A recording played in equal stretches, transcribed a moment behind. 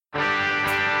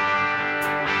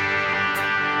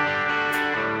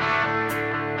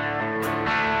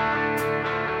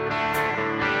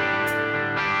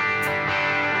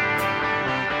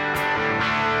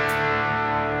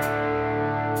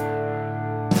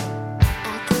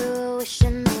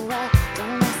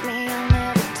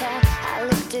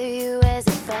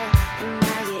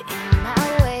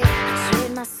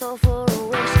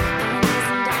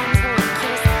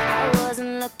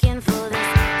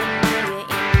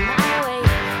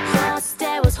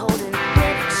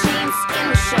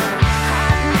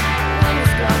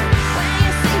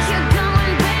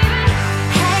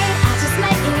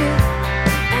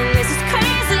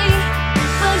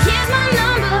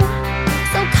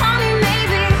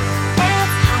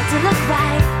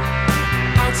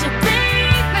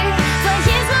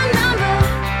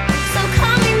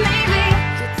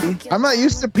I'm not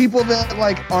used to people that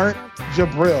like aren't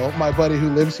Jabril, my buddy who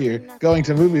lives here, going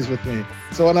to movies with me.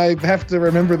 So when I have to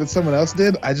remember that someone else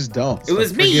did, I just don't. It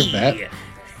was me.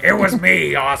 It was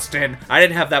me, Austin. I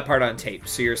didn't have that part on tape,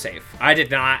 so you're safe. I did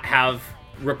not have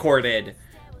recorded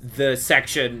the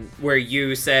section where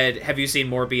you said, "Have you seen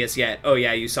Morbius yet?" Oh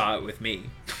yeah, you saw it with me.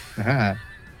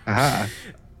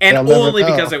 And only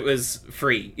because it was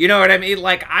free. You know what I mean?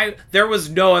 Like, there was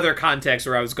no other context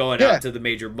where I was going out to the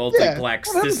major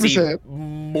multiplex to see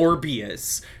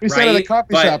Morbius. We sat at a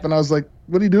coffee shop, and I was like,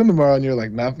 "What are you doing tomorrow?" And you're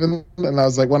like, "Nothing." And I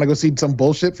was like, "Want to go see some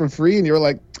bullshit for free?" And you were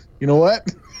like, "You know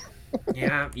what?"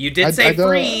 Yeah, you did say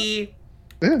free.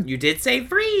 You did say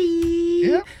free.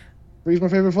 Yeah, free's my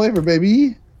favorite flavor,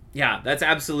 baby. Yeah, that's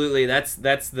absolutely that's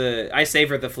the I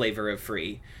savor the flavor of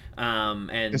free.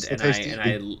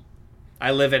 I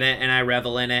live in it and I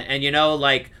revel in it. And, you know,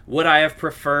 like, would I have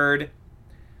preferred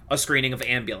a screening of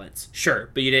Ambulance? Sure,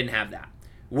 but you didn't have that.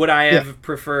 Would I have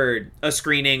preferred a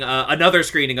screening, another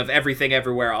screening of Everything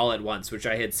Everywhere All at Once, which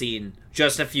I had seen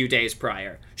just a few days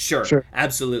prior? Sure,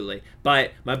 absolutely.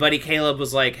 But my buddy Caleb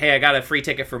was like, "Hey, I got a free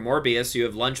ticket for Morbius. You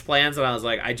have lunch plans?" And I was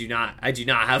like, I do not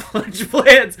have lunch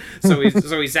plans. So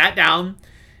we sat down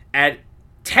at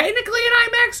technically an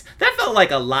IMAX. That felt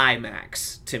like a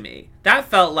Limax to me. That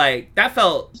felt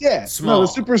small. No, the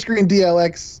Super Screen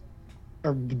DLX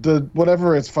or the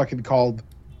whatever it's fucking called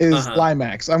is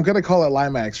Limax. I'm gonna call it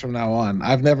Limax from now on.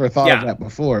 I've never thought of that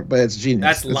before, but it's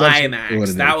genius. That's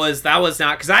Limax. That was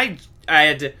not because I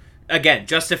had again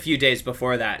just a few days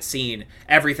before that seen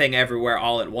Everything Everywhere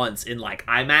All at Once in like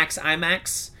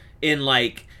IMAX in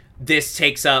like this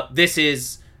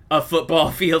is a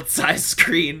football field size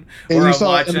screen. And you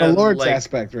saw it in the Lord's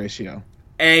aspect ratio.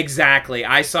 Exactly.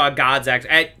 I saw God's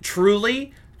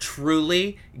truly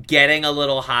getting a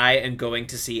little high and going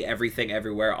to see Everything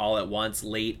Everywhere All at Once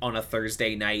late on a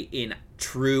Thursday night in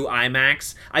true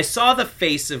IMAX. I saw the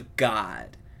face of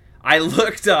God. I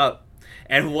looked up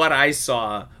and what I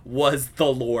saw was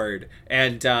the Lord.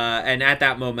 And at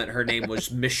that moment her name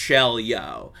was Michelle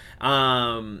Yeoh.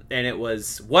 And it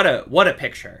was what a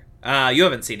picture. You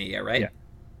haven't seen it yet, right? Yeah.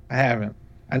 I haven't.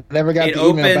 I never got the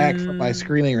email back from my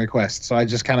screening request, so I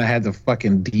just kind of had the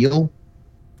fucking deal.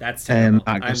 That's terrible.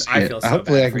 And I feel so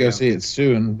hopefully I can go see it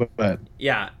soon, but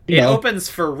yeah, it opens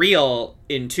for real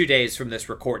in 2 days from this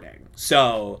recording,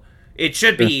 so it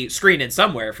should be screening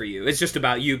somewhere for you. It's just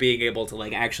about you being able to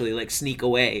like actually like sneak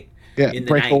away. Yeah, in the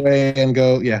break night. Away and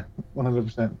go. Yeah,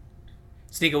 100%.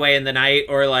 Sneak away in the night,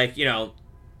 or like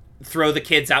throw the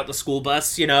kids out the school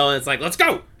bus. And it's like, let's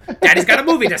go. Daddy's got a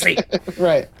movie to see.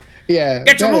 Right. Yeah.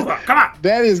 Get your move on. Come on.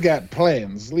 Daddy's got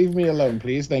plans. Leave me alone,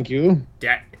 please. Thank you.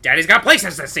 Daddy's got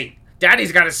places to see.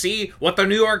 Daddy's got to see what the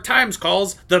New York Times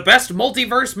calls the best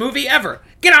multiverse movie ever.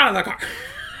 Get out of the car.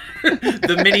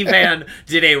 The minivan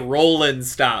did a roll-in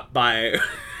stop by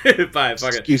fucking...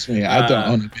 Excuse me, I don't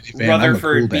own a minivan.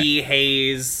 Rutherford B.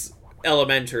 Hayes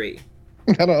Elementary.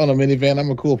 I don't own a minivan.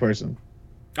 I'm a cool person.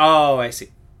 Oh, I see.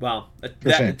 Well,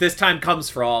 this time comes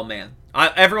for all, man.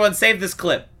 Everyone save this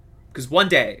clip. Because one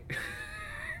day,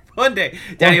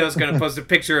 Daddy-O's going to post a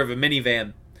picture of a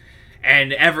minivan.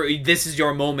 And this is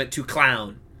your moment to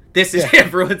clown. This is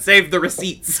everyone save the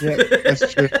receipts. Yeah,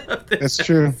 that's true. That's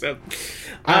true. So,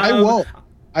 I won't.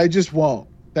 I just won't.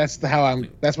 That's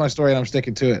my story and I'm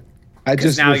sticking to it. I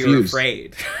just now refuse. You're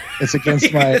afraid. It's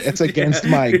against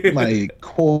my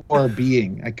core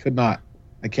being. I cannot.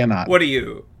 What are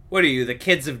you, the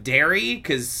kids of Derry?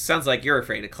 Because sounds like you're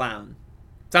afraid of clown.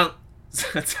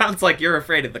 It sounds like you're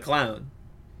afraid of the clown.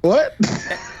 What?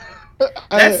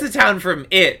 That's the town from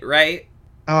It, right?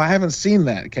 Oh, I haven't seen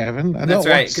that, Kevin. That's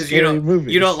right, because you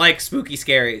don't like spooky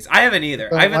scaries. I haven't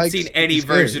either. I haven't seen any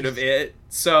version of It.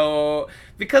 So,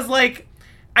 because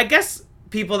I guess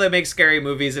people that make scary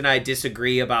movies and I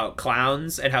disagree about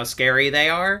clowns and how scary they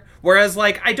are. Whereas,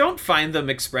 I don't find them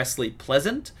expressly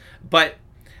pleasant, but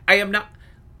I am not...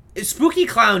 Spooky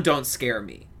clown don't scare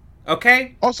me.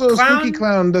 Okay? Also, a spooky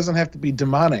clown doesn't have to be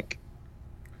demonic.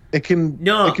 It can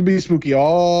be spooky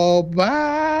all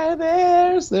by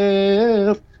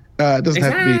itself. It doesn't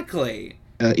have to be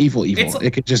evil.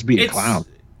 It could just be a clown.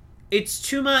 It's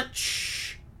too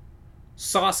much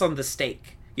sauce on the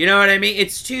steak. You know what I mean?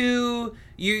 It's too...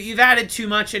 You've added too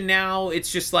much, and now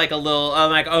it's just a little...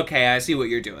 I'm like, okay, I see what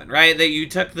you're doing, right? That you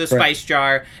took the spice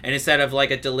jar, and instead of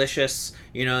a delicious...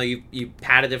 you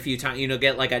pat it a few times,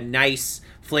 get a nice...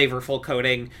 flavorful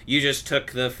coating. You just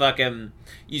took the fucking...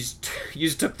 You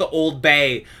just took the Old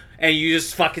Bay and you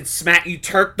just fucking you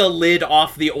turked the lid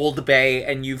off the Old Bay,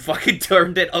 and you fucking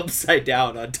turned it upside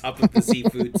down on top of the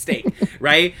seafood steak,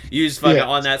 right? You just fucking,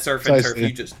 on that surf and turf,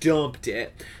 you just dumped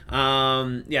it.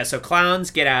 So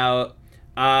clowns, get out.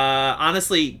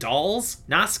 Honestly, dolls,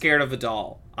 not scared of a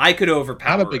doll. I could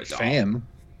overpower Not a big fan.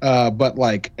 But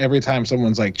like every time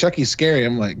someone's like, Chucky's scary,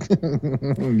 I'm like,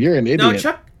 you're an idiot. No,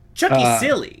 Chucky's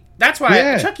silly. That's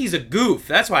why Chucky's a goof.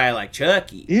 That's why I like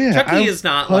Chucky. Yeah, Chucky is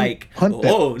not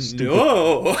oh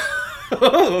no.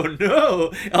 Oh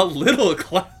no, a little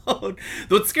clown.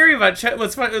 What's great about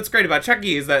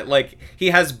Chucky is that like he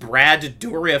has Brad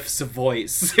Dourif's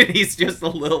voice, and he's just a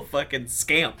little fucking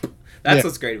scamp. That's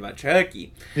what's great about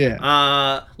Chucky.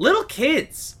 Yeah. Little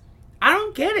kids, I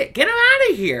don't get it. Get them out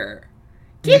of here.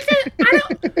 They're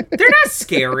not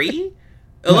scary.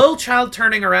 A little child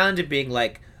turning around and being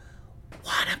like,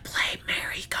 "Wanna play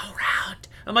merry-go-round?"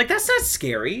 I'm like, that's not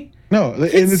scary. No, and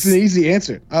it's an easy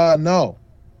answer. No.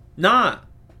 Nah.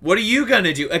 What are you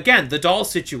gonna do? Again, the doll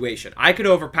situation. I could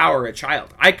overpower a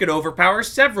child. I could overpower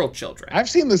several children. I've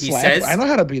seen the slap. I know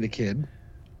how to beat a kid.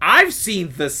 I've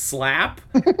seen the slap,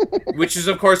 which is,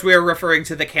 of course, we are referring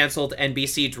to the canceled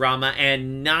NBC drama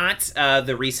and not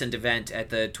the recent event at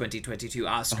the 2022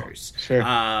 Oscars. Oh, sure.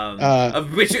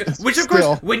 Which of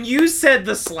course, when you said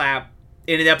the slap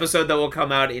in an episode that will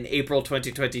come out in April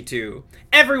 2022,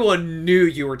 everyone knew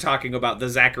you were talking about the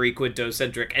Zachary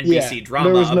Quinto-centric NBC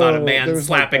drama about a man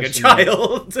slapping a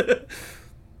child.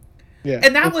 Yeah.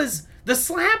 And the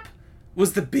slap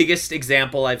was the biggest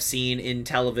example I've seen in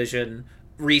television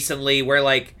recently, where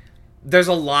like there's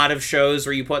a lot of shows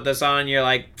where you put this on and you're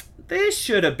like, this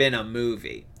should have been a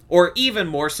movie. Or even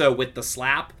more so with the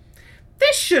slap,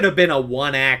 this should have been a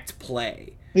one-act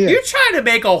play. Yeah. You're trying to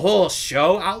make a whole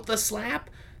show out the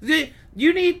slap? This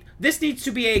needs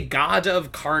to be a God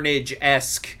of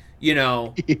Carnage-esque,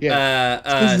 satire.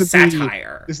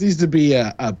 This needs to be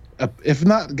a if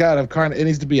not God of Carnage, it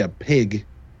needs to be a pig,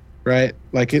 right?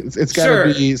 Like it's got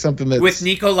to be something that's with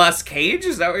Nicolas Cage.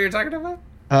 Is that what you're talking about?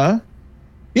 Huh?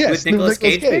 Yes, with Nicolas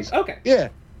Cage. Okay. Yeah.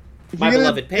 My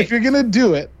beloved pig. If you're gonna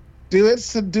do a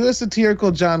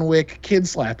satirical John Wick kid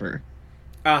slapper.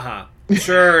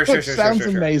 Sure. Sounds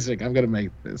amazing. I'm gonna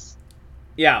make this.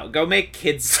 Yeah, go make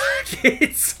kid slapper.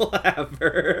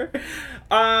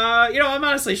 I'm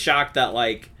honestly shocked that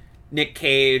like Nick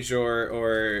Cage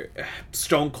or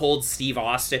Stone Cold Steve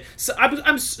Austin. So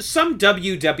I'm some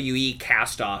WWE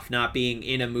cast-off not being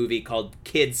in a movie called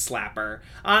Kid Slapper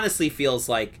honestly feels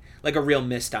like a real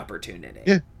missed opportunity.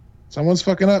 Yeah, someone's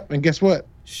fucking up, and guess what?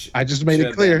 I just made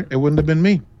it clear it wouldn't have been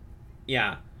me.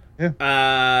 Yeah.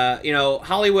 Yeah.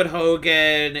 Hollywood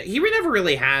Hogan, he never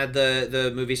really had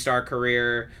the movie star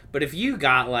career, but if you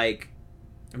got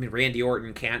Randy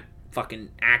Orton can't fucking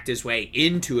act his way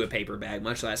into a paper bag,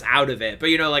 much less out of it. But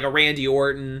like a Randy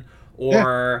Orton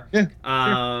or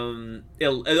The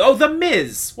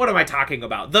Miz. What am I talking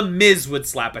about? The Miz would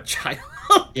slap a child.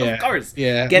 Yeah, of course.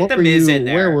 Yeah. Get The Miz in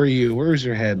there. Where were you? Where was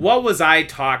your head? What was I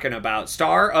talking about?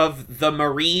 Star of The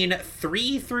Marine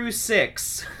 3 through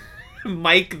 6.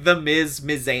 Mike the Miz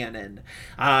Mizanin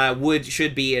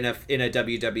should be in a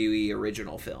WWE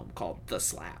original film called The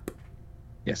Slap.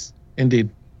 Yes,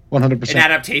 indeed. 100%. An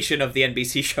adaptation of the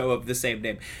NBC show of the same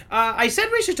name. I said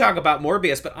we should talk about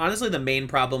Morbius, but honestly the main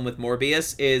problem with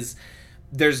Morbius is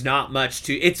there's not much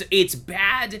to... It's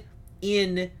bad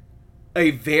in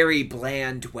a very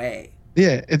bland way.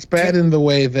 Yeah, it's bad in the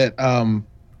way that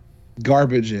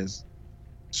garbage is.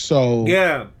 So...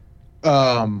 Yeah.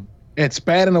 It's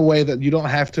bad in a way that you don't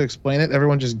have to explain it.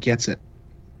 Everyone just gets it.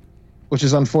 Which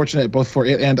is unfortunate both for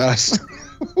it and us.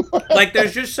 Like,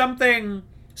 there's just something...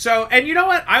 So, and you know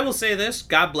what? I will say this.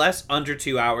 God bless. Under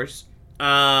 2 hours.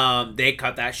 They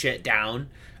cut that shit down.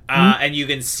 And you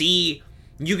can see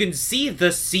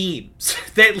the seams.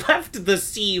 They left the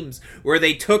seams where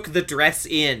they took the dress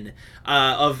in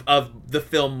of the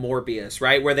film Morbius,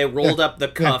 right? Where they rolled up the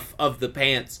cuff of the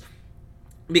pants.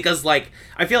 Because, like,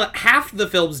 I feel like half the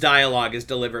film's dialogue is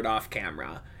delivered off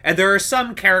camera. And there are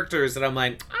some characters that I'm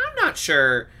like, I'm not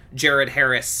sure Jared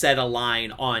Harris said a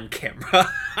line on camera.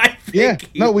 I think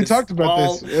we talked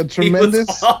about this. A tremendous...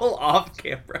 He was all off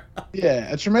camera.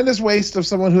 Yeah, a tremendous waste of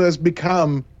someone who has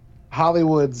become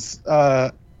Hollywood's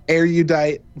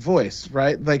erudite voice,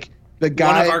 right? Like, the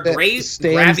guy one of our great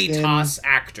gravitas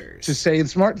actors. To say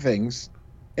smart things.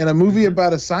 And a movie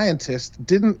about a scientist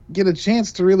didn't get a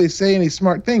chance to really say any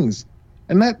smart things.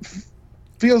 And that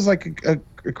feels like a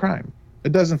crime.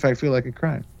 It does, in fact, feel like a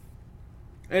crime.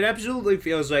 It absolutely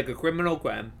feels like a criminal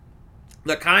crime.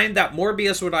 The kind that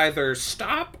Morbius would either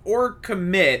stop or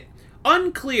commit,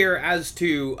 unclear as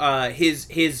to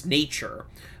his nature.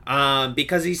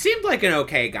 because he seemed like an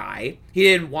okay guy. He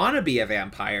didn't want to be a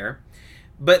vampire.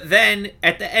 But then,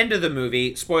 at the end of the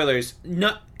movie, spoilers,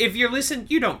 no, if you're listening,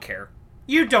 you don't care.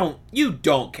 You don't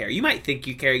care. You might think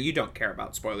you care. You don't care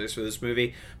about spoilers for this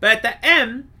movie. But at the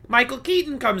end, Michael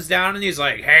Keaton comes down and he's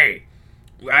like, hey,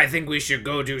 I think we should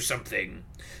go do something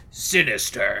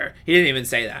sinister. He didn't even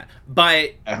say that.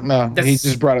 But no, he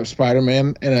just brought up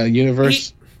Spider-Man in a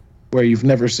universe where you've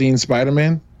never seen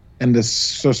Spider-Man. And this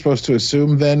so supposed to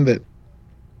assume then that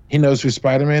he knows who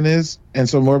Spider-Man is. And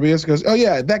so Morbius goes, oh,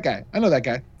 yeah, that guy. I know that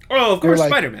guy. Oh, of course, like,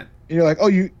 Spider-Man. And you're like, oh,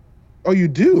 you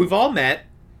do? We've all met.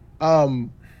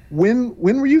 When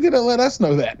were you gonna let us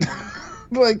know that?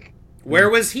 Like, where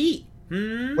was he?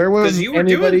 Where was you were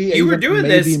doing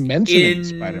this in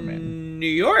Spider-Man? New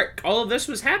York. All of this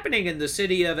was happening in the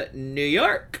city of New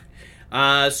York.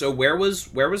 So where was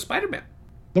Spider-Man?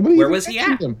 Where was he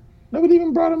at? Nobody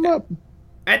even brought him up.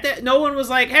 No one was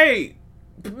like, "Hey,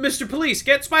 Mr. Police,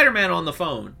 get Spider-Man on the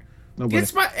phone."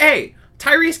 Hey,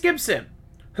 Tyrese Gibson,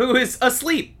 who is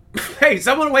asleep. Hey,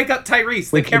 someone wake up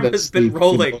Tyrese. The camera's been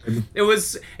rolling. It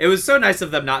was so nice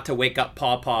of them not to wake up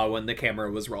Paw Paw when the camera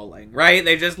was rolling, right?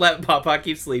 They just let Paw Paw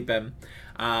keep sleeping.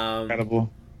 Incredible.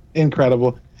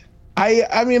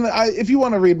 I mean, if you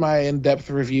want to read my in-depth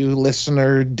review,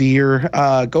 listener dear,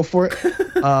 go for it.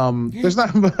 There's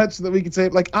not much that we can say.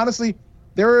 Like, honestly,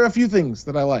 there are a few things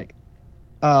that I like.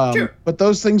 Sure. But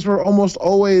those things were almost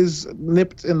always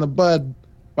nipped in the bud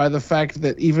by the fact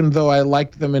that even though I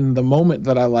liked them in the moment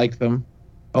that I liked them,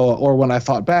 or when I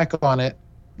thought back on it,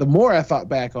 the more I thought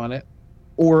back on it,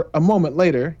 or a moment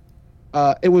later,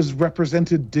 it was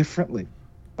represented differently.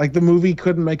 Like, the movie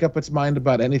couldn't make up its mind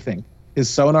about anything. His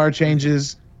sonar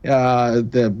changes,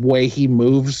 the way he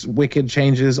moves, Wicked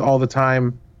changes all the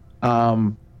time.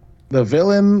 The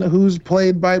villain, who's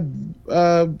played by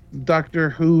Doctor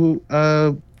Who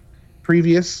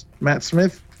previous, Matt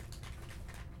Smith,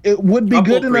 it would be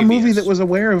good in a movie that was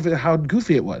aware of how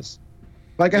goofy it was.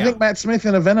 Like, I think Matt Smith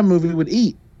in a Venom movie would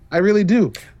eat. I really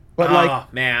do.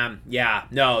 But man, yeah.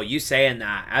 No, you saying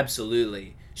that.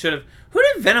 Absolutely. Should have. Who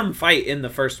did Venom fight in the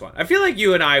first one? I feel like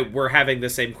you and I were having the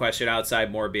same question outside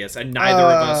Morbius, and neither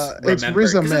of us remember.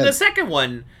 Because in the second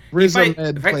one, Riz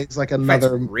Ahmed plays like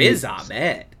another... Riz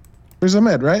Ahmed. Riz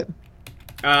Ahmed, right?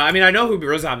 I mean, I know who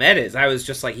Riz Ahmed is. I was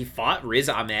just like, he fought Riz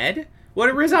Ahmed? What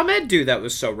did Riz Ahmed do that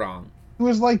was so wrong? He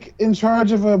was like in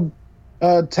charge of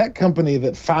a tech company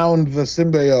that found the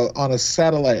symbiote on a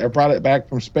satellite or brought it back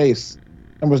from space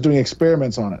and was doing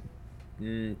experiments on it.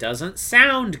 Doesn't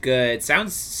sound good.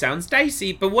 Sounds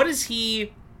dicey. But what did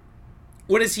he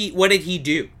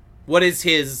do? What is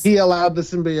his? He allowed the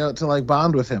symbiote to like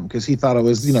bond with him because he thought it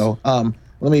was, let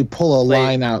me pull a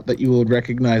line out that you would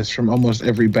recognize from almost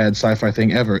every bad sci-fi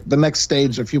thing ever. The next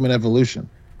stage of human evolution.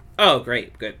 Oh,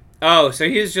 great, good. Oh, so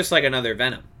he was just like another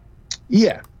Venom.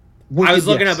 Yeah. I was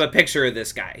looking up a picture of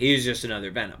this guy. He was just another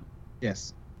Venom.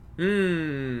 Yes.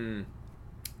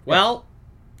 Well,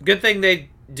 good thing they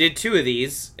did two of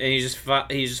these, and he just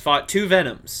fought two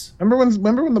Venoms.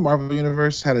 Remember when the Marvel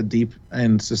Universe had a deep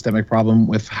and systemic problem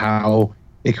with how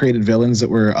it created villains that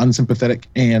were unsympathetic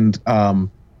and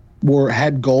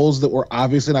had goals that were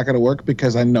obviously not going to work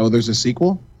because I know there's a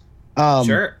sequel?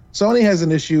 Sure. Sony has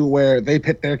an issue where they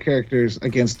pit their characters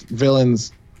against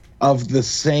villains of the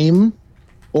same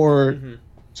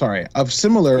of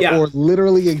similar or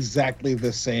literally exactly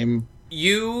the same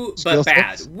but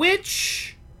bad. Sets.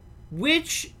 Which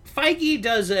Feige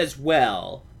does as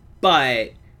well,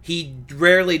 but he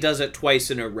rarely does it twice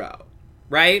in a row,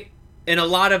 right? In a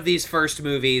lot of these first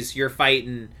movies, you're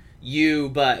fighting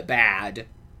but bad.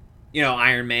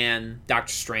 Iron Man,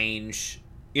 Doctor Strange,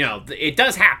 it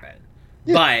does happen.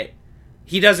 Yeah. But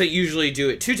he doesn't usually do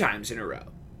it two times in a row,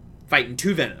 fighting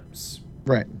two Venoms.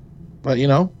 Right. But,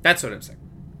 that's what I'm saying.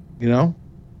 You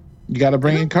got to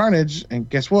bring in Carnage, and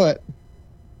guess what?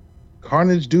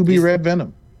 Carnage do be Red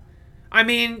Venom. I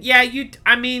mean,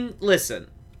 listen,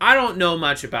 I don't know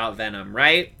much about Venom,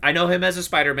 right? I know him as a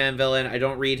Spider-Man villain. I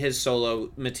don't read his solo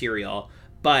material.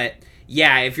 But,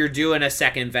 yeah, if you're doing a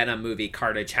second Venom movie,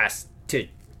 Carnage has to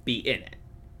be in it.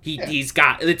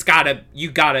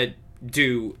 You gotta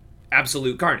do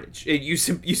absolute carnage. You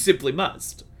simply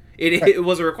must. It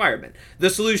was a requirement.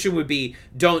 The solution would be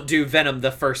don't do Venom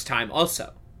the first time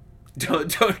also.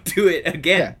 Don't do it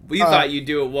again. Yeah. We thought you'd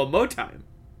do it one more time.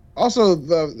 Also,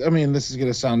 this is going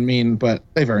to sound mean, but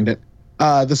they've earned it.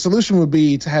 The solution would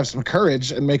be to have some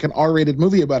courage and make an R-rated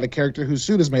movie about a character whose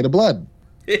suit is made of blood.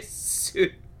 His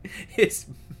suit is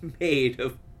made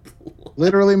of blood.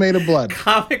 Literally made of blood.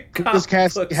 This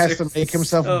cast has to make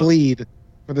himself bleed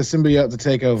for the symbiote to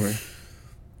take over.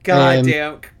 God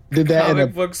damn. Did that Comic in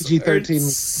a books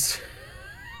PG-13.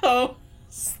 So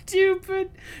stupid.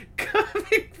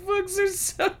 Comic books are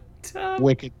so dumb.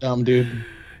 Wicked dumb, dude.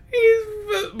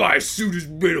 My suit is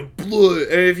made of blood.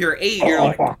 And if you're 8, you're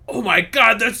like, oh my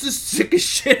god, that's the sickest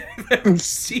shit I've ever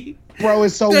seen. Bro,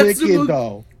 it's so wicked,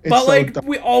 though. It's but, so like,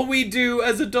 dumb. all we do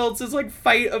as adults is, like,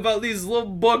 fight about these little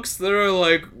books that are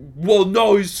like, well,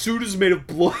 no, his suit is made of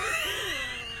blood.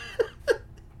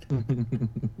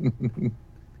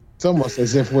 It's almost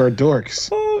as if we're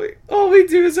dorks. All we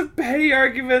do is have petty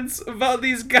arguments about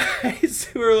these guys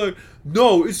who are like,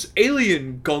 no, it's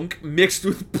alien gunk mixed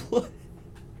with blood.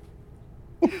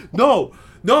 No,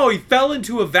 he fell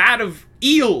into a vat of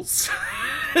eels.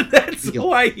 That's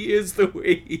why he is the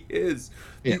way he is.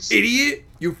 Yes. You idiot,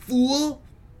 you fool.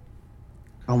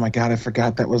 Oh my god, I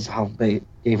forgot that was how they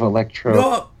gave Electro.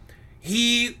 No.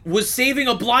 He was saving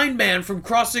a blind man from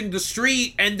crossing the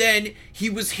street, and then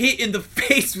he was hit in the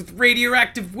face with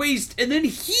radioactive waste, and then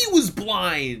he was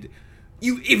blind.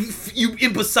 You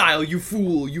imbecile, you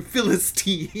fool, you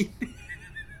Philistine.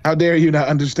 How dare you not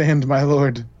understand my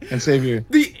Lord and Savior?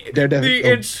 The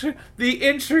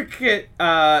intricate,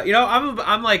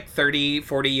 I'm like 30,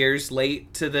 40 years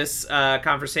late to this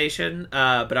conversation,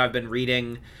 but I've been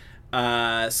reading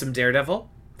some Daredevil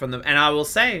from them, and I will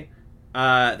say,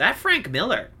 that Frank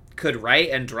Miller could write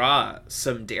and draw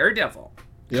some Daredevil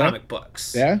comic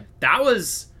books. Yeah.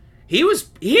 He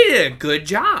did a good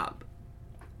job.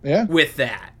 Yeah. With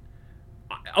that.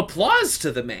 Applause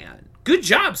to the man. Good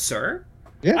job, sir.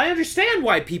 Yeah. I understand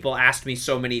why people asked me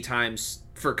so many times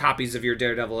for copies of your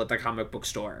Daredevil at the comic book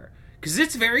store. Because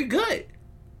it's very good.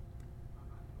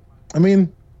 I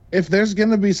mean, if there's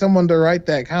going to be someone to write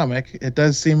that comic, it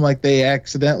does seem like they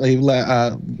accidentally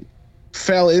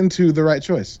fell into the right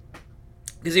choice.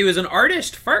 Because he was an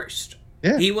artist first.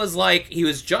 Yeah. He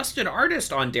was just an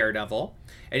artist on Daredevil,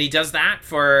 and he does that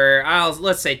for,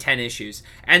 let's say 10 issues.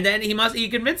 And then he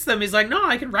convinced them, he's like, no,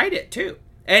 I can write it too.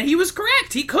 And he was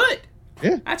correct, he could.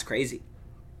 Yeah. That's crazy.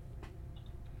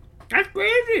 That's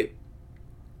crazy.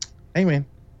 Hey, man.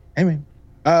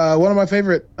 One of my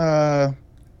favorite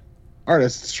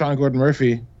artists, Sean Gordon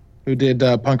Murphy, who did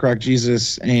Punk Rock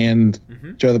Jesus and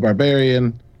Joe the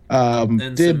Barbarian.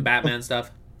 And some Batman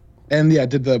stuff. And yeah,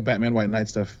 did the Batman White Knight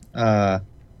stuff. I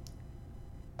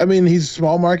mean, he's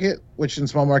small market, which in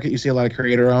small market you see a lot of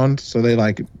creator owned, so they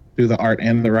like do the art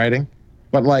and the writing.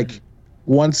 But like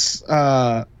once,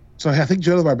 so I think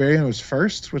Joe the Barbarian was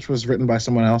first, which was written by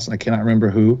someone else. I cannot remember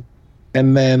who.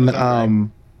 And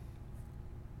then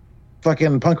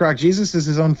fucking Punk Rock Jesus is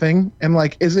his own thing. And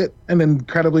like, is it an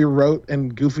incredibly rote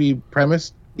and goofy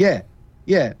premise? Yeah.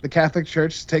 Yeah, the Catholic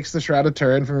Church takes the Shroud of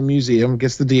Turin from a museum,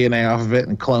 gets the DNA off of it,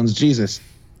 and clones Jesus,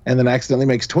 and then accidentally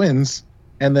makes twins,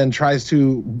 and then tries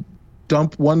to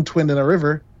dump one twin in a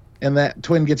river, and that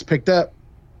twin gets picked up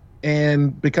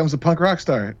and becomes a punk rock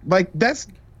star. Like, that's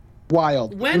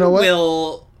wild. When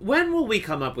will we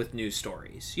come up with new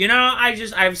stories?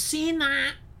 I've seen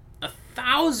that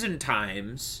 1,000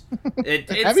 times.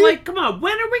 It's like, come on,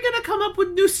 when are we gonna come up with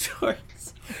new stories?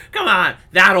 Come on,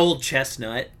 that old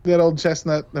chestnut. That old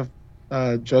chestnut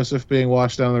of Joseph being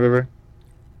washed down the river.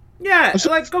 Yeah,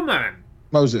 like, come on.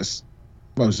 Moses.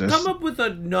 Come up with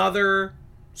another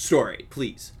story,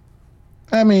 please.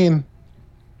 I mean,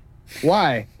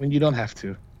 why when you don't have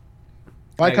to?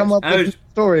 Why come up with a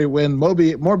story when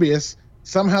Morbius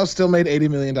somehow still made $80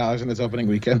 million in its opening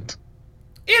weekend?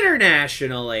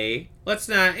 Internationally, let's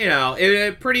not,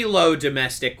 a pretty low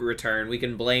domestic return. We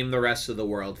can blame the rest of the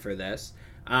world for this.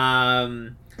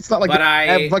 It's not like they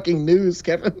have fucking news,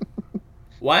 Kevin.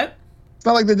 What? It's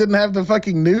not like they didn't have the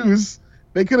fucking news.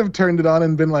 They could have turned it on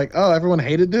and been like, oh, everyone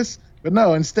hated this. But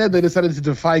no, instead they decided to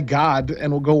defy God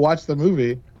and will go watch the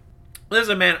movie.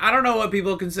 Listen, man, I don't know what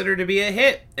people consider to be a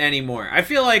hit anymore. I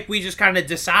feel like we just kind of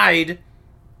decide.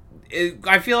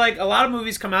 I feel like a lot of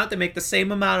movies come out that make the same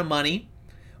amount of money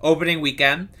opening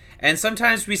weekend. And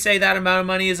sometimes we say that amount of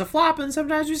money is a flop, and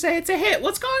sometimes we say it's a hit.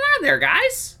 What's going on there,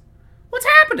 guys? What's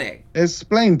happening?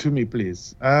 Explain to me,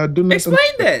 please.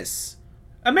 Explain this.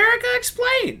 America,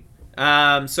 explain.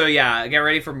 So yeah, get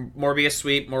ready for Morbius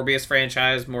sweep, Morbius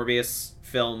franchise, Morbius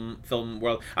film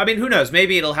world. I mean, who knows?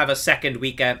 Maybe it'll have a second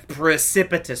weekend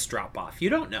precipitous drop off. You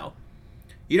don't know.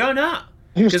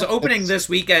 Because opening this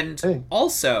weekend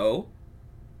also,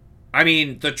 I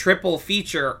mean, the triple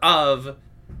feature of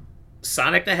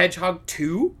Sonic the Hedgehog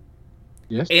 2,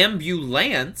 yes,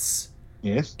 Ambulance,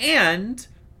 yes, and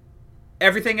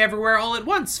Everything Everywhere All at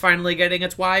Once finally getting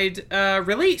its wide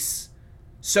release.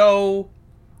 So,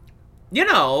 maybe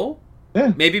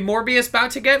Morbius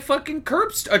about to get fucking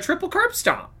a triple curb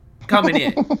stomp coming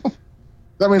in.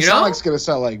 I mean, Sonic's going to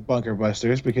sell like Bunker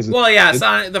Busters because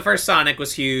Sonic, the first Sonic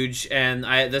was huge, and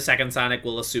the second Sonic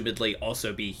will assumedly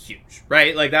also be huge,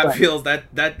 right? Like that feels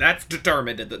that's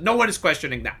determined. No one is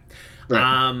questioning that.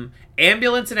 Right.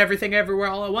 Ambulance and Everything Everywhere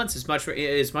All at Once is much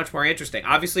more interesting.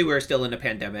 Obviously, we're still in a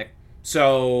pandemic,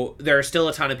 so there are still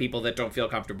a ton of people that don't feel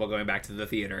comfortable going back to the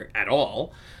theater at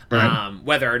all, right.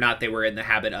 Whether or not they were in the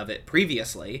habit of it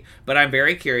previously. But I'm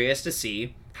very curious to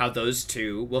see how those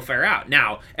two will fare out.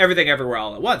 Now, Everything Everywhere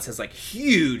All at Once has like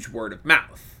huge word of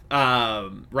mouth,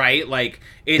 right? Like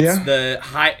it's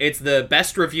the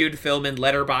best reviewed film in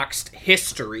Letterboxd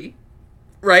history,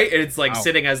 right? And it's like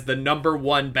sitting as the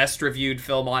 #1 best reviewed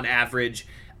film on average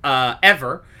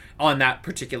ever on that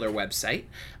particular website.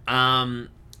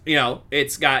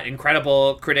 It's got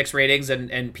incredible critics ratings,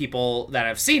 and people that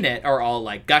have seen it are all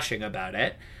like gushing about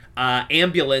it.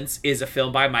 Ambulance is a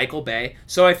film by Michael Bay,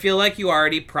 so I feel like you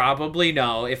already probably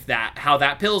know how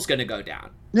that pill's gonna go down.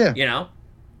 Yeah.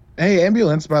 Hey,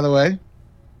 Ambulance, by the way,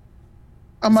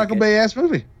 a Michael Bay ass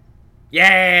movie.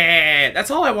 Yeah,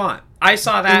 that's all I want. I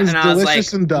saw that and I was like,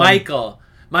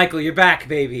 Michael, you're back,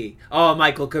 baby. Oh,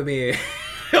 Michael, come here.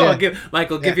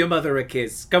 Give your mother a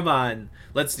kiss. Come on,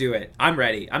 let's do it. I'm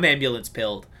ready. I'm ambulance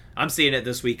pilled. I'm seeing it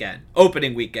this weekend.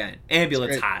 Opening weekend.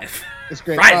 Ambulance Hive. It's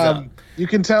great. You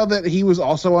can tell that he was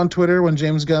also on Twitter when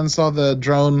James Gunn saw the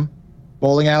drone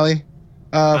bowling alley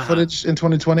footage in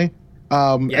 2020.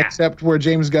 Except where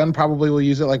James Gunn probably will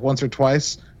use it like once or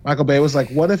twice. Michael Bay was like,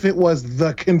 what if it was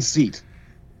the conceit?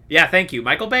 Yeah, thank you.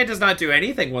 Michael Bay does not do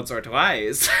anything once or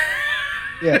twice.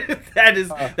 Yeah, that is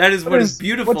what is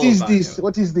beautiful.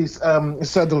 What is this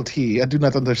subtlety? I do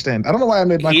not understand. I don't know why I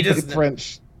made Michael Bay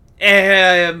French.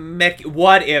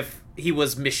 What if he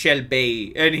was Michel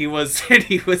Bay and he was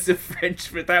a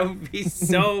Frenchman? That would be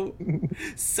so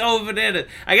banana.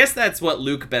 I guess that's what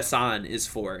Luc Besson is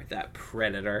for, that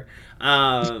predator.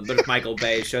 But if Michael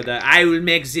Bay showed that, I will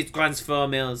make the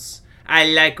Transformers. I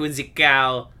like when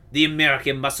the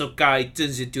American muscle car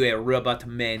turns into a robot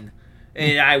man.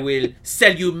 And I will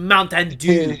sell you Mountain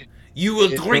Dew. You will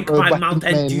drink my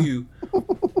Mountain Dew.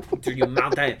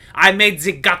 I made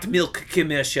the Got Milk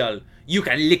commercial. You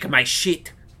can lick my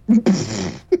shit.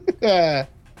 Yeah.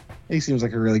 He seems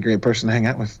like a really great person to hang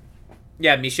out with.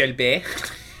 Yeah, Michel Bay.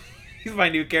 He's my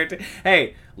new character.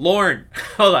 Hey, Lorne.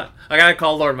 Hold on. I gotta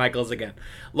call Lorne Michaels again.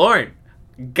 Lorne,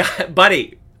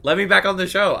 buddy, let me back on the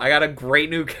show. I got a great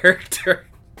new character.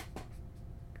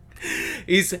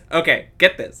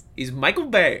 Get this. He's Michael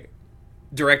Bay.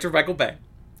 Director Michael Bay.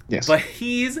 Yes. But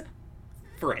he's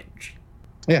French.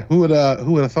 Yeah, who would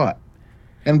have thought?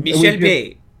 And Michel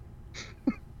Bay.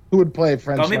 Who would play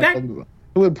French? Call me back. Who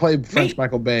would play French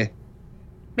Michael Bay?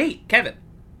 Me, Kevin.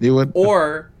 You would?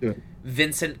 Or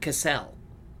Vincent Cassel.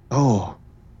 Oh.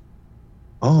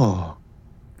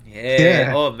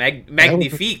 Yeah. Oh,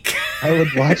 magnifique. I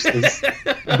would watch this.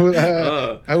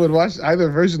 I would watch either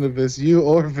version of this, you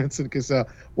or Vincent Cassel.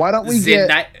 Why don't we do it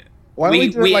like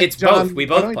it's John? Both. We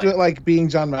both. Why don't we do it like being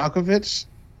John Malkovich?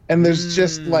 And there's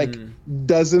just like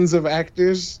dozens of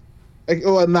actors.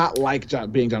 Not like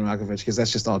being John Malkovich, because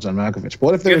that's just all John Malkovich. But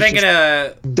what if there's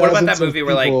what about that movie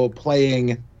where like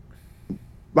playing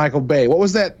Michael Bay? What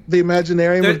was that? The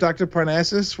Imaginarium of Dr.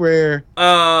 Parnassus, where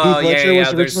Heath Ledger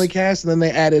was originally cast, and then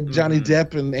they added Johnny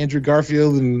Depp and Andrew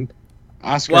Garfield and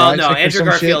Oscar Isaac. Well, no, Andrew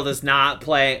Garfield is not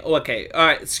playing. Okay, all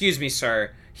right, excuse me,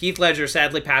 sir. Heath Ledger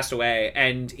sadly passed away,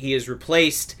 and he is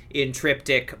replaced in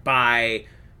Triptych by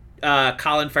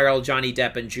Colin Farrell, Johnny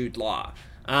Depp, and Jude Law.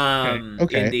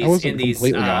 Okay.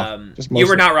 You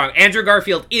were not wrong. Andrew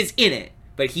Garfield is in it,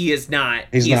 but he is not.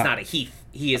 He is not a Heath.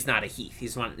 He is not a Heath.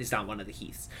 He's not one of the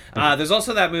Heaths. Okay. There's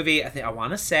also that movie. I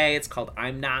want to say it's called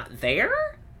I'm Not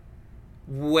There,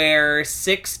 where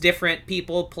 6 different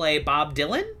people play Bob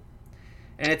Dylan,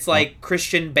 and it's like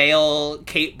Christian Bale,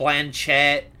 Cate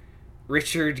Blanchett,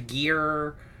 Richard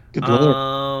Gere.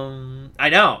 I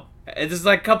know. There's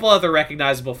like a couple other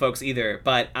recognizable folks either,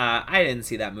 but I didn't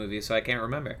see that movie, so I can't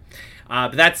remember.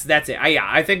 But that's it.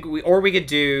 I think we could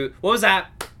do, what was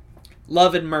that?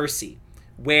 Love and Mercy,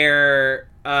 where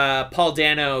Paul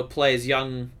Dano plays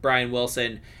young Brian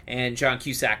Wilson and John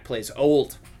Cusack plays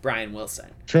old Brian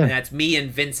Wilson. Sure. And that's me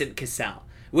and Vincent Cassel.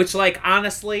 Which, like,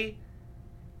 honestly,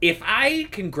 if I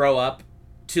can grow up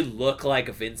to look like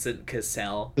Vincent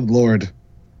Cassel, good Lord,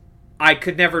 I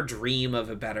could never dream of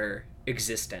a better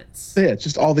existence. Yeah,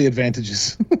 just all the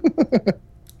advantages.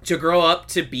 To grow up,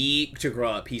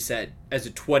 he said, as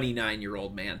a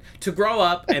 29-year-old man, to grow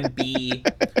up and be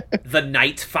the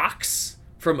Night Fox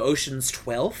from Ocean's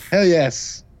 12. Hell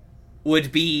yes.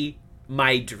 Would be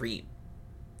my dream.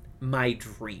 My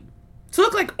dream. to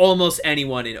look like almost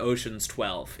anyone in Ocean's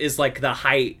 12 is like the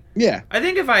height. Yeah. I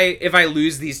think if I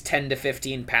lose these 10 to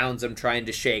 15 pounds I'm trying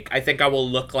to shake, I think I will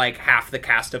look like half the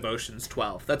cast of Ocean's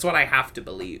 12. That's what I have to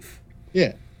believe.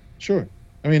 Yeah, sure.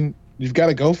 I mean, you've got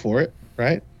to go for it,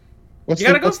 right? What's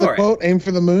the quote? Aim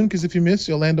for the moon, because if you miss,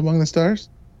 you'll land among the stars.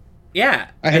 Yeah.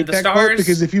 I hate that quote,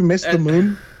 because if you miss the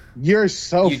moon, you're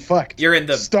fucked. You're in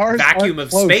the stars vacuum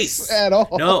of space at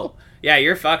all. No. Yeah,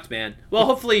 you're fucked, man. Well,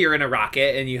 hopefully you're in a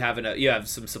rocket and you have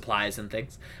some supplies and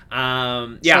things.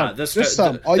 The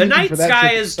night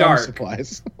sky is dark.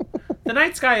 The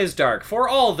night sky is dark, for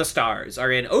all the stars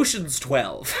are in Ocean's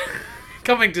 12.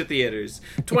 Coming to theaters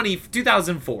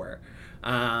 2004.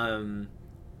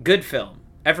 Good film.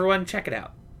 Everyone check it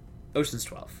out. Ocean's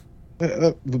 12.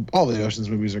 All the Ocean's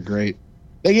movies are great.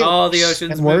 All the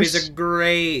Ocean's movies are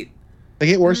great. They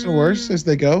get worse and worse as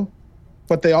they go.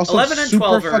 But they also 11 and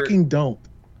 12 fucking don't.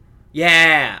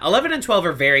 Yeah, 11 and 12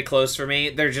 are very close for me.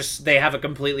 They have a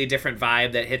completely different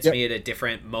vibe that hits me at a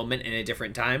different moment in a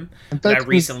different time. And I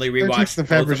recently rewatched the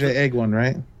Fabergé egg one,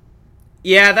 right?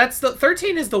 Yeah,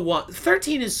 13 is the one.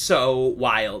 13 is so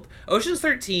wild. Ocean's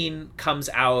 13 comes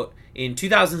out in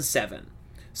 2007.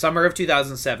 Summer of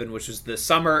 2007, which was the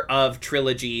summer of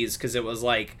trilogies, because it was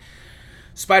like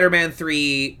Spider-Man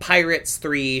 3, Pirates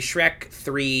 3, Shrek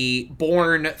 3,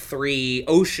 Bourne 3,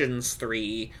 Oceans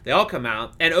 3. They all come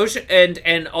out. And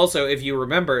and also, if you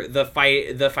remember, the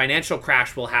financial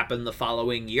crash will happen the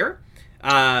following year,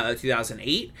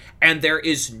 2008, and there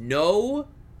is no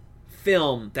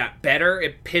film that better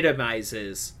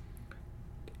epitomizes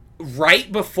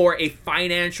right before a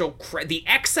financial the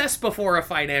excess before a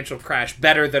financial crash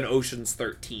better than Ocean's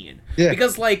 13. Yeah.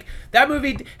 Because like that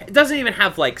movie doesn't even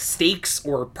have like stakes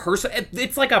or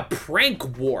it's like a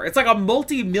prank war. It's like a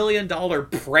multi-million-dollar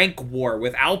prank war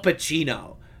with Al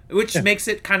Pacino, which makes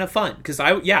it kind of fun because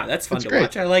that's fun to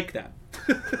watch. I like that.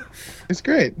 It's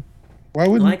great. Why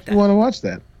wouldn't you want to watch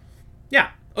that?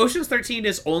 Yeah. Ocean's 13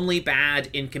 is only bad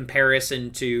in comparison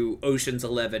to Ocean's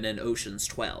 11 and Ocean's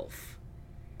 12.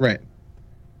 Right.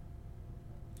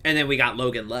 And then we got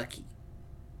Logan Lucky.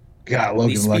 Logan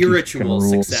the spiritual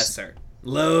successor.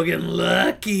 Logan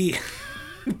Lucky.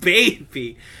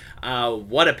 Baby.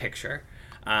 What a picture.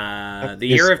 The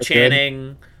year of Channing.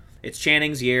 Good. It's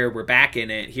Channing's year. We're back in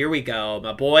it. Here we go.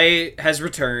 My boy has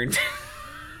returned.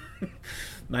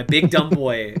 My big dumb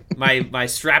boy. My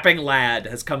strapping lad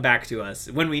has come back to us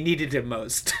when we needed him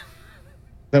most.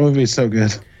 That movie is so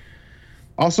good.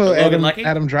 Also,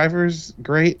 Adam Driver's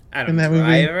great in that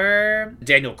movie.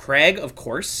 Daniel Craig, of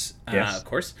course. Yes, of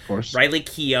course. Of course. Riley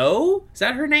Keough, is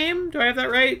that her name? Do I have that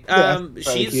right? Yeah,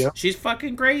 she's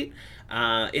fucking great.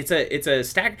 It's a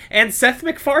stack, and Seth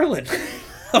MacFarlane,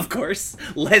 of course.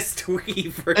 Lest we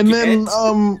forget.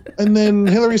 And then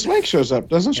Hilary Swank shows up,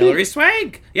 doesn't she? Hilary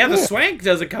Swank. Yeah, the Swank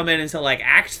doesn't come in until like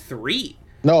Act 3.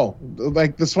 No,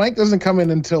 like the Swank doesn't come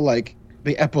in until like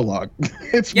the epilogue.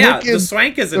 The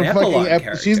Swank is an epilogue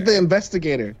character. She's the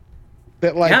investigator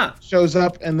that shows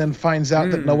up and then finds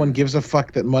out that no one gives a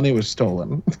fuck that money was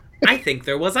stolen. I think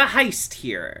there was a heist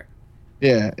here.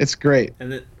 Yeah, it's great.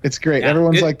 It's great.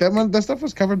 Everyone's like, that stuff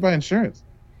was covered by insurance.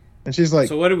 And she's like,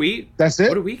 so what do we? That's it.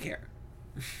 What do we care?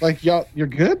 Like, y'all, you're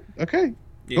good. Okay,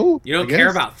 cool. You don't care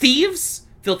about thieves,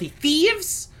 filthy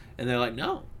thieves, and they're like,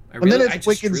 no. And then it's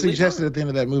wicked suggested at the end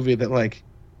of that movie that like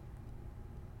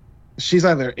she's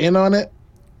either in on it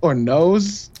or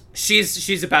knows.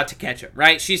 She's about to catch him,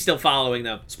 right? She's still following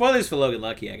them. Spoilers for Logan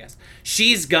Lucky, I guess.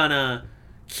 She's gonna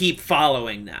keep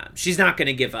following them. She's not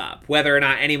gonna give up. Whether or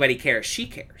not anybody cares, she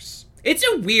cares. It's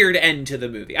a weird end to the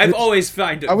movie. I've always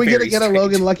found it. Are we gonna get a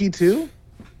Logan Lucky 2?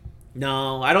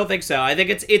 No, I don't think so. I think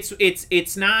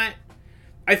it's not.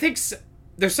 I think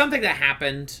there's something that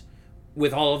happened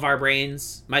with all of our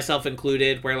brains, myself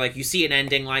included, where like you see an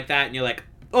ending like that and you're like,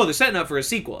 oh, they're setting up for a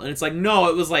sequel, and it's like, no,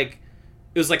 it was like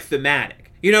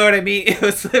thematic. You know what I mean?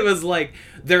 It was like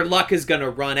their luck is gonna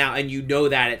run out, and you know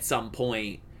that at some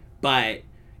point, but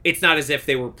it's not as if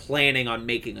they were planning on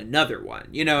making another one.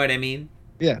 You know what I mean?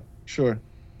 Yeah, sure.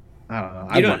 I don't know.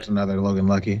 I'd watch another Logan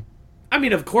Lucky. I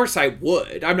mean, of course I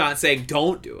would. I'm not saying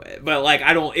don't do it, but like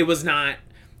I don't. It was not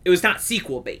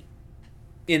sequel bait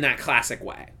in that classic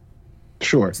way.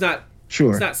 Sure. It's not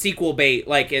sequel bait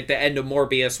like at the end of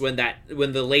Morbius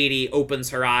when the lady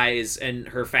opens her eyes and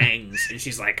her fangs and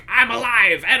she's like, I'm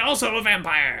alive and also a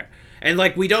vampire. And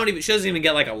like she doesn't even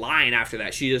get like a line after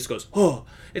that. She just goes, oh.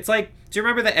 It's like, do you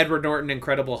remember the Edward Norton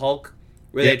Incredible Hulk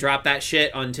where they drop that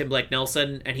shit on Tim Blake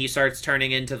Nelson and he starts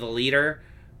turning into the leader?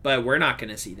 But we're not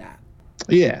going to see that.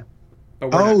 Yeah.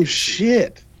 Oh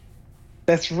shit.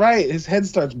 That's right. His head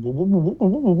starts.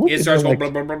 It starts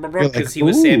because he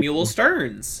was Samuel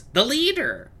Stearns, the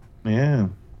leader. Yeah,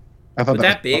 I thought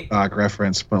that was a dog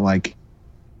reference, but like,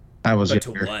 I was. But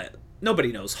to what?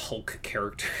 Nobody knows Hulk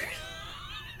character.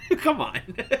 Come on,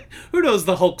 who knows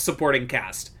the Hulk supporting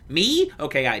cast? Me?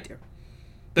 Okay, I do,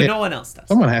 but no one else does.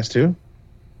 Someone has to.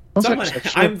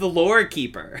 I'm the lore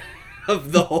keeper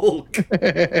of the Hulk.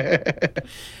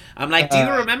 I'm like, do you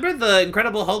remember the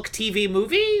Incredible Hulk TV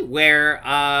movie where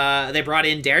they brought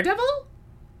in Daredevil?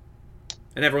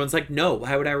 And everyone's like, no,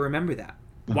 why would I remember that?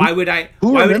 Why would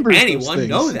anyone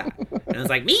know that? And I was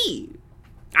like, me.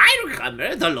 I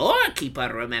remember. The lore keeper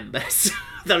remembers.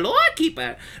 The lore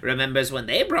keeper remembers when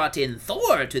they brought in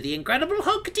Thor to the Incredible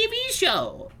Hulk TV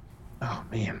show. Oh,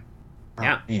 man.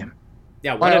 Man.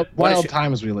 Yeah, wild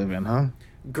times we live in, huh?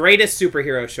 Greatest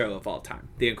superhero show of all time.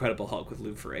 The Incredible Hulk with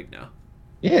Lou Ferrigno.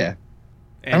 Yeah.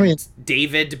 And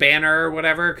David Banner or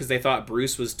whatever, because they thought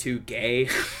Bruce was too gay.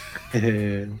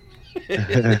 Did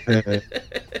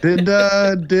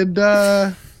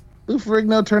Lou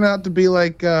Ferrigno turn out to be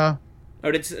like...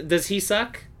 does he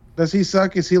suck? Does he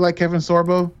suck? Is he like Kevin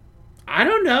Sorbo? I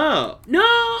don't know. No,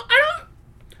 I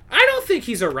don't think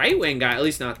he's a right-wing guy, at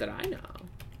least not that I know.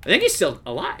 I think he's still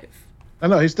alive. I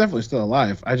know, he's definitely still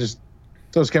alive.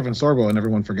 So is Kevin Sorbo, and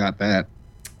everyone forgot that.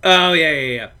 Oh,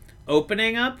 yeah.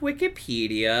 Opening up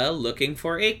Wikipedia, looking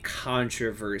for a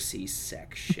controversy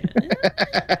section.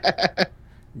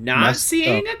 Not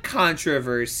seeing a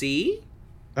controversy.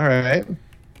 All right.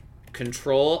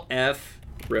 Control F,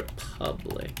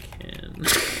 Republican.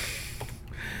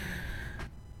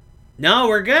 No,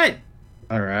 we're good.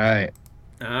 All right.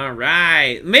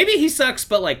 Maybe he sucks,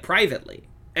 but like privately.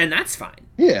 And that's fine.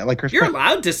 Yeah, like Chris Pratt. You're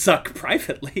allowed to suck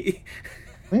privately.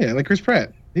 Yeah, like Chris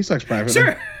Pratt. He sucks privately.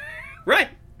 Sure. Right.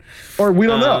 Or we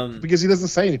don't know, because he doesn't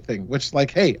say anything, which,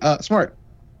 like, hey, smart.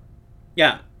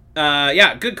 Yeah.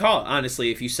 Good call,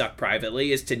 honestly, if you suck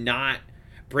privately, is to not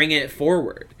bring it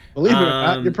forward. Believe it or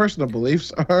not, your personal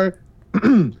beliefs are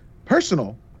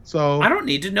personal. So I don't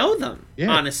need to know them,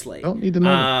 honestly. Don't need to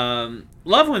know them.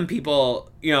 Love when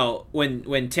people,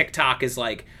 when TikTok is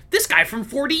like, this guy from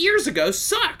 40 years ago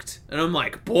sucked. And I'm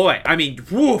like, boy, I mean,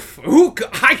 woof, who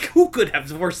could have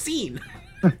foreseen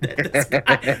that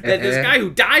this guy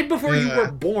who died before you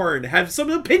were born have some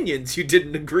opinions you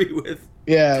didn't agree with?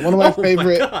 Yeah, one of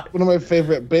my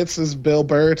favorite bits is Bill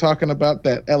Burr talking about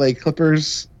that LA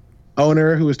Clippers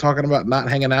owner who was talking about not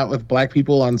hanging out with black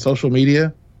people on social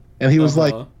media. And he was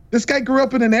like, this guy grew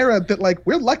up in an era that, like,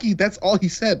 we're lucky that's all he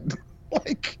said.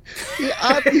 Like, he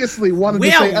obviously wanted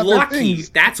to say other things.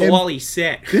 That's all he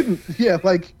said.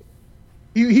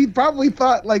 He probably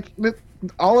thought, like,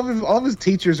 all of his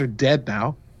teachers are dead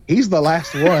now. He's the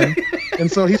last one.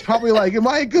 And so he's probably like, am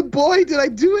I a good boy? Did I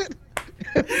do it?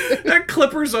 That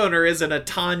Clippers owner isn't a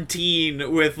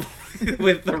tontine with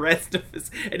the rest of his,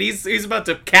 and he's about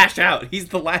to cash out. He's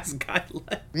the last guy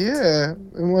left. Yeah,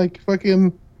 and like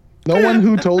fucking no one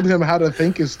who told him how to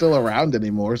think is still around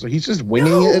anymore, so he's just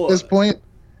winging it at this point.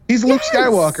 He's Luke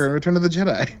Skywalker in Return of the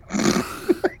Jedi.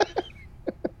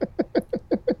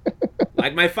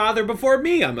 Like my father before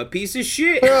me, I'm a piece of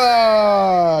shit.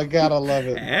 Oh, gotta love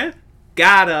it.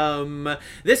 Got him.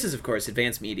 This is, of course,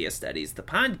 Advanced Media Studies, the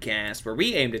podcast where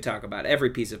we aim to talk about every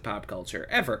piece of pop culture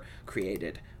ever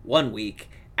created, 1 week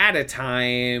at a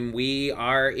time. We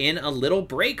are in a little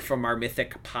break from our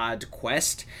Mythic Pod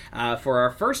quest for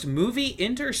our first movie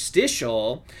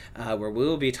interstitial, where we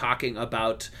will be talking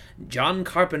about John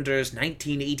Carpenter's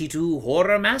 1982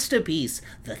 horror masterpiece,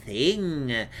 The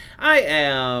Thing. I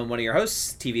am one of your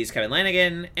hosts, TV's Kevin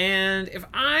Lanigan, and if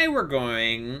I were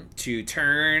going to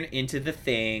turn into The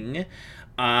Thing,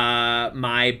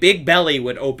 my big belly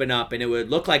would open up and it would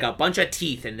look like a bunch of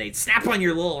teeth and they'd snap on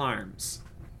your little arms.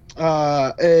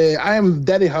 I am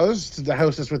Daddy Host, the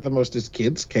hostess with the mostest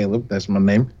kids, Caleb, that's my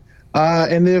name.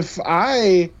 And if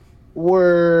I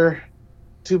were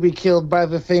to be killed by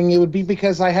the Thing, it would be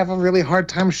because I have a really hard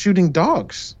time shooting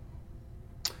dogs.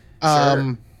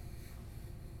 Sure.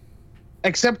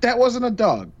 Except that wasn't a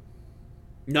dog.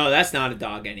 No, that's not a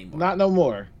dog anymore. Not no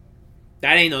more.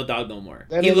 That ain't no dog no more.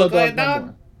 He look like a dog?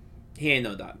 No, he ain't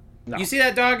no dog. No. You see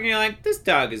that dog and you're like, this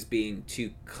dog is being too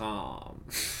calm.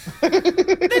 Why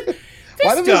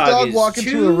did this dog walk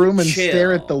into a room and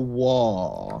stare at the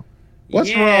wall?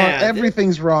 What's wrong?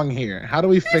 Everything's wrong here. How do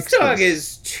we fix this? This dog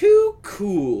is too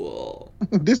cool.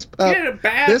 This pup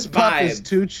is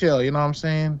too chill. You know what I'm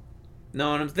saying?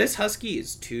 No, this husky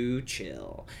is too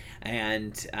chill.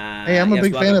 And hey, I'm a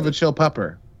big fan of a chill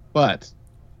pupper, but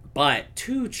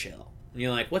too chill. And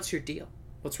you're like, what's your deal?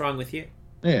 What's wrong with you?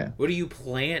 Yeah. What are you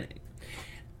planning?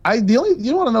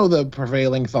 You want to know the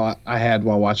prevailing thought I had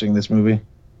while watching this movie?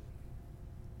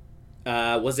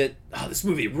 Was it? Oh, this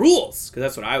movie rules,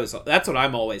 because that's what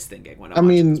I'm always thinking when I'm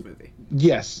watching this movie.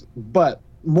 Yes, but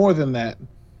more than that,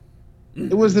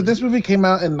 it was that this movie came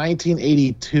out in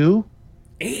 1982.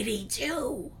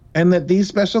 82. And that these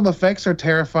special effects are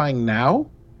terrifying now.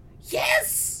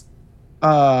 Yes.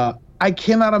 I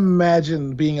cannot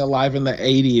imagine being alive in the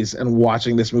 80s and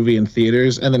watching this movie in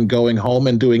theaters and then going home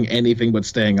and doing anything but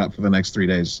staying up for the next 3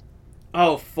 days.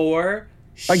 Oh,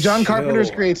 John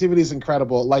Carpenter's creativity is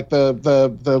incredible. Like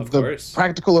the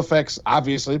practical effects,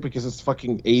 obviously, because it's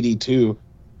fucking 82,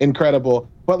 incredible.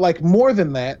 But like more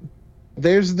than that,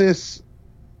 there's this.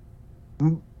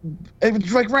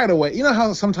 It's like right away. You know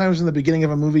how sometimes in the beginning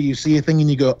of a movie you see a thing and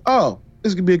you go, "Oh,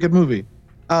 this could be a good movie."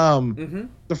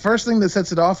 The first thing that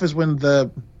sets it off is when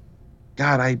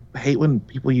I hate when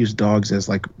people use dogs as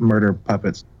like murder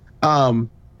puppets.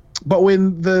 But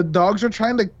when the dogs are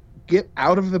trying to get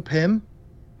out of the pen,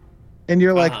 and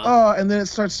you're like, oh, and then it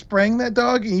starts spraying that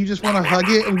dog, and you just want to hug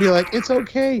it and be like, it's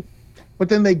okay. But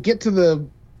then they get to the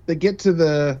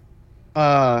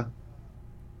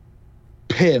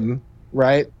pin,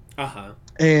 right?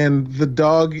 And the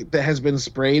dog that has been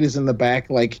sprayed is in the back,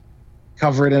 like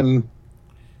covered in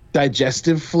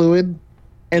digestive fluid,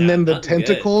 and then the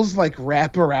tentacles like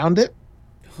wrap around it.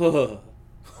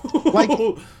 Like,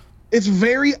 it's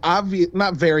very obvious,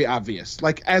 not very obvious.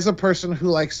 Like, as a person who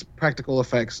likes practical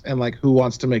effects and like who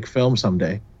wants to make film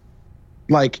someday,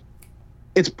 like,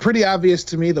 it's pretty obvious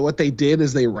to me that what they did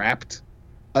is they wrapped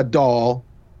a doll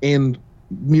in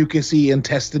mucousy,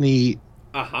 intestine-y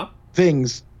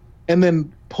things, and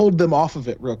then pulled them off of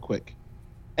it real quick,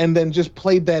 and then just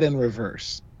played that in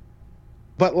reverse.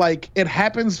 But like, it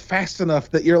happens fast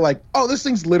enough that you're like, oh, this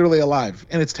thing's literally alive,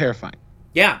 and it's terrifying.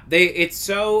 Yeah, let's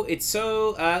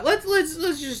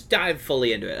just dive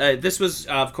fully into it. This was,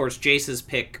 of course, Jace's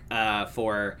pick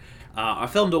for a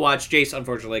film to watch. Jace,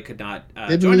 unfortunately, could not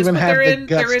didn't even have the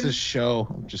guts to show.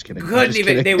 I'm just kidding. Couldn't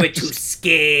even. They were too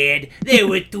scared. They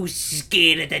were too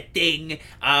scared of the thing.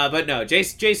 But no,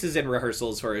 Jace is in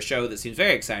rehearsals for a show that seems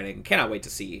very exciting. Cannot wait to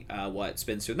see what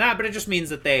spins through that. But it just means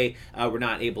that they were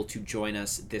not able to join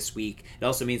us this week. It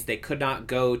also means they could not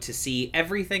go to see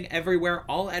Everything Everywhere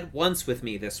All at Once with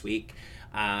me this week.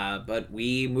 But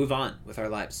we move on with our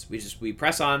lives. We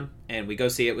press on and we go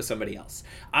see it with somebody else.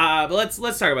 But let's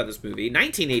talk about this movie.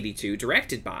 1982,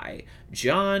 directed by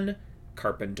John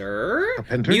Carpenter.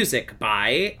 Music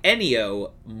by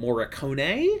Ennio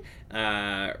Morricone.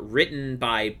 Written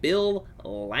by Bill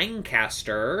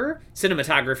Lancaster.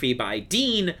 Cinematography by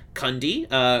Dean Cundey,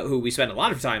 who we spent a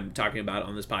lot of time talking about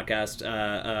on this podcast.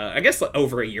 I guess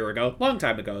over a year ago, long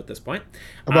time ago at this point.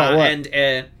 About what?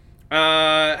 And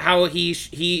how he's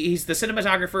the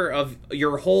cinematographer of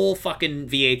your whole fucking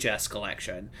VHS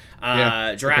collection.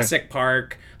 Jurassic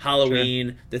Park,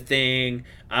 Halloween, The Thing.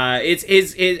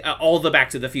 It's all the Back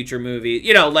to the Future movies.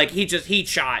 You know, like he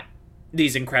shot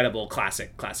these incredible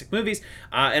classic movies,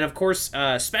 and of course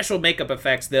special makeup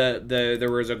effects.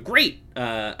 There was a great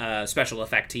special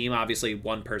effect team. Obviously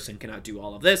one person cannot do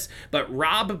all of this, but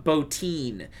Rob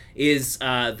Bottin is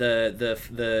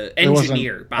the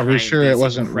engineer behind. Are we sure it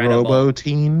wasn't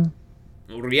Robo-Teen?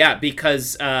 Yeah,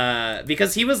 because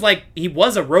he was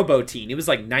a robo-teen. He was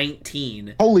like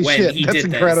 19. Holy when shit, he that's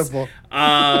did incredible.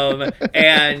 And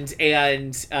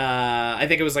I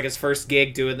think it was like his first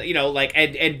gig doing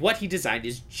and what he designed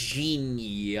is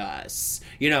genius.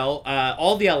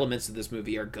 All the elements of this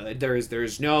movie are good.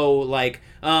 There's no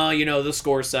the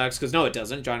score sucks, because no, it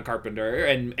doesn't. John Carpenter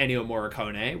and Ennio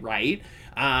Morricone, right?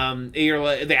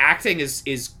 The acting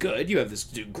is good. You have this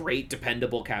great,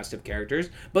 dependable cast of characters,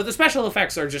 but the special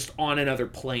effects are just on another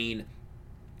plane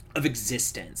of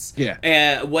existence.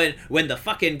 Yeah. When the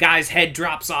fucking guy's head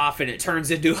drops off and it turns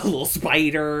into a little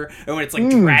spider, or when it's like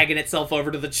dragging itself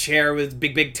over to the chair with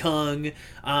big tongue,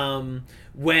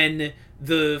 when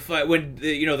they're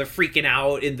freaking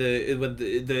out when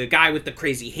the guy with the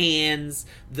crazy hands,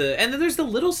 and then there's the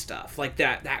little stuff like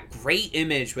that great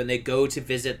image when they go to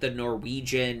visit the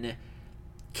Norwegian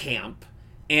camp,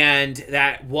 and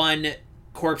that one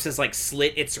corpse has like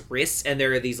slit its wrists, and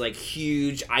there are these like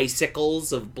huge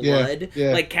icicles of blood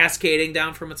like cascading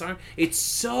down from its arm. It's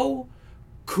so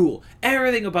cool.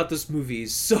 Everything about this movie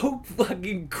is so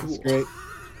fucking cool.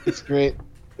 It's great.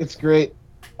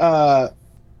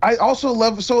 I also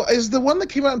love. So, is the one that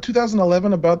came out in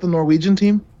 2011 about the Norwegian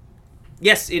team?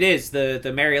 Yes, it is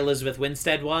the Mary Elizabeth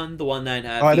Winstead one, the one that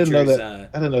I didn't know that.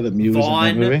 I didn't know that Mew was in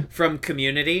that movie. From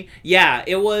Community. Yeah,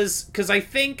 it was because I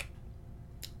think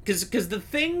because the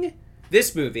thing,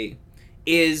 this movie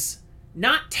is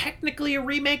not technically a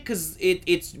remake because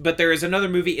but there is another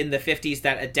movie in the 50s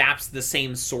that adapts the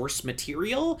same source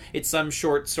material. It's some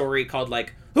short story called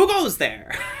like Who Goes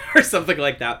There or something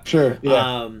like that. Sure.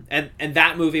 Yeah. And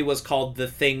that movie was called The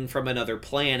Thing from Another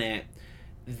Planet.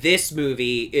 This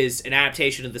movie is an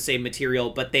adaptation of the same material,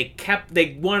 but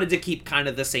they wanted to keep kind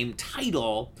of the same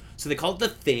title, so they called it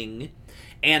The Thing.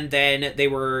 And then they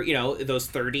were, those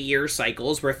 30-year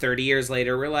cycles where 30 years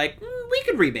later we're like, we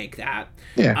could remake that.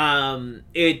 Yeah.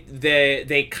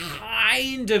 They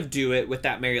kind of do it with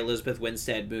that Mary Elizabeth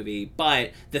Winstead movie,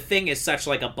 but The Thing is such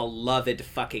like a beloved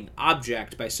fucking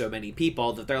object by so many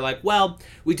people that they're like, well,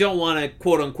 we don't want to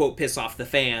quote unquote piss off the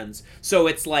fans, so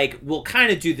it's like we'll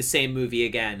kind of do the same movie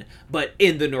again, but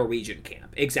in the Norwegian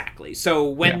camp. Exactly. So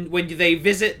when they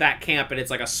visit that camp and it's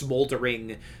like a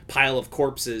smoldering pile of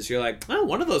corpses, you're like, oh,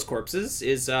 one of those corpses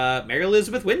is Mary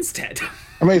Elizabeth Winstead.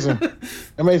 Amazing.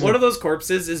 One of those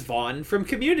corpses is Vaughn from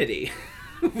Community.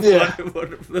 Yeah.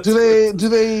 Do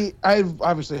they? I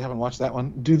obviously haven't watched that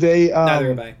one. Do they? Neither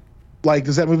have I. Like,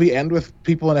 does that movie end with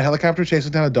people in a helicopter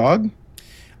chasing down a dog?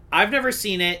 I've never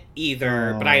seen it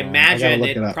either, but I imagine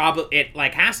it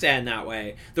like has to end that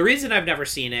way. The reason I've never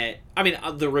seen it, I mean,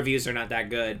 the reviews are not that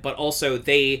good, but also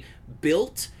they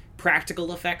built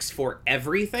practical effects for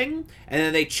everything, and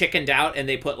then they chickened out and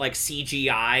they put like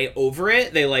CGI over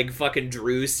it. They like fucking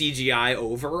drew CGI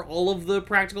over all of the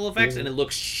practical effects, and it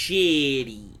looks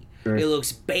shitty. Sure. It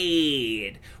looks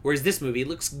bad. Whereas this movie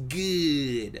looks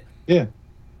good. Yeah.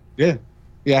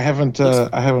 I haven't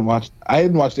watched. I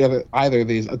didn't watch either of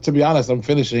these. To be honest, I'm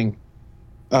finishing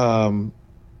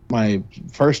my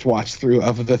first watch through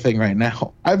of The Thing right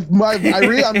now. I'm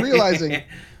realizing.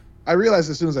 I realized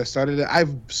as soon as I started it,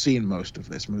 I've seen most of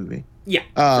this movie. Yeah.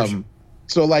 Sure.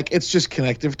 So like it's just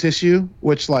connective tissue,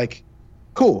 which like,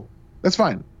 cool, that's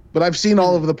fine. But I've seen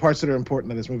all of the parts that are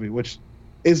important in this movie, which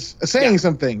is saying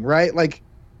something, right? Like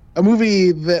a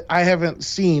movie that I haven't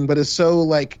seen, but is so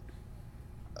like,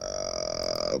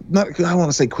 I don't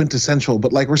want to say quintessential,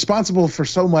 but like responsible for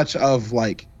so much of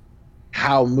like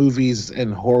how movies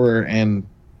and horror and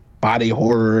body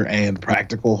horror and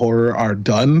practical horror are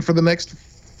done for the next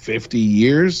 50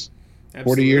 years, Absolutely.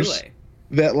 40 years,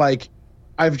 that like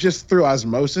I've just through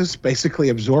osmosis basically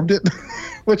absorbed it,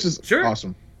 which is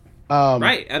awesome.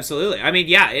 Right, absolutely. I mean,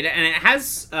 yeah, it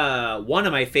has one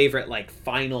of my favorite like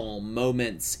final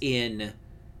moments in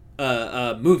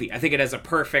a movie. I think it has a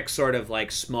perfect sort of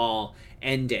like small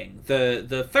ending.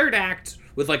 The third act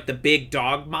with like the big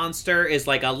dog monster is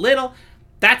like a little.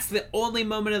 That's the only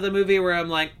moment of the movie where I'm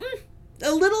like,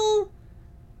 a little.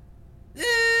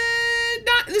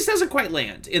 This doesn't quite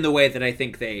land in the way that I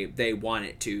think they want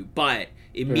it to, but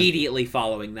immediately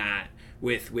following that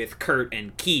with Kurt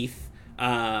and Keith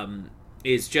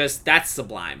is just, that's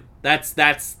sublime. That's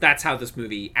how this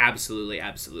movie absolutely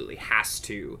has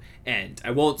to end.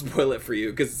 I won't spoil it for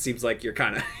you because it seems like you're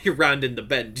rounding the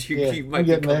bend. You might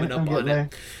be coming up on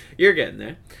it. You're getting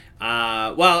there.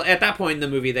 Well, at that point in the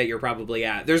movie that you're probably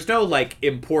at, there's no like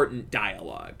important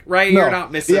dialogue, right? No, you're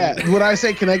not missing. Yeah, when I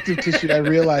say connective tissue, I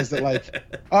realize that like,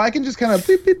 I can just kind of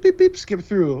beep beep beep beep skip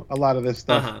through a lot of this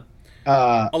stuff.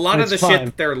 A lot of the shit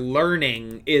that they're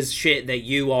learning is shit that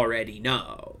you already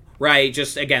know, right?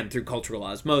 Just again through cultural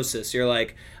osmosis, you're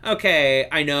like, okay,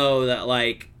 I know that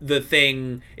like the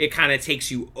thing, it kind of takes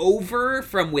you over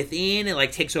from within. It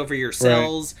like takes over your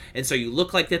cells, and so you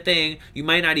look like the thing. You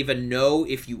might not even know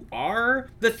if you are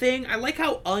the thing. I like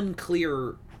how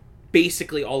unclear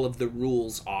basically all of the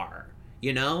rules are.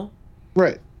 You know?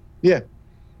 Right. Yeah.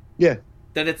 Yeah.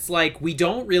 That it's like, we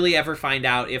don't really ever find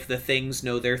out if the things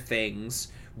know their things.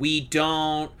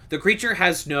 The creature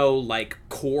has no, like,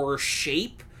 core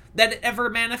shape that it ever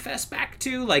manifests back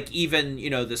to. Like, even,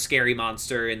 the scary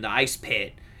monster in the ice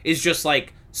pit is just,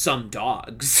 like, some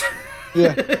dogs.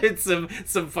 Yeah. It's some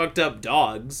fucked up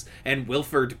dogs. And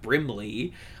Wilford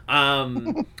Brimley.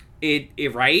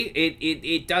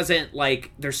 It doesn't,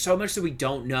 like, there's so much that we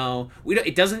don't know.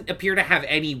 It doesn't appear to have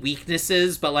any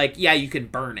weaknesses, but, like, yeah, you can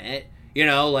burn it.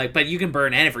 But you can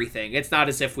burn everything. It's not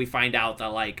as if we find out that,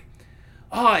 like,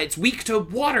 it's weak to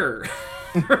water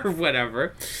or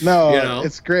whatever. No,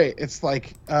 it's great. It's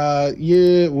like,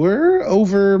 we're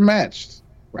overmatched.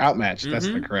 We're outmatched. Mm-hmm. That's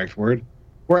the correct word.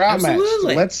 We're outmatched.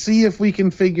 Absolutely. Let's see if we can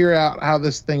figure out how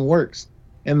this thing works.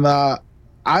 And I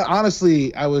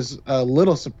was a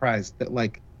little surprised that,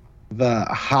 like, the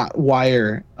hot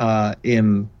wire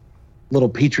in little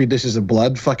petri dishes of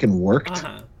blood fucking worked.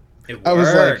 It works. I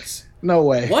was like, no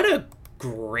way. What a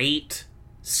great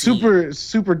scene.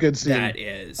 Super good scene. That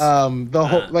is. The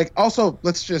whole, like, also,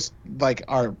 let's just, like,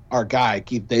 our guy,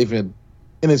 Keith David,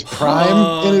 in his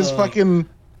prime, in his fucking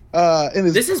in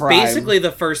his This is prime. basically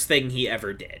the first thing he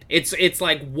ever did. It's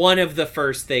like one of the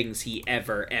first things he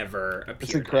ever appeared.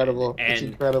 It's incredible. And it's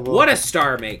incredible. What a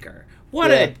star maker.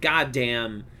 What a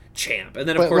goddamn champ. And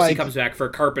then of course he comes back for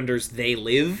Carpenter's They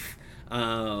Live.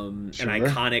 An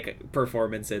iconic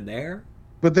performance in there.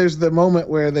 But there's the moment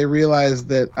where they realize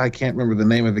that, I can't remember the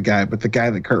name of the guy, but the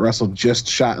guy that Kurt Russell just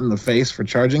shot in the face for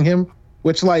charging him,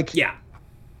 which, like,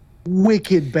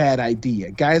 wicked bad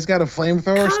idea. Guy's got a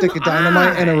flamethrower, stick of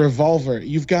dynamite, and a revolver.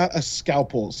 You've got a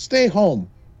scalpel. Stay home.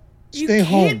 Stay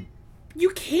home. You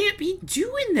can't be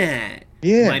doing that.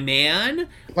 Yeah. My man.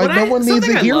 Like, no one needs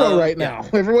a hero right now.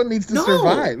 Everyone needs to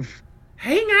survive.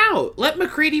 Hang out. Let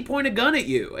McCready point a gun at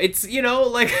you. It's,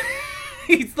 like...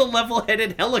 He's the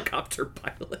level-headed helicopter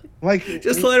pilot. Like,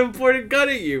 just let him point a gun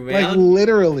at you, man. Like,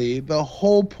 literally, the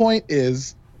whole point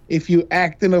is, if you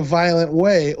act in a violent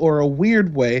way or a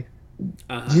weird way,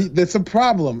 that's a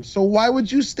problem. So why would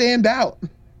you stand out?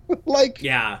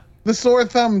 The sore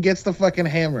thumb gets the fucking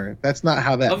hammer. That's not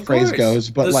how that phrase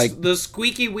goes, but the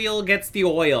squeaky wheel gets the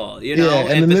oil,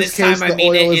 and but this case, time I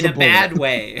mean it in a bad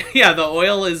way. Yeah, the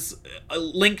oil is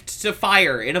linked to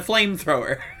fire in a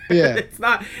flamethrower. Yeah.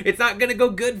 it's not gonna go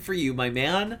good for you, my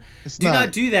man. Do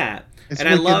not do that. And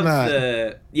I love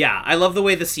I love the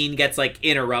way the scene gets like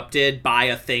interrupted by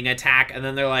a thing attack, and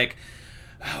then they're like,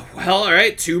 oh, well, all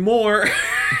right, 2 more.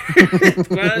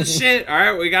 Well, shit, all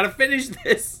right, we gotta finish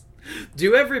this.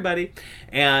 Do everybody.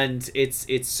 And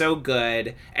it's so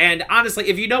good. And honestly,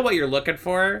 if you know what you're looking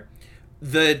for,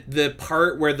 the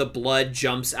part where the blood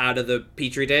jumps out of the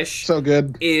petri dish, so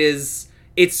good, it's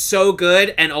so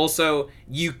good. And also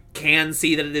you can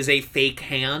see that it is a fake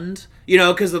hand,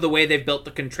 because of the way they've built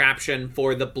the contraption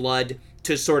for the blood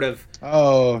to sort of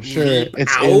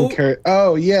it's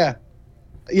out.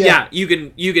 Yeah, you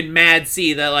can mad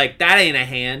see that, like, that ain't a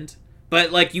hand,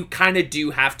 but like you kind of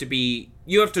do have to be.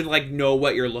 You have to, like, know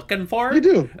what you're looking for. You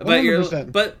do,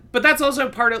 100%. But that's also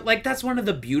part of, like, that's one of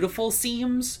the beautiful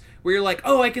seams where you're like,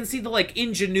 oh, I can see the, like,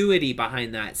 ingenuity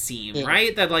behind that seam,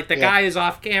 right? That, like, the guy is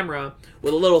off camera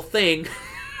with a little thing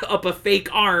up a fake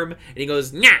arm, and he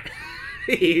goes, nah.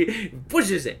 He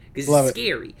pushes it because it's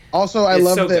scary. Also, I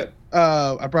love that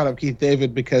I brought up Keith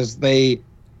David because he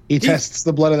tests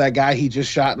the blood of that guy he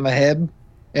just shot in the head.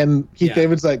 And Keith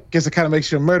David's like, guess it kind of makes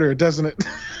you a murderer, doesn't it?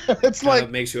 It's like,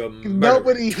 makes you a murderer.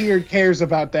 Nobody here cares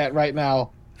about that right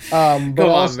now. But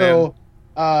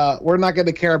we're not going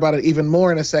to care about it even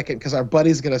more in a second because our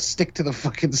buddy's going to stick to the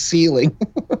fucking ceiling.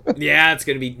 Yeah, it's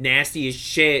going to be nasty as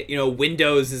shit.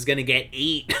 Windows is going to get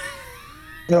ate.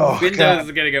 Windows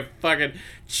is going to get fucking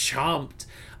chomped.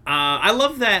 I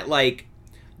love that, like,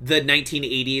 the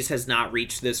 1980s has not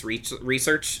reached this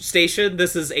research station.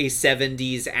 This is a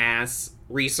 70s ass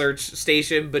research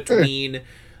station between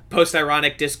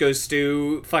post-ironic disco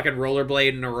stew fucking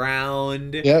rollerblading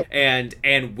around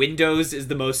and Windows is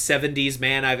the most 70s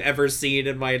man I've ever seen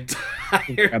in my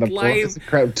entire life.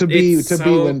 To be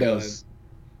Windows.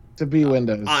 To be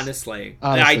Windows. Honestly. The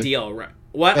ideal.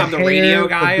 What? I'm the hair, radio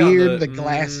guy? The beard, the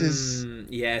glasses.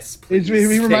 Yes, please.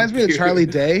 He reminds me of Charlie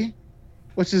Day,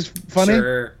 which is funny.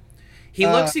 Sure. He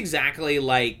looks exactly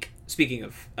like, speaking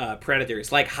of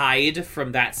Predators, like Hyde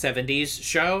from that 70s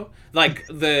show. Like,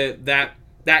 that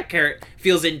character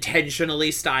feels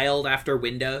intentionally styled after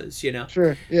Windows,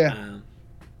 Sure, yeah.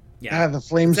 The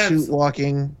flame suit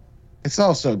walking. It's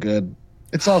all so good.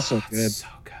 It's all so good. So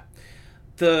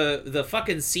good. The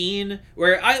fucking scene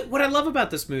where what I love about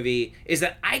this movie is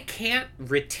that I can't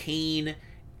retain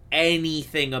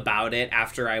anything about it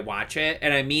after I watch it,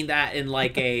 and I mean that in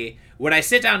like when I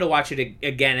sit down to watch it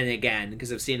again and again,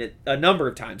 because I've seen it a number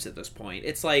of times at this point,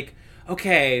 it's like,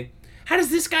 okay, how does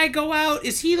this guy go out?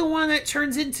 Is he the one that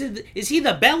turns into is he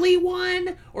the belly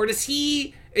one, or is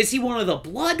he one of the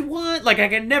blood one? Like, I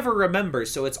can never remember,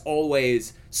 so it's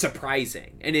always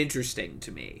surprising and interesting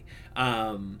to me.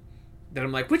 That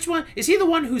I'm like, which one? Is he the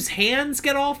one whose hands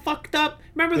get all fucked up?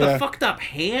 Remember the fucked up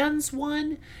hands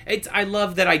one? I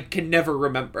love that I can never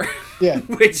remember. Yeah.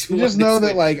 Which you just know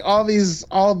that, like, all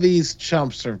these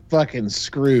chumps are fucking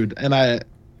screwed. And I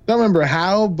don't remember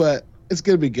how, but it's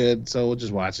going to be good, so we'll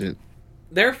just watch it.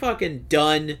 They're fucking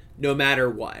done no matter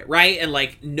what, right? And,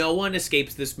 like, no one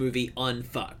escapes this movie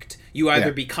unfucked. You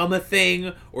either become a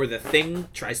thing, or the thing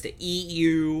tries to eat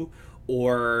you,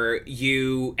 or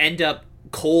you end up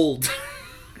cold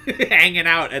hanging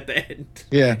out at the end.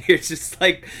 Yeah. You're just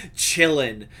like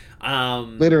chilling.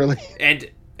 Literally. And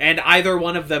either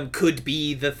one of them could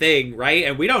be the thing, right?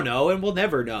 And we don't know, and we'll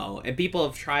never know. And people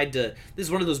have tried to, this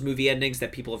is one of those movie endings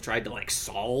that people have tried to like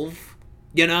solve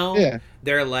You know? Yeah.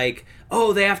 They're like,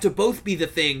 oh, they have to both be the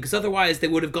Thing because otherwise they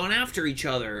would have gone after each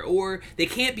other, or they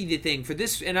can't be the Thing for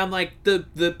this. And I'm like,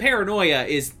 the paranoia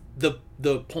is the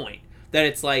point that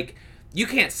it's like, you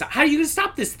can't stop. How are you gonna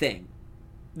stop this thing?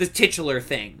 The titular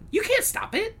Thing. You can't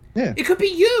stop it. Yeah. It could be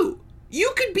you.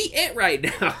 You could be it right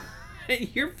now.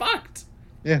 You're fucked.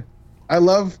 Yeah. I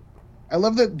love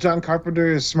that John Carpenter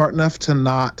is smart enough to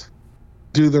not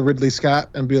do the Ridley Scott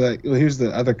and be like, well, here's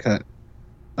the other cut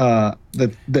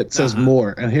that says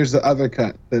more, and here's the other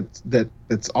cut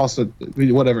that's also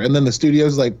whatever, and then the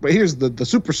studio's like, but here's the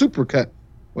super cut,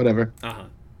 whatever.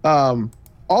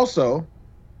 Also,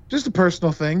 just a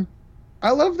personal thing,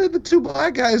 I love that the two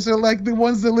black guys are like the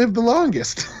ones that live the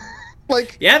longest.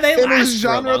 Like, yeah, they in last a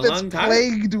genre for a that's long time.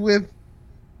 plagued with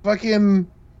fucking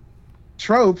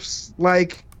tropes.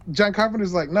 Like, John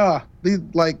Carpenter's like, nah,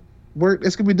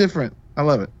 it's gonna be different. I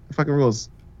love it. It fucking rules.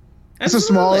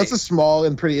 Absolutely. It's a small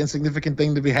and pretty insignificant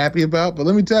thing to be happy about, but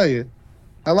let me tell you,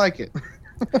 I like it.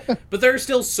 But there are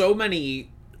still so many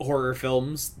horror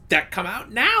films that come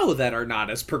out now that are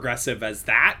not as progressive as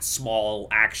that small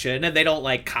action, and they don't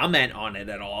like comment on it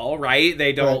at all, right?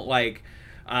 They don't like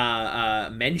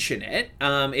mention it.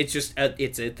 It's just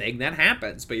it's a thing that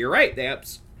happens. But you're right,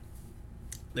 there's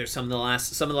some of the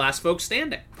last folks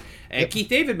standing. And Keith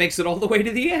David makes it all the way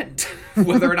to the end.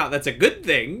 Whether or not that's a good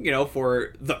thing,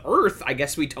 for the Earth, I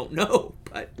guess we don't know.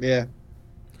 But yeah,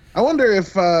 I wonder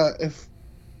if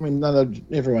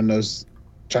everyone knows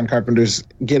John Carpenter's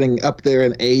getting up there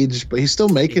in age, but he's still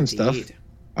making stuff.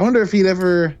 I wonder if he'd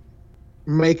ever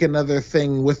make another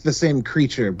thing with the same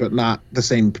creature, but not the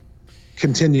same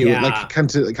continuity.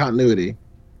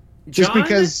 Just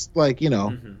because,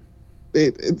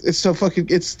 it's so fucking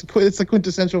it's the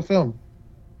quintessential film.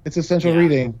 It's essential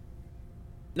reading.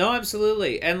 No,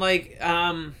 absolutely. And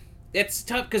it's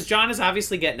tough because John is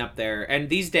obviously getting up there, and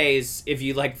these days, if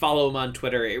you follow him on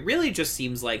Twitter, it really just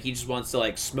seems like he just wants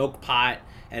to smoke pot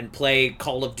and play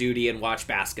Call of Duty and watch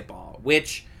basketball.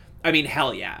 Which, I mean,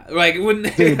 hell yeah!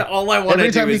 Dude, all I want to do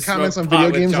is every time he comments on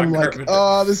video games, I'm like,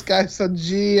 oh, this guy's so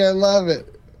G. I love it.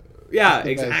 Yeah,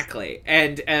 exactly.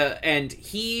 And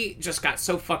he just got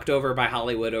so fucked over by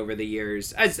Hollywood over the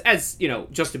years, as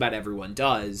just about everyone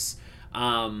does,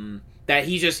 that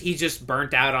he just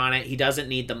burnt out on it. He doesn't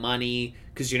need the money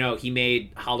because he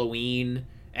made Halloween,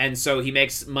 and so he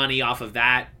makes money off of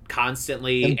that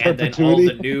constantly, and then all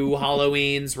the new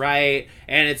Halloweens, right?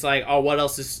 And it's like, oh, what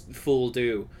else does Fool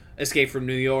do? Escape from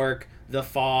New York, The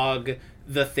Fog,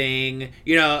 The Thing,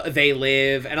 They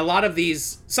Live, and a lot of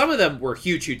these, some of them were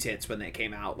huge hits when they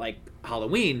came out, like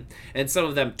Halloween, and some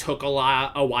of them took a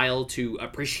while to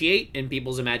appreciate in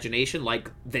people's imagination,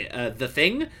 like The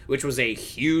Thing, which was a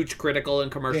huge critical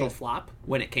and commercial flop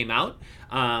when it came out,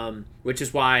 which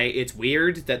is why it's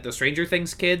weird that the Stranger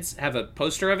Things kids have a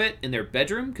poster of it in their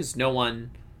bedroom, because no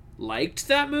one liked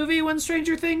that movie when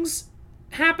Stranger Things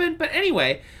happened. But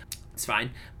anyway, it's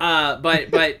fine.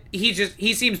 But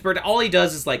he seems burnt. All he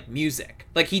does is music.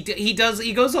 He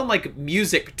goes on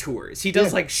music tours. He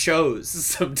does shows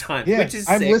sometimes. Yeah, which is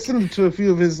I've sick. listened to a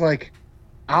few of his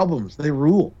albums. They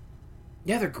rule.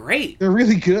 Yeah, they're great. They're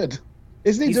really good.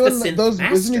 Isn't he doing those?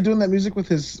 Master. Isn't he doing that music with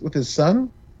his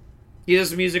son? He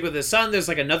does music with his son. There's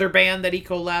another band that he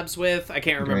collabs with. I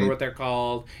can't remember what they're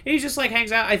called. And he just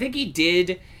hangs out. I think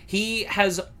he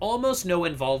has almost no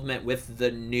involvement with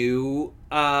the new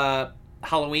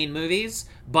Halloween movies,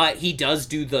 but he does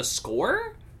do the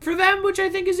score for them, which I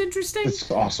think is interesting.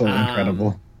 It's also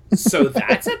incredible. So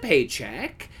that's a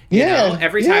paycheck.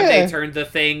 Every time they turn The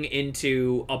Thing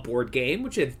into a board game,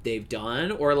 which they've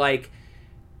done, or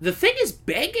The Thing is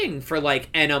begging for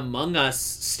an Among Us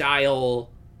style,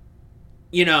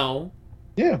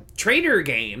 trader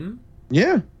game.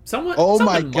 Yeah. Someone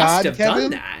my must God, have Kevin?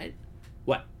 done that.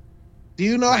 What? Do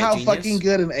you know how fucking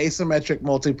good an asymmetric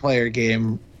multiplayer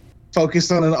game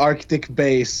focused on an Arctic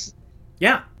base?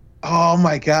 Yeah. Oh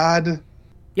my God.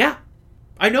 Yeah.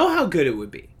 I know how good it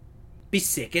would be. Be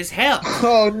sick as hell.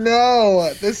 Oh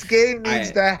no. This game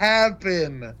needs to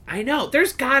happen. I know.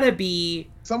 There's gotta be...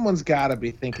 Someone's gotta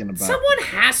be thinking about it. Someone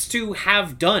has to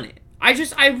have done it.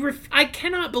 I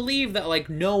cannot believe that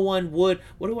no one would...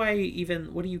 What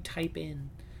do you type in?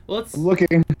 Well, I'm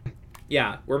looking.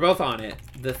 Yeah, we're both on it.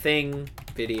 The Thing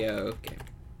video game.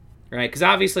 Right? Because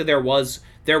obviously there was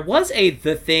a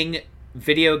The Thing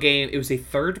video game. It was a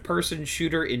third-person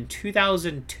shooter in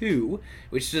 2002,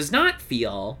 which does not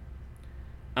feel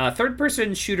a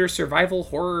third-person shooter survival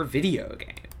horror video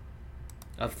game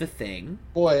of The Thing.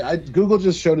 Boy, Google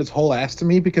just showed its whole ass to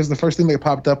me because the first thing that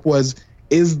popped up was,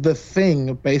 is The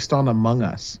Thing based on Among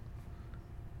Us?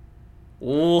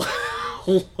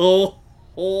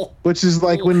 Which is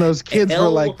like when those kids were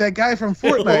like, that guy from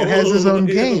Fortnite has his own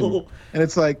game. And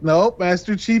it's like, nope,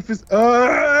 Master Chief is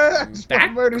I just want to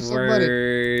murder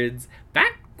somebody.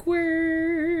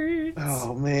 Backwards.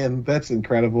 Oh man, that's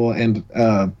incredible and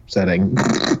upsetting.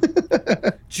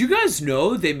 Do you guys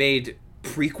know they made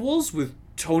prequels with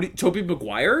Tobey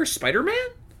Maguire, Spider-Man?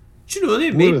 Did you know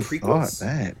they made prequels? Thought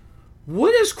that.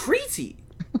 What is crazy?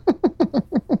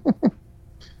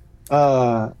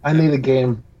 I need a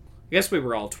game. I guess we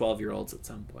were all 12-year-olds at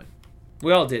some point.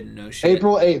 We all didn't know shit.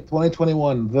 April 8th,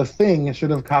 2021. The Thing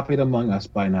should have copied Among Us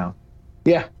by now.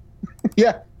 Yeah.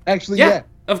 Yeah. Actually, yeah.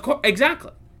 Of course.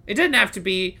 Exactly. It didn't have to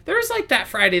be... There was like that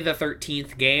Friday the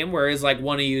 13th game where it's like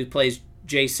one of you plays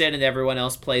Jason and everyone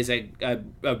else plays a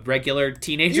regular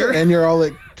teenager. Yeah, and you're all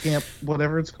at camp,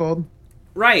 whatever it's called.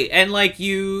 Right, and like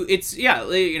you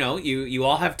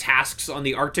all have tasks on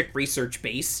the Arctic Research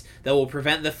Base that will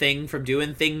prevent the Thing from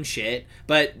doing Thing shit,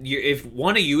 but if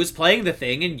one of you is playing the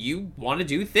Thing and you want to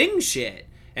do Thing shit,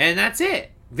 and that's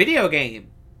it. Video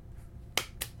game.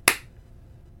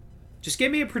 Just give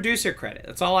me a producer credit.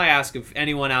 That's all I ask of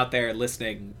anyone out there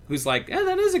listening who's like,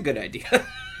 that is a good idea.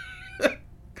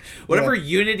 Whatever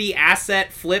Unity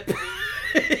asset flip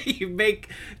you make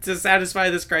to satisfy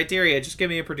this criteria, just give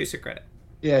me a producer credit.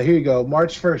 Yeah, here you go.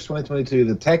 March 1st, 2022.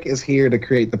 The tech is here to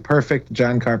create the perfect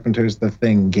John Carpenter's The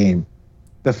Thing game.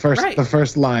 The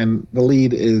first line, the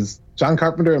lead is John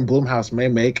Carpenter and Blumhouse may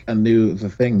make a new The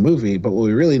Thing movie, but what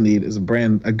we really need is a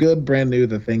good brand new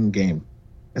The Thing game.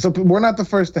 And so we're not the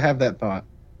first to have that thought.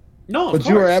 No, but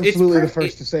you are absolutely the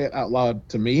first to say it out loud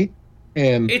to me.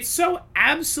 And it's so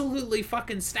absolutely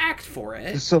fucking stacked for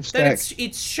it. It's so stacked.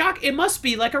 It's shock. It must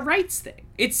be like a rights thing.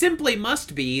 It simply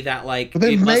must be that like. But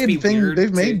they've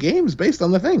made games based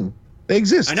on The Thing. They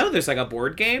exist. I know there's like a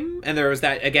board game, and there was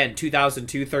that again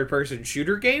 2002 third-person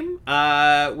shooter game.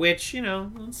 Which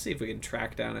let's see if we can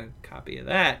track down a copy of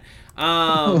that.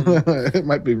 It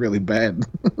might be really bad.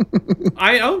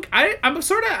 I'm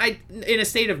sort of in a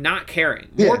state of not caring,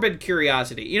 morbid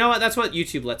curiosity. You know what? That's what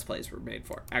YouTube Let's Plays were made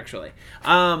for, actually.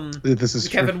 This is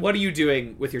Kevin. true. What are you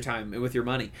doing with your time and with your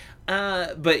money?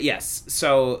 But yes,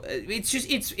 so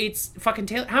it's fucking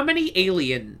Taylor. How many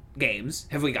Alien games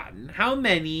have we gotten? How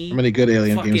many good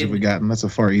Alien games have we gotten? That's a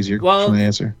far easier question to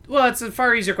answer. Well, it's a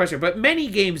far easier question, but many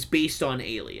games based on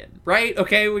Alien, right?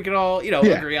 Okay, we can all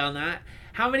agree on that.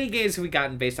 How many games have we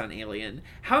gotten based on Alien?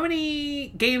 How many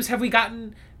games have we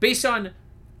gotten based on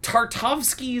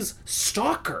Tarkovsky's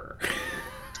Stalker?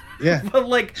 Yeah. But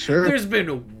there's been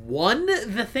one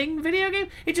The Thing video game.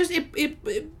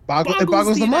 It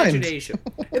boggles the imagination.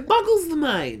 It boggles the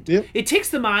mind. Yep. It takes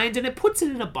the mind and it puts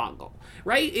it in a boggle.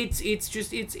 Right? It's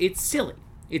silly.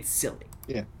 It's silly.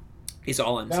 Yeah. It's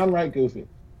all I'm saying. Downright goofy.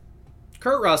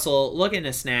 Kurt Russell looking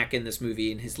a snack in this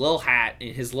movie in his little hat,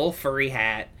 in his little furry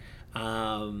hat.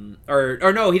 Or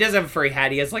no, he doesn't have a furry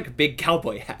hat. He has like a big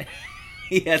cowboy hat.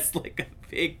 He has like a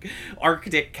big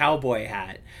Arctic cowboy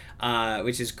hat,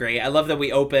 which is great. I love that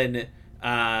we open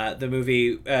the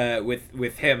movie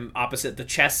with him opposite the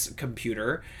chess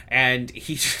computer, and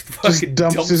he just fucking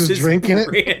dumps his drink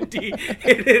brandy in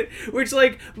it. Which,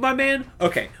 like, my man,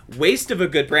 okay, waste of a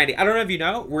good brandy. I don't know if you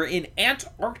know, we're in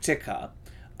Antarctica.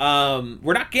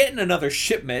 We're not getting another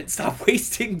shipment. Stop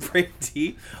wasting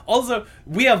brandy. Also,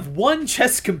 we have one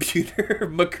chess computer,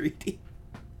 McCready.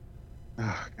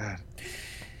 Oh, God.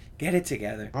 Get it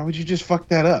together. Why would you just fuck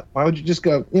that up? Why would you just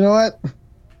go, you know what?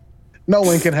 No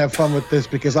one can have fun with this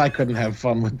because I couldn't have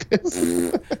fun with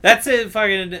this. That's a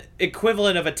fucking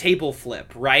equivalent of a table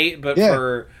flip, right? But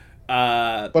for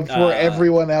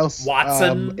everyone else,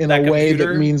 Watson, in a way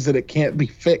that means that it can't be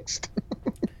fixed.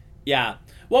 Yeah.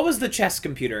 What was the chess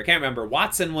computer? I can't remember.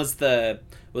 Watson was the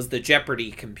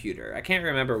Jeopardy computer. I can't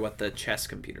remember what the chess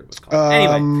computer was called.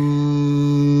 Anyway,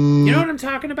 you know what I'm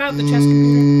talking about? The chess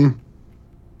computer.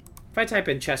 If I type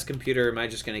in chess computer, am I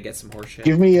just gonna get some horseshit?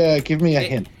 Give me a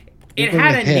hint. It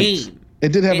had a name.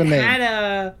 It did have a name. It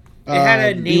had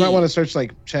a name. You might want to search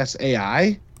like chess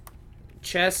AI.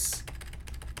 Chess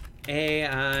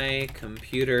AI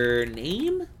computer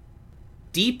name?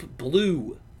 Deep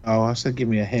Blue. Oh, I said give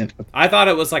me a hint. I thought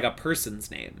it was like a person's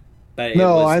name. But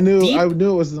no, I knew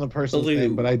it wasn't a person's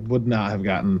name, but I would not have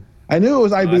gotten. I knew it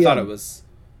was IBM. I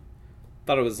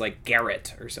thought it was like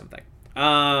Garrett or something.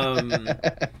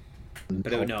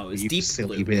 But it was Deep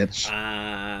silly Blue. Bitch.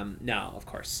 No, of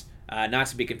course. Not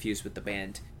to be confused with the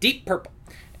band Deep Purple.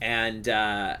 And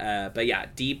but yeah,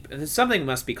 something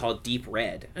must be called Deep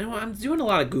Red. I'm doing a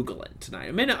lot of Googling tonight.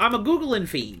 I'm a Googling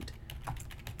fiend.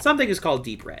 Something is called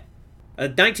Deep Red. A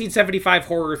 1975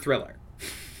 horror thriller.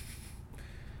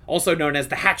 Also known as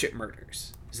The Hatchet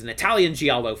Murders. It's an Italian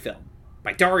giallo film.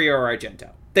 by Dario Argento.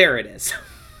 There it is.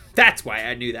 That's why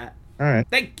I knew that. All right.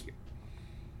 Thank you.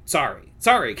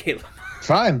 Sorry, Caleb.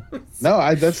 Fine.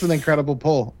 No, that's an incredible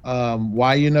pull.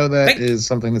 Why you know that is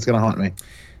something that's going to haunt me.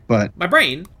 But my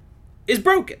brain is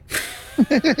broken.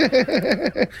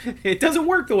 It doesn't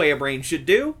work the way a brain should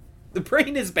do. The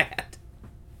brain is bad.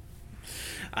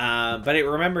 But it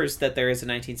remembers that there is a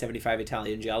 1975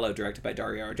 Italian giallo directed by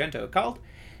Dario Argento called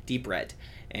Deep Red,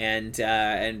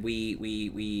 and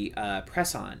we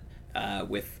press on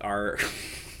with our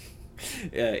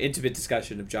intimate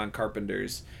discussion of John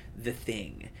Carpenter's The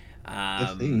Thing.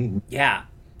 The Thing. Yeah,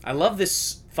 I love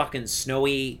this fucking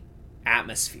snowy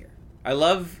atmosphere. I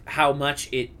love how much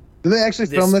it. Did they actually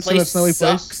film this in a snowy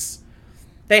place?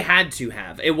 They had to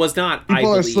have. It was not.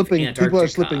 People are slipping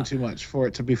too much for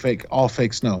it to be fake. All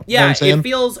fake snow. Yeah, it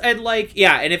feels and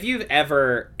if you've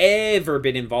ever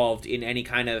been involved in any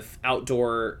kind of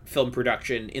outdoor film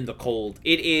production in the cold,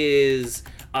 it is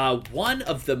one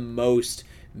of the most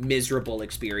miserable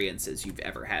experiences you've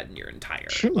ever had in your entire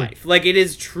life. Like, it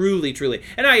is truly,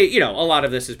 and a lot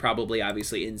of this is probably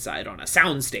obviously inside on a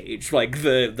soundstage, like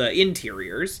the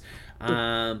interiors.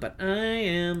 But I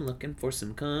am looking for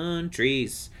some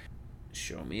countries.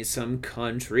 Show me some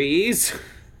countries.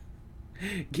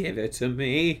 Give it to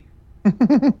me.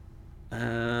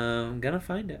 I'm gonna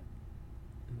find it.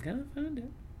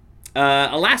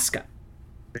 Alaska.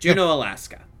 Juneau,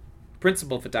 Alaska.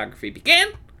 Principal photography began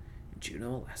in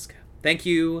Juneau, Alaska. Thank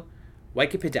you,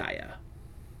 Wikipedia.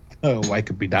 Oh,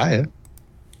 Wikipedia.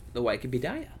 The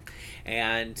Wikipedia.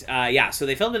 And, so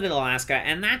they filmed it in Alaska,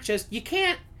 and that just, you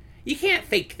can't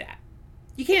fake that.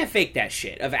 You can't fake that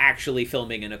shit of actually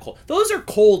filming in a cold. Those are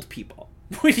cold people.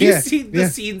 When you see the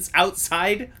scenes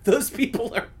outside, those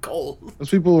people are cold. Those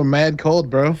people were mad cold,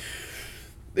 bro.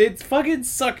 It fucking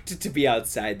sucked to be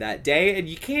outside that day, and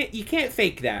you can't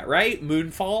fake that, right?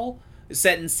 Moonfall,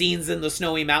 setting scenes in the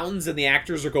snowy mountains, and the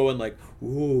actors are going like,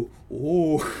 ooh,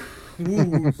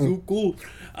 so cool.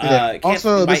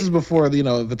 Also, this is before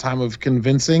the time of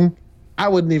convincing. I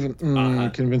wouldn't even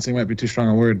convincing might be too strong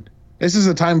a word. This is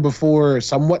a time before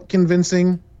somewhat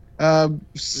convincing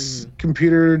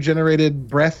computer generated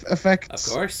breath effects.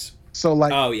 Of course. So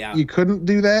you couldn't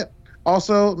do that.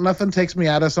 Also, nothing takes me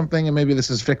out of something, and maybe this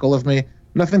is fickle of me.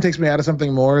 Nothing takes me out of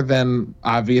something more than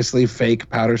obviously fake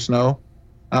powder snow.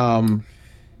 This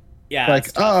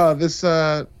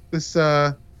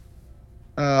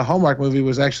Hallmark movie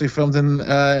was actually filmed in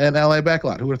an LA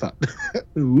backlot. Who would have thought?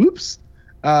 Whoops.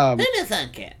 Who'd have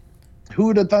thunk it?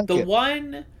 Who'd have thunk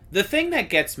it? The thing that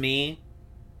gets me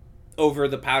over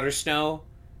the powder snow,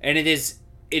 and it is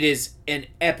an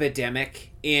epidemic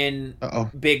in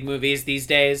big movies these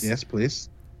days. Yes, please.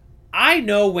 I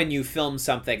know when you film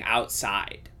something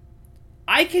outside.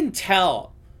 I can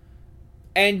tell.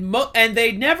 And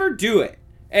they never do it.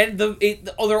 And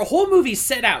their whole movie's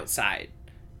set outside.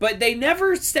 But they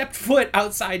never stepped foot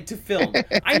outside to film.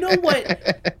 I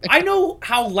know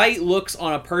how light looks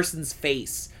on a person's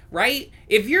face, right?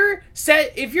 If your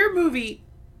movie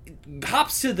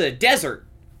hops to the desert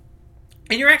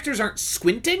and your actors aren't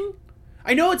squinting,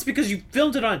 I know it's because you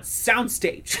filmed it on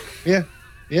soundstage.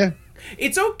 Yeah.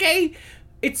 It's okay.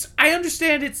 I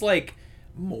understand it's like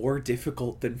more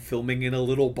difficult than filming in a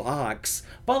little box,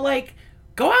 but like,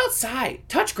 go outside,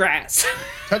 touch grass.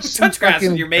 Touch grass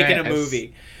when you're making a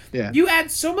movie. Yeah. You add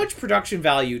so much production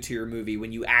value to your movie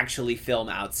when you actually film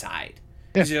outside.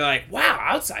 Because you're like, wow,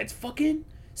 outside's fucking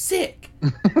sick.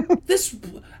 This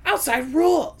outside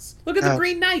rules. Look at The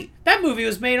Green Knight. That movie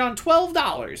was made on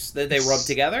 $12 that they rubbed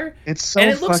together. It's so and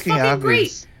it looks fucking obvious.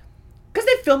 Great. Because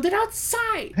they filmed it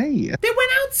outside. Hey. They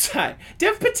went outside.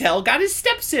 Dev Patel got his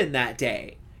steps in that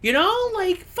day.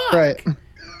 Like, fuck. Right.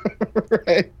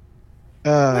 Right.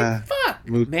 Like, fuck,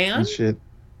 man. Shit.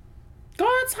 Go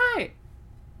outside.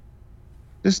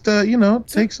 Just,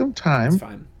 take some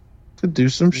time to do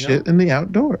some shit in the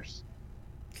outdoors.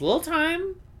 It's a little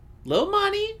time, little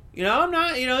money.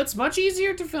 It's much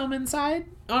easier to film inside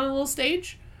on a little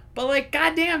stage. But, like,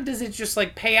 goddamn, does it just,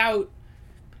 like, pay out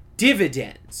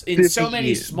dividends in so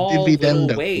many small little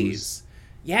ways.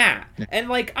 Yeah. And,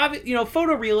 like,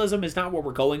 photorealism is not what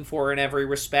we're going for in every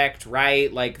respect,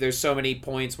 right? Like, there's so many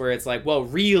points where it's like, well,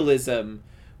 realism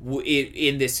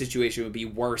in this situation would be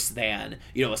worse than,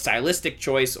 a stylistic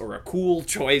choice or a cool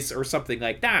choice or something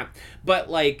like that.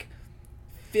 But, like,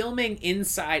 filming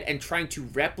inside and trying to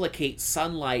replicate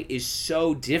sunlight is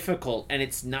so difficult, and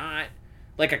it's not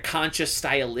like a conscious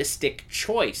stylistic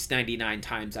choice 99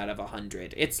 times out of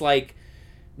 100. It's like,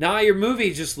 nah, your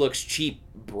movie just looks cheap,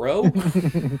 bro.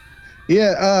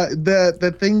 Yeah,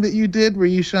 the thing that you did where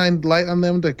you shined light on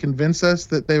them to convince us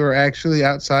that they were actually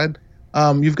outside,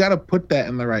 You've got to put that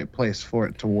in the right place for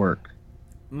it to work.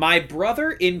 My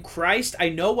brother in Christ, I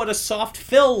know what a soft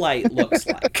fill light looks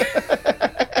like.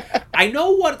 I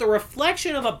know what the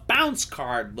reflection of a bounce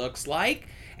card looks like,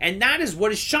 and that is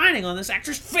what is shining on this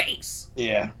actor's face.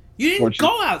 Yeah. You didn't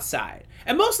go outside.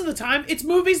 And most of the time, it's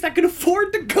movies that can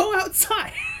afford to go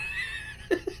outside.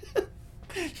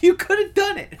 You could have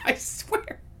done it, I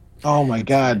swear. Oh my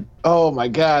god. Oh my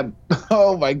god.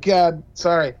 Oh my god.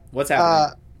 Sorry. What's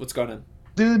happening? What's going on?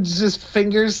 Dude's just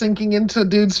fingers sinking into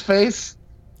dude's face.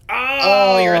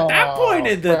 Oh, you're at that point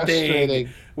in the thing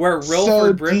where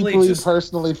Wilford Brimley just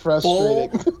personally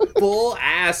frustrating. Full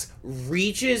ass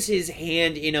reaches his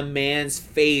hand in a man's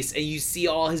face, and you see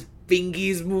all his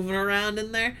fingies moving around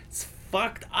in there. It's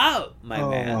fucked up, my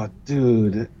man. Oh,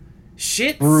 dude.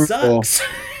 Shit brutal. Sucks.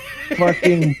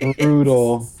 Fucking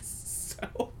brutal.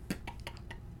 So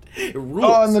bad.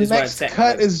 Oh, and the next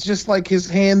cut is just like his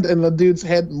hand and the dude's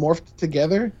head morphed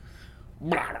together.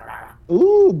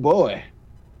 Ooh, boy.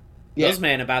 Yeah. Those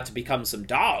men about to become some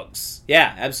dogs.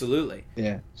 Yeah, absolutely.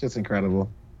 Yeah, shit's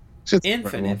incredible.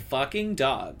 Infinite fucking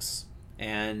dogs.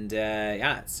 And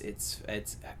yeah, it's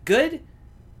good.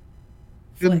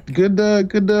 Good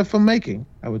filmmaking,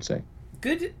 I would say.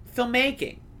 Good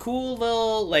filmmaking. Cool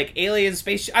little like alien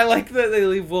space. I like that they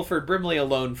leave Wilford Brimley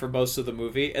alone for most of the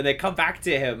movie, and they come back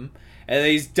to him, and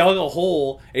he's dug a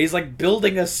hole, and he's like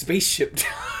building a spaceship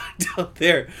down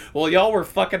there. While y'all were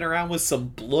fucking around with some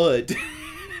blood.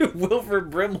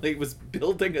 Wilford Brimley was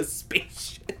building a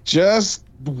spaceship. Just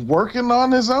working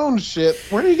on his own shit.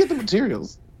 Where did he get the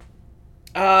materials?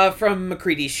 From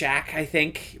McCready's shack, I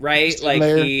think, right? Just like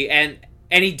he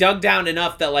he dug down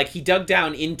enough that like he dug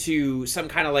down into some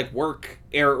kind of like work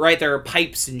area, right? There are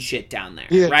pipes and shit down there,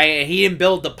 yeah. Right? And he didn't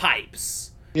build the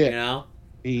pipes. Yeah. You know?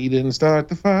 He didn't start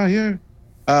the fire.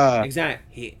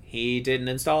 Exactly. He didn't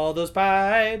install those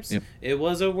pipes. Yep. It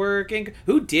was a working.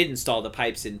 Who did install the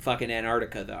pipes in fucking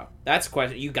Antarctica though? That's a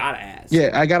question you gotta ask. Yeah,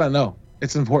 I gotta know.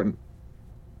 It's important.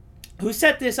 Who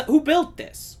set this up? Who built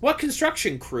this? What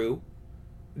construction crew?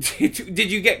 Did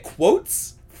you get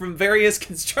quotes from various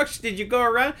construction? Did you go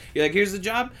around? You're like, here's the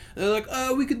job. And they're like,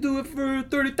 oh, we could do it for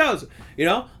 30,000. You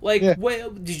know, like, yeah.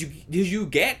 Well, did you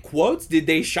get quotes? Did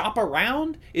they shop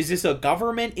around? Is this a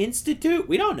government institute?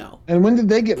 We don't know. And when did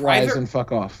they get rise and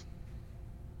fuck off?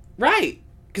 Right,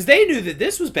 because they knew that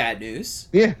this was bad news.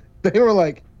 Yeah, they were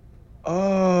like,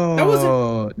 oh, that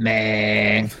wasn't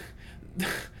nah.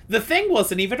 The thing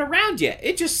wasn't even around yet.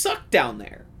 It just sucked down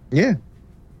there. Yeah,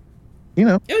 you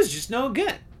know, it was just no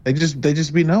good. They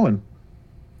just be knowing.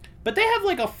 But they have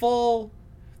a full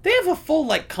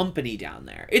like company down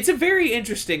there. It's a very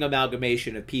interesting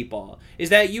amalgamation of people. Is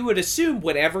that you would assume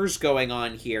whatever's going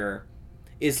on here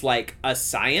is like a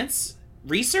science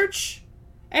research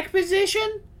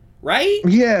expedition, right?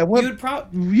 Yeah.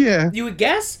 You would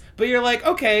guess, but you're like,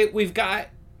 okay, we've got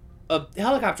a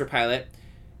helicopter pilot,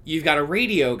 you've got a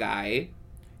radio guy,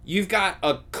 you've got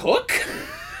a cook.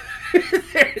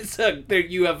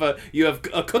 You have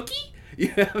a cookie.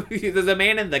 There's a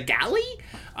man in the galley.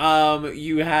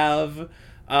 You have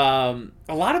a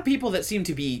lot of people that seem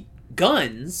to be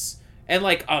guns and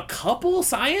like a couple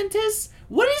scientists.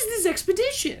 What is this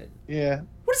expedition? Yeah.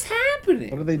 What is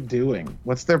happening? What are they doing?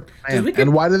 What's their plan?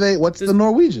 And why do they? What's the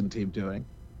Norwegian team doing?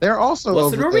 They're also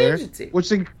over there,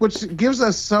 which gives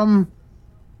us some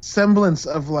semblance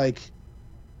of like.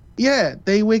 Yeah,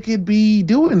 they could be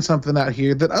doing something out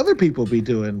here that other people be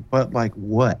doing, but like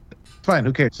what? Fine,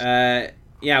 who cares? Yeah,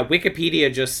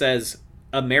 Wikipedia just says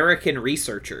American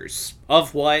researchers.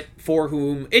 Of what? For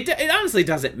whom? It honestly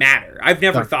doesn't matter. I've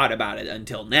never thought about it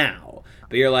until now.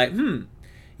 But you're like,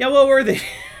 yeah, what were they?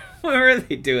 What were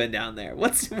they doing down there?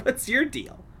 What's your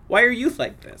deal? Why are you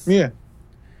like this? Yeah.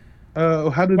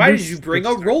 Why did you bring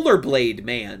a rollerblade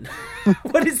man?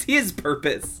 What is his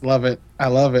purpose? Love it. I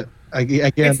love it.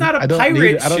 Again, it's not a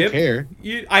pirate ship. I don't care.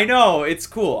 I know, it's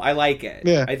cool. I like it.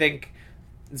 Yeah. I think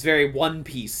it's very One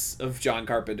Piece of John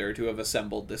Carpenter to have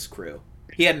assembled this crew.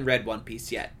 He hadn't read One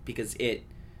Piece yet because it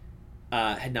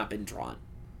had not been drawn.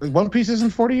 One Piece isn't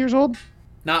 40 years old?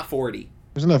 Not 40.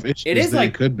 There's enough issues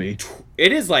it could be.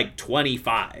 It is like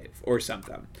 25 or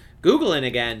something. Googling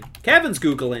again. Kevin's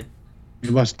Googling.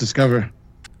 You must discover.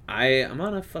 I'm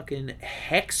on a fucking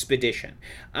hexpedition.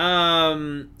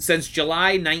 Since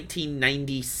July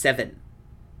 1997.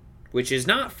 Which is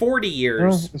not 40 years.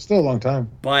 Well, it's still a long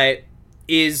time. But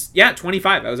is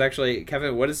 25. I was actually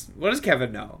Kevin, what does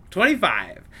Kevin know?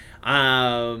 25.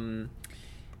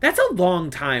 That's a long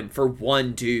time for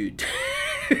one dude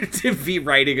to be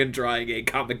writing and drawing a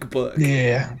comic book.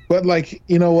 Yeah. But like,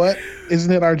 you know what?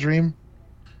 Isn't it our dream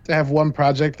to have one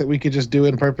project that we could just do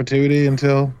in perpetuity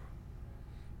until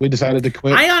We decided to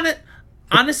quit.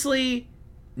 Honestly,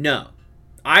 no.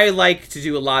 I like to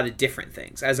do a lot of different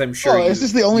things, as I'm sure. Is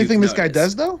this the only thing this guy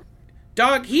does, though?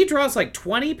 Dog, he draws like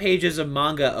 20 pages of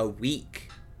manga a week.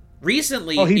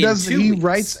 Recently, he does. He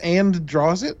writes and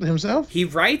draws it himself. He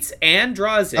writes and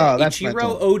draws it. That's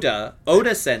Ichiro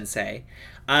Oda Sensei,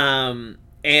 and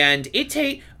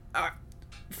it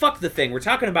fuck the thing. We're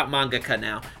talking about mangaka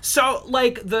now. So,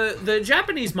 like, the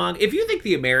Japanese manga, if you think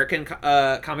the American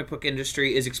comic book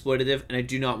industry is exploitative, and I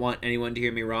do not want anyone to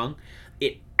hear me wrong,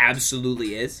 it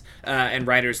absolutely is. And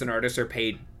writers and artists are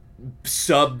paid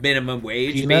sub-minimum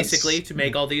wage, peanuts, basically, to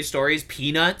make all these stories.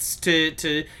 Peanuts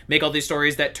to make all these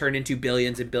stories that turn into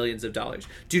billions and billions of dollars.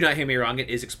 Do not hear me wrong, it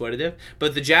is exploitative.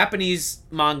 But the Japanese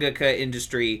mangaka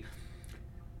industry,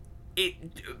 it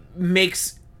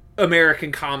makes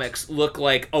American comics look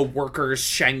like a worker's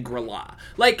Shangri-La.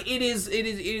 Like, it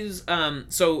is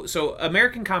so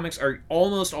American comics are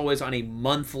almost always on a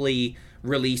monthly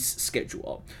release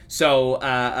schedule. So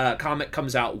a comic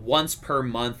comes out once per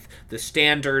month. The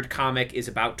standard comic is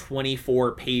about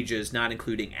 24 pages, not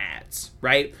including ads,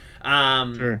 right?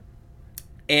 Sure.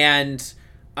 And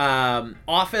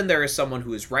often there is someone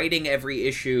who is writing every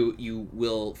issue. You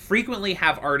will frequently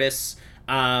have artists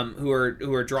who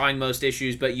are drawing most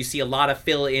issues, but you see a lot of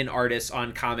fill-in artists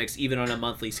on comics, even on a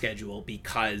monthly schedule,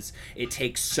 because it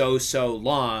takes so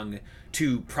long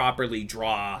to properly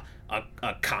draw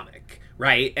a comic,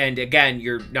 right? And again,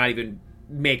 you're not even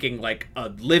making like a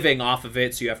living off of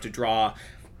it, so you have to draw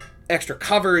extra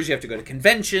covers, you have to go to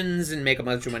conventions and make a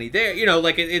bunch of money there. You know,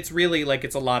 like it's really like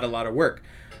it's a lot of work.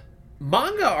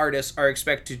 Manga artists are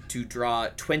expected to draw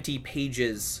 20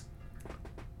 pages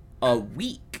a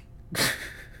week.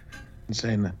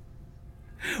 Insane.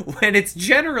 When it's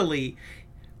generally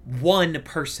one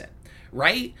person,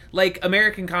 right? Like,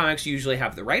 American comics usually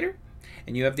have the writer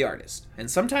and you have the artist,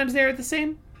 and sometimes they're the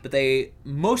same, but they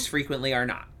most frequently are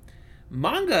not.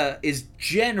 Manga is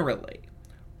generally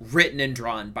written and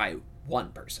drawn by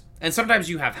one person, and sometimes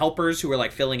you have helpers who are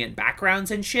like filling in backgrounds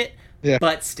and shit. Yeah.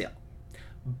 But still,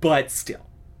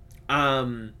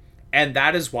 and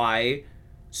that is why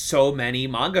so many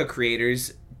manga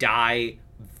creators die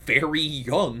very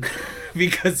young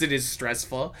because it is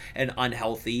stressful and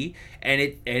unhealthy, and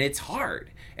it's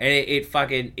hard, and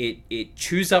it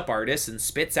chews up artists and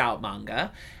spits out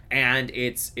manga, and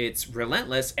it's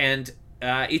relentless. And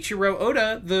Ichiro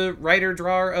Oda, the writer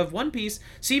drawer of One Piece,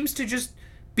 seems to just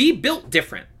be built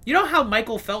different. You know how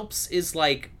Michael Phelps is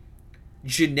like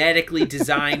genetically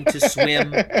designed to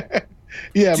swim?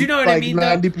 Yeah, do you know what I mean?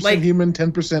 90% like, human,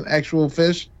 10% actual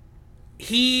fish.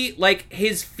 He, like,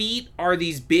 his feet are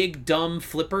these big, dumb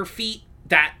flipper feet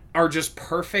that are just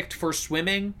perfect for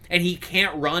swimming, and he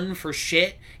can't run for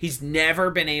shit. He's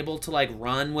never been able to, like,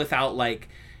 run without, like,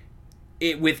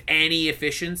 it with any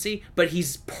efficiency, but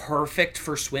he's perfect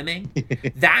for swimming.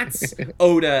 That's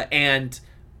Oda and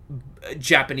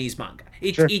Japanese manga.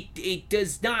 It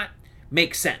does not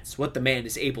make sense what the man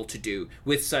is able to do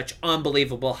with such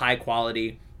unbelievable high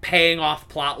quality, paying off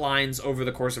plot lines over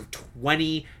the course of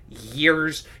 20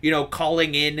 years, you know,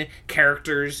 calling in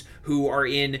characters who are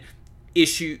in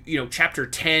issue, you know, chapter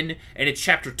 10, and it's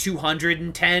chapter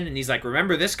 210, and he's like,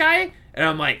 remember this guy? And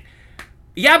I'm like,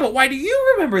 yeah, but why do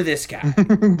you remember this guy?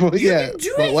 You've been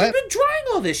drawing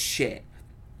all this shit.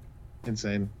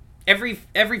 Insane. Every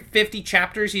 50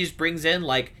 chapters he just brings in,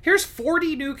 like, here's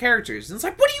 40 new characters. And it's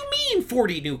like, what do you mean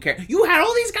 40 new characters? You had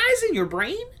all these guys in your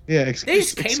brain? Yeah,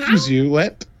 excuse you,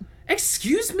 what?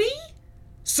 Excuse me?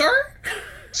 Sir?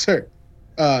 Sir,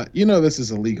 you know this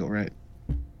is illegal, right?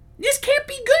 This can't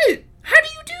be good. How do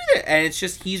you do that? And it's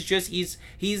just,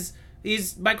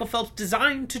 he's Michael Phelps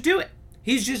designed to do it.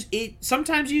 He's just,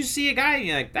 sometimes you see a guy and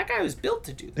you're like, that guy was built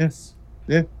to do this.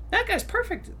 Yeah. That guy's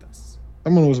perfect at this.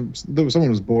 Someone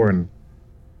was born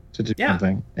to do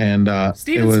something. And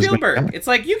Steven Spielberg. It's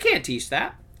like, you can't teach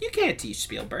that. You can't teach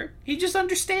Spielberg. He just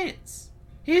understands.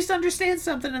 He just understands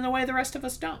something in a way the rest of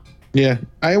us don't. Yeah.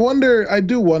 I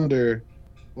do wonder,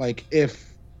 like,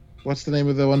 if, what's the name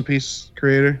of the One Piece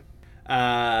creator?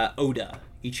 Ichiro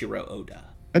Oda.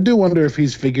 I do wonder if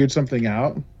he's figured something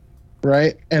out,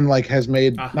 right? And, like, has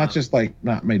made, not just, like,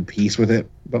 not made peace with it,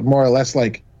 but more or less,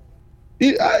 like,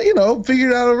 you know,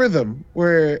 figured out a rhythm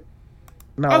where,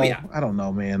 I don't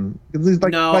know, man. If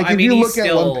you look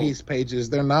at One Piece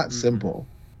pages, they're not simple.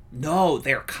 No,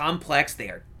 they're complex. They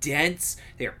are dense.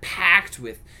 They're packed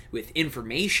with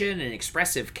information and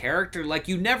expressive character. Like,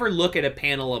 you never look at a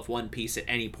panel of One Piece at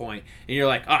any point and you're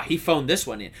like, he phoned this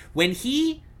one in. When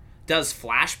he does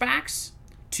flashbacks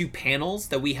to panels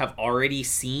that we have already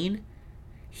seen,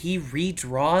 he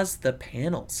redraws the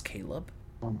panels, Caleb.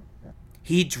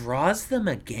 he draws them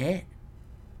again.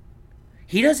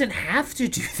 He doesn't have to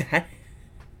do that.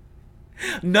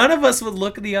 None of us would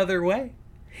look the other way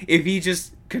if he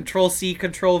just Control-C,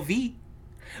 Control-V.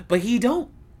 But he don't.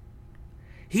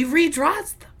 He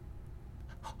redraws them.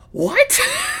 What?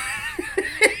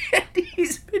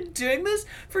 He's been doing this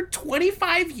for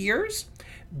 25 years,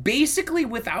 basically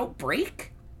without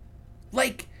break.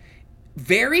 Like,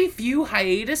 very few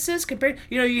hiatuses compared.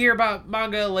 You hear about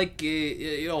manga like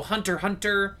Hunter x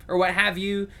Hunter or what have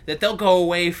you, that they'll go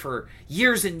away for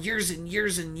years and years and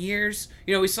years and years.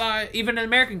 We saw even in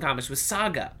American comics with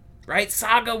Saga, right?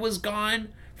 Saga was gone.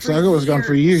 Saga was gone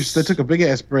for years. They took a big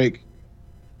ass break.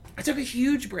 I took a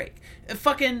huge break. A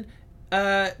fucking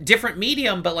different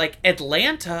medium, but like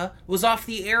Atlanta was off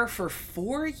the air for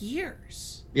 4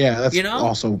 years. Yeah, that's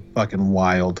also fucking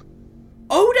wild.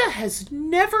 Oda has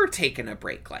never taken a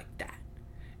break like that.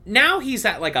 Now he's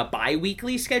at like a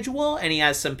bi-weekly schedule, and he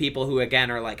has some people who again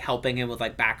are like helping him with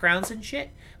like backgrounds and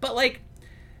shit. But like,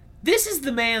 this is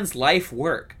the man's life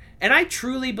work. And I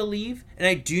truly believe, and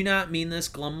I do not mean this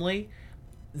glumly,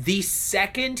 the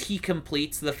second he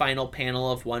completes the final panel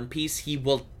of One Piece, he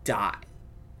will die.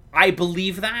 I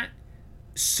believe that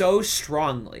so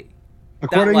strongly.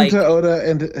 According to Oda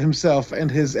and himself and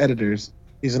his editors,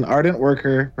 he's an ardent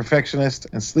worker, perfectionist,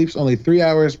 and sleeps only 3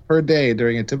 hours per day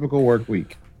during a typical work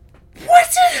week.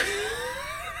 What?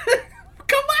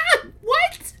 Come on!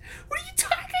 What? What are you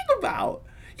talking about?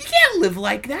 You can't live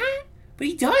like that. But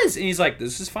he does, and he's like,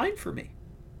 "This is fine for me.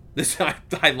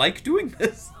 I like doing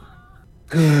this."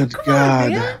 Good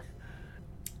God! On,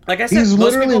 like I said, he's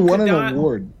literally won an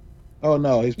award. Oh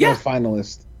no, he's been a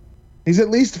finalist. He's at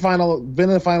least been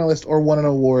a finalist or won an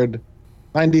award.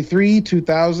 93,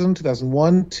 2000,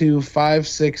 2001, 2, 5,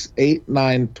 6, 8,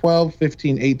 9, 12,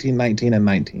 15, 18, 19, and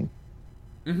 19.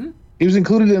 Mm-hmm. He was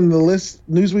included in the list,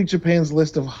 Newsweek Japan's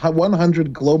list of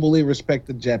 100 globally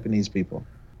respected Japanese people.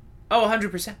 Oh,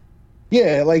 100%.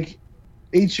 Yeah, like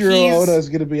Eiichiro Oda is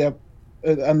going to be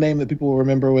a name that people will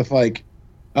remember with like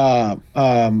with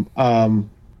Hayao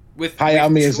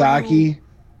Miyazaki.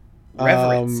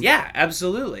 Reverence. Yeah,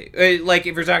 absolutely. Like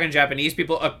if you're talking Japanese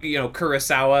people,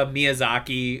 Kurosawa,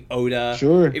 Miyazaki, Oda.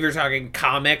 Sure. If you're talking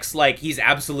comics, like he's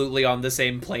absolutely on the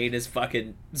same plane as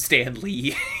fucking Stan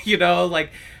Lee.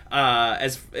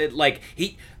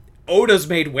 Oda's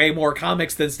made way more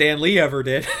comics than Stan Lee ever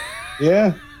did.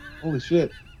 Yeah. Holy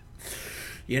shit.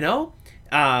 They're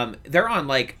on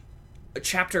like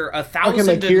chapter 1,000.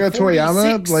 Like Akira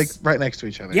Toriyama, like right next to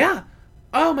each other. Yeah.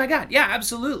 Oh my God. Yeah,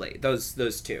 absolutely.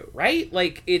 Those two, right?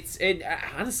 Like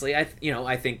honestly, I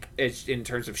think it's in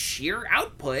terms of sheer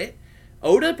output,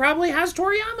 Oda probably has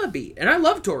Toriyama beat, and I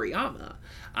love Toriyama.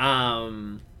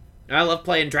 I love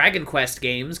playing Dragon Quest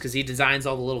games because he designs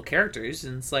all the little characters,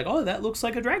 and it's like, oh, that looks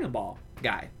like a Dragon Ball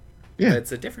guy. Yeah, but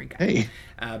it's a different guy. Hey,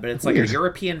 but it's like a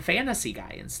European fantasy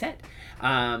guy instead,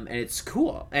 and it's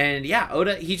cool. And yeah,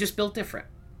 Oda, he just built different.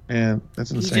 Yeah,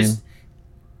 that's insane.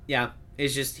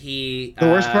 It's just he. The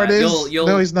worst part is,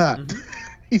 no, he's not. Mm-hmm.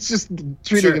 He's just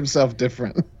treating himself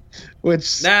different,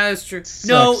 which that's true. Sucks.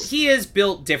 No, he is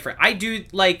built different. I do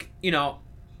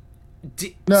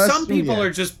some people are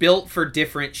just built for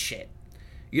different shit.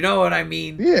 You know what I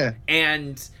mean? Yeah.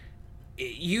 And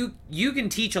you can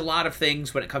teach a lot of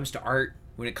things when it comes to art,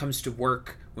 when it comes to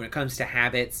work, when it comes to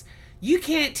habits. You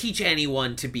can't teach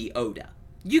anyone to be Oda.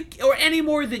 Or any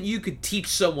more than you could teach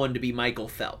someone to be Michael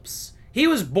Phelps. He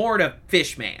was born a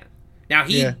fish man. Now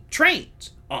he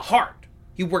trains hard.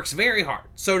 He works very hard.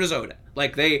 So does Oda.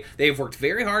 Like they've worked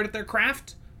very hard at their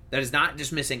craft. That is not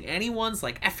dismissing anyone's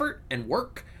like effort and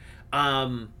work.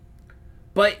 But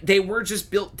they were just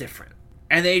built different.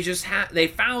 And they just they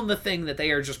found the thing that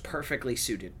they are just perfectly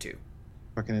suited to.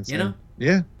 Fucking insane.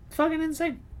 Yeah. It's fucking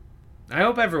insane. I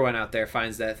hope everyone out there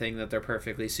finds that thing that they're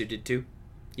perfectly suited to.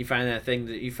 You find that thing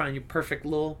that you find your perfect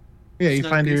little. Yeah, you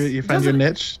find your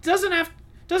niche. Doesn't have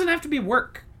to be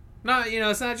work. No,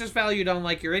 it's not just valued on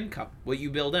like your income, what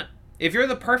you build in. If you're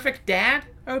the perfect dad,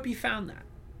 I hope you found that.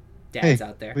 Dads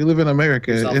out there. We live in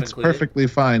America. It's perfectly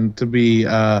fine to be.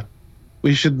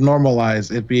 We should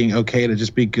normalize it being okay to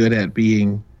just be good at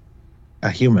being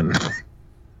a human.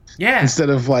 Yeah.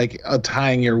 Instead of like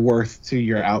tying your worth to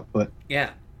your output.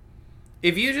 Yeah.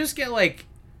 If you just get like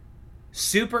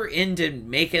super into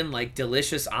making like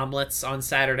delicious omelets on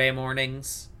Saturday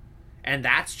mornings, and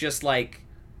that's just like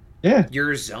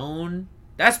your zone,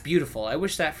 that's beautiful. I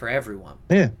wish that for everyone.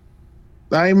 Yeah.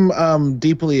 I'm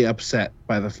deeply upset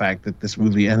by the fact that this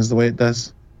movie ends the way it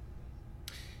does.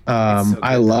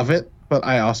 I love it, but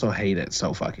I also hate it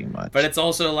so fucking much. But it's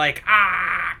also like,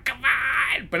 come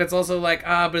But it's also like,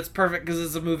 but it's perfect because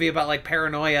it's a movie about like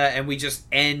paranoia, and we just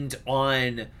end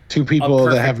on two people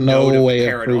that have no way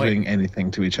of proving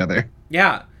anything to each other.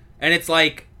 Yeah, and it's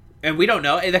like, and we don't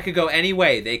know. That could go any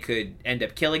way. They could end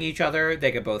up killing each other.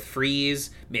 They could both freeze.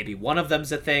 Maybe one of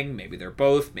them's a thing. Maybe they're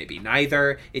both. Maybe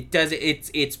neither.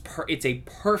 It's a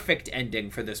perfect ending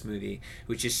for this movie,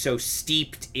 which is so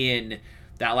steeped in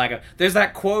that lack of. There's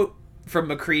that quote from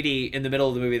McCready in the middle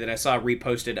of the movie that I saw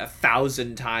reposted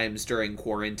 1,000 times during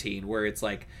quarantine, where it's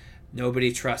like,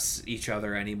 nobody trusts each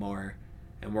other anymore,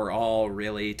 and we're all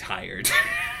really tired.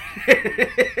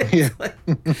 Yeah. Like,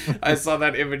 I saw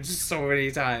that image so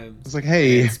many times. It's like,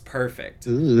 hey, it's perfect.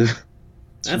 Ugh.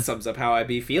 That sums up how I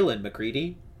be feeling,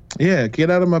 McCready. Yeah,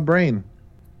 get out of my brain.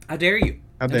 How dare you?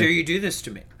 How dare you do this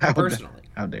to me personally?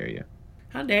 How dare you?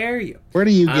 How dare you? Where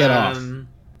do you get off?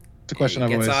 It's a question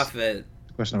I've always. Off at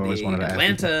question I've always wanted to ask.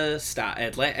 Atlanta stop.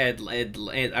 I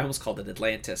almost called it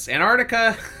Atlantis.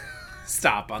 Antarctica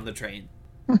stop on the train.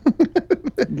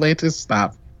 Atlantis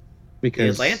stop.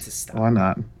 Because the Atlantis stop. Why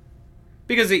not?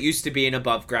 Because it used to be an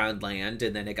above ground land,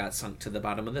 and then it got sunk to the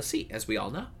bottom of the sea, as we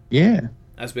all know. Yeah.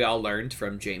 As we all learned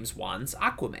from James Wan's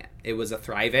Aquaman. It was a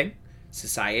thriving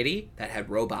society that had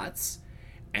robots,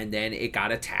 and then it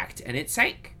got attacked and it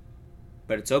sank.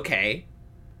 But it's okay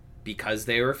because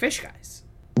they were fish guys.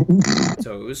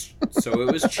 So it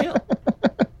was chill.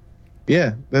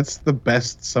 Yeah, that's the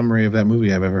best summary of that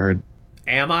movie I've ever heard.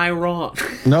 Am I wrong?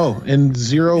 No, in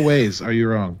 0 ways are you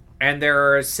wrong. And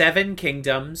there are 7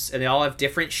 kingdoms, and they all have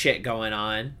different shit going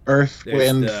on. Earth,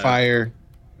 wind, fire,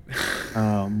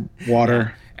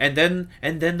 water. Yeah. And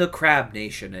then the Crab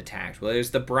Nation attacked. Well,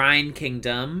 there's the Brine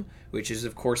Kingdom, which is,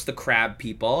 of course, the crab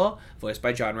people, voiced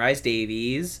by John Rhys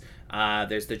Davies.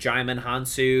 There's the Jaimin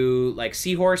Hansu, like,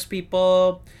 seahorse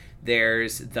people.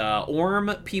 There's the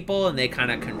Orm people, and they kind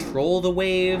of control the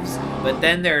waves. But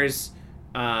then there's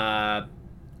Aquaman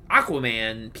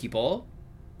people.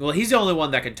 Well, he's the only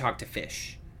one that can talk to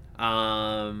fish.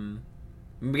 I'm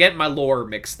getting my lore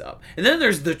mixed up. And then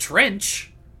there's the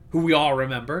Trench, who we all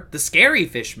remember. The scary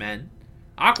fishmen.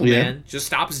 Aquaman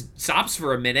just stops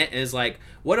for a minute and is like,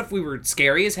 what if we were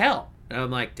scary as hell? And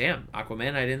I'm like, damn,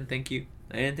 Aquaman, I didn't think you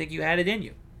had it in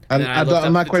you.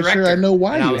 I'm not quite sure I know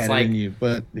why you had it in you,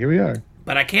 but here we are.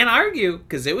 But I can't argue,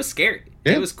 because it was scary.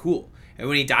 Yeah. It was cool. And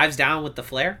when he dives down with the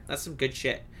flare, that's some good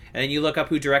shit. And then you look up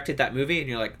who directed that movie, and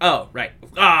you're like, oh, right.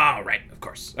 Oh, right. Of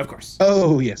course.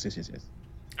 Oh, yes.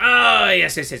 Oh,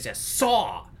 yes.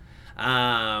 Saw.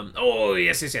 Oh,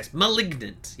 yes.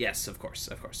 Malignant. Yes, of course.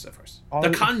 The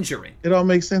Conjuring. It all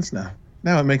makes sense now.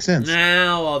 Now it makes sense.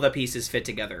 Now all the pieces fit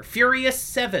together. Furious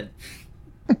 7.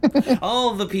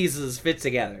 All the pieces fit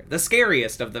together. The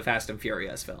scariest of the Fast and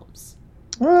Furious films.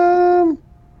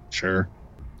 Sure.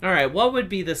 All right, what would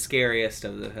be the scariest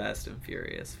of the Fast and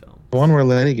Furious films? The one where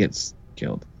Letty gets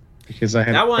killed. Because I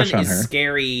had a crush on her. That one is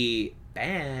scary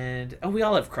bad. Oh, we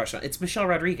all have crush on. It's Michelle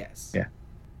Rodriguez. Yeah.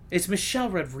 It's Michelle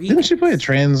Rodriguez. Didn't she play a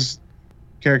trans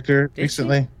character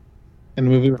recently? In the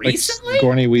movie with recently? Like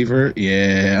Sigourney Weaver?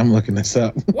 Yeah, I'm looking this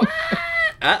up. What?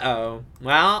 Uh-oh.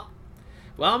 Well,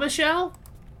 Michelle?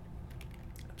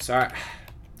 I'm sorry.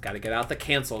 Gotta get out the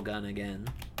cancel gun again.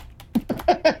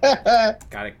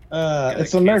 Gotta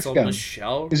it's a Nerf gun.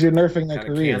 Michelle. Because you're nerfing that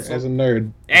career as a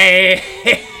nerd. Hey.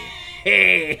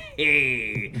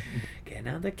 Getting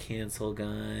out the cancel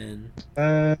gun.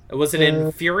 Was it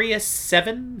in Furious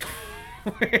 7?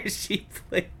 Where she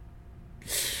played?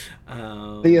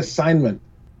 The Assignment.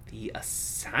 The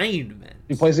Assignment.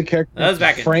 He plays a character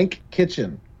named Frank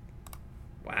Kitchen.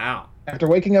 Wow. After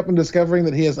waking up and discovering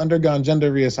that he has undergone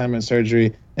gender reassignment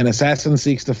surgery, an assassin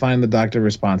seeks to find the doctor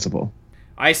responsible.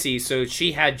 I see. So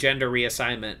she had gender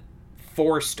reassignment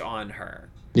forced on her.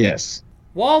 Yes.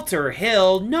 Walter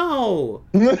Hill, no.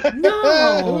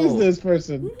 No. Who is this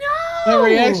person? No. That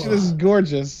reaction is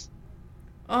gorgeous.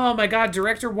 Oh my God,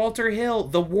 director Walter Hill,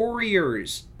 The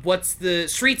Warriors. What's the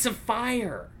Streets of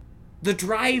Fire? The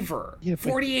Driver. Yeah,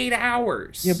 48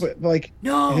 Hours. Yeah, but like,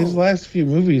 no. His last few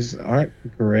movies aren't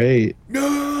great.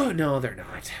 No, they're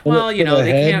not. Well, you know,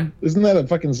 they can't. Isn't that a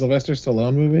fucking Sylvester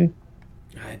Stallone movie?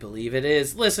 I believe it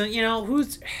is. Listen, you know,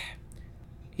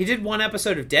 he did one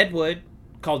episode of Deadwood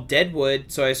called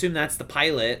Deadwood, so I assume that's the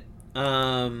pilot.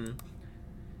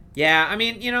 Yeah, I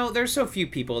mean, you know, there's so few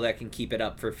people that can keep it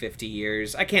up for 50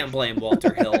 years. I can't blame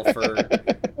Walter Hill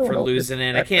for losing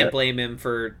it. I can't blame him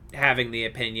for having the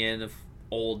opinion of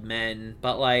old men,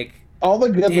 but like... All the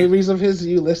good movies of his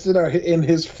you listed are in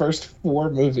his first 4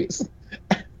 movies.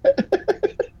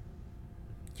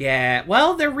 Yeah,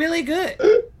 well, they're really good.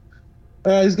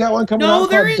 He's got one coming out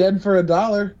called Dead for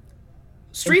 $1.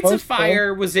 Streets of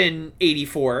Fire was in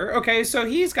 84. Okay, so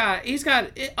he's got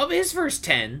of his first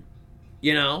 10,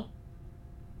 you know.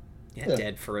 Yeah,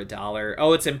 Dead for $1.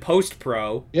 Oh, it's in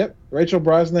post-pro. Yep. Rachel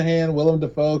Brosnahan, Willem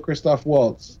Dafoe, Christoph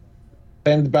Waltz.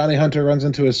 Famed bounty hunter runs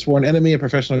into his sworn enemy, a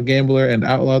professional gambler and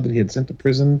outlaw that he had sent to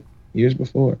prison years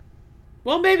before.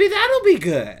 Well, maybe that'll be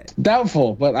good.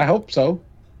 Doubtful, but I hope so.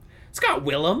 It's got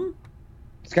Willem.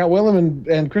 It's got Willem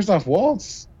and Christoph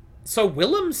Waltz. So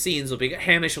Willem's scenes will be good.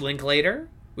 Hamish Linklater,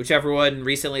 which everyone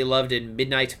recently loved in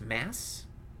Midnight Mass.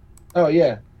 Oh,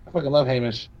 yeah. I fucking love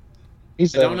Hamish. I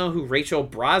don't know who Rachel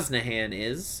Brosnahan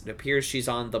is. It appears she's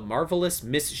on The Marvelous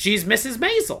She's Mrs.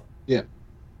 Maisel. Yeah.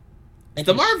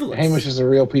 The Marvelous. Hamish is a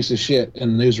real piece of shit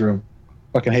in the newsroom.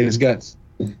 Fucking hate his guts.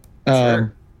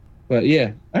 Sure. But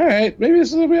yeah. All right. Maybe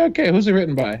this will be okay. Who's it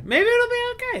written by? Maybe it'll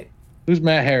be okay. Who's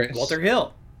Matt Harris? Walter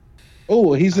Hill.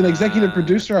 Oh, he's an executive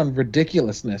producer on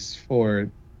Ridiculousness for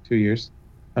 2 years.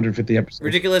 150 episodes.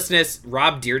 Ridiculousness.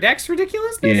 Rob Dyrdek's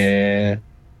Ridiculousness? Yeah.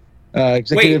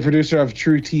 Executive producer of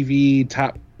True TV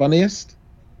Top Funniest.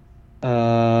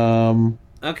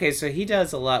 Okay, so he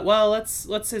does a lot. Well,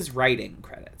 let's his writing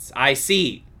credits. I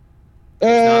see.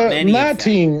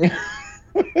 Nothing.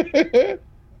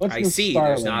 I see. Starling?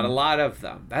 There's not a lot of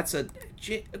them. That's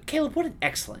Caleb. What an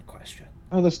excellent question.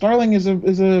 Oh, The Starling is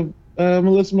a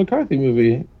Melissa McCarthy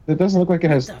movie. It doesn't look like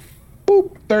it has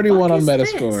 31 on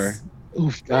Metascore.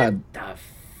 Oof, God. What the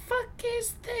fuck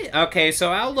is this? Okay,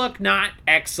 so Outlook not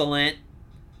excellent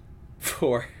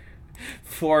for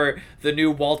the new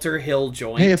Walter Hill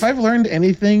joint. Hey, if I've learned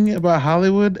anything about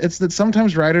Hollywood, it's that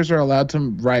sometimes writers are allowed to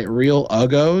write real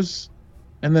uggos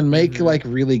and then make like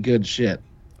really good shit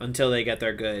until they get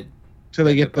their good. Until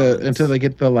they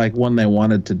get the like one they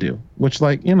wanted to do, which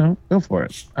like, you know, go for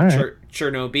it. All right.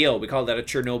 Chernobyl. We call that a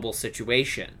Chernobyl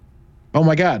situation. Oh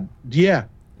my God. Yeah.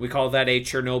 We call that a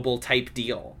Chernobyl type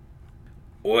deal.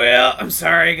 Well, I'm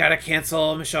sorry, gotta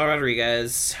cancel Michelle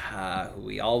Rodriguez, who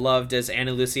we all loved as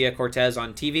Ana Lucia Cortez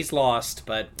on TV's Lost,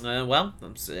 but, well,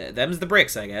 them's the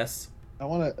bricks, I guess.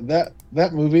 That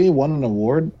movie won an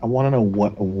award. I want to know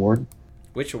what award.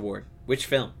 Which award? Which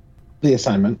film? The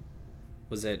Assignment.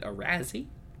 Was it a Razzie?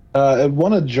 It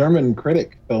won a German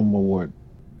Critic Film Award.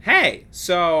 Hey,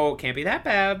 so can't be that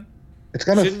bad. It's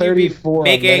got a 34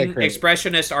 making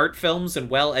expressionist art films and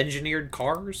well-engineered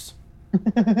cars?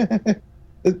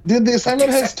 Dude, The Assignment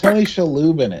has Tony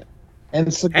Shalhoub in it.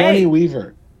 And Sigourney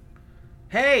Weaver.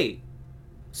 Hey!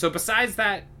 So besides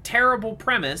that terrible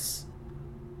premise,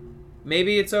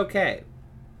 maybe it's okay.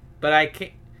 But I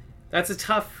can't... That's a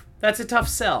tough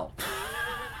sell.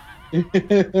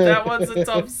 That one's a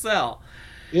tough sell.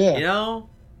 Yeah. You know?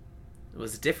 It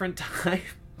was a different time.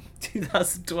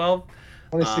 2012.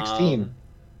 2016.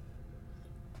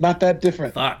 Not that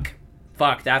different.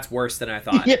 Fuck, that's worse than I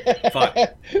thought. Yeah. Fuck.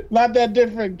 Not that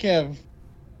different, Kev.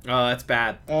 Oh, that's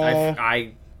bad.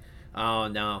 Oh,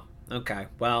 no. Okay,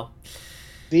 well.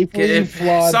 Deeply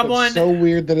flawed, but so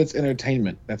weird that it's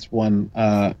entertainment. That's one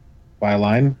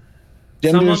byline.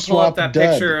 Gender swap dud,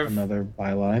 another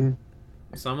byline.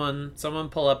 Someone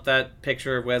pull up that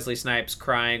picture of Wesley Snipes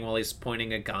crying while he's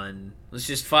pointing a gun. Let's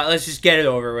just get it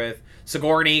over with.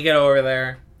 Sigourney, get over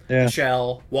there. Yeah.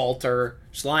 Michelle, Walter,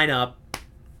 just line up.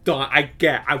 Done.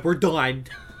 We're done.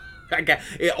 I get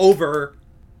it over.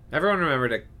 Everyone remember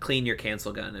to clean your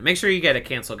cancel gun and make sure you get a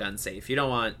cancel gun safe. You don't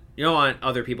want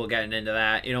other people getting into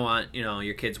that. You don't want,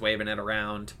 your kids waving it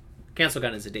around. Cancel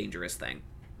gun is a dangerous thing.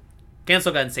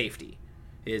 Cancel gun safety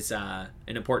is an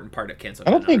important part of cancel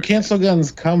gun. I don't think cancel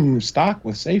guns come stock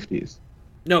with safeties.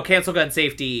 No, cancel gun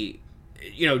safety,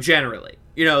 generally.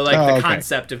 The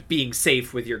concept of being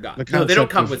safe with your gun. No, they don't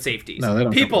come with safeties. No, they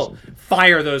don't. People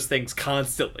fire those things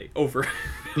constantly over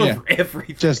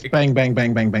everything. Just bang, bang,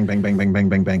 bang, bang, bang, bang, bang, bang, bang,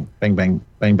 bang, bang, bang, bang,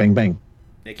 bang, bang, bang.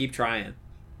 They keep trying.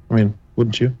 I mean,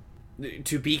 wouldn't you?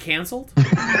 To be canceled?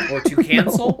 Or to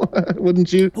cancel? No,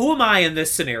 wouldn't you? Who am I in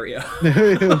this scenario?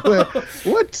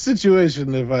 What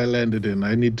situation have I landed in?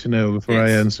 I need to know before I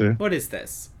answer. What is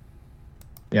this?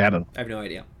 Yeah, I don't know. I have no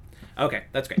idea. Okay,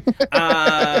 that's great.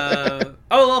 A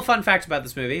little fun fact about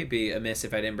this movie. It'd be amiss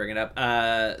if I didn't bring it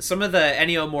up. Some of the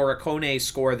Ennio Morricone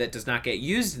score that does not get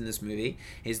used in this movie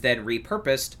is then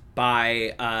repurposed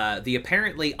by the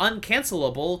apparently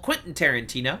uncancelable Quentin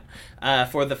Tarantino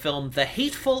for the film The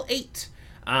Hateful Eight,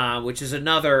 which is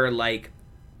another,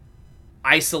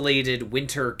 isolated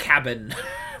winter cabin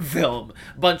film.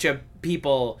 A bunch of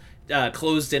people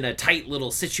closed in a tight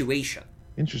little situation.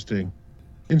 Interesting.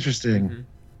 Mm-hmm.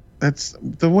 That's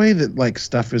the way that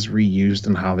stuff is reused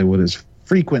in Hollywood is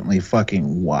frequently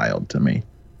fucking wild to me.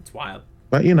 It's wild.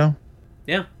 But yeah,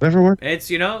 never worked. It's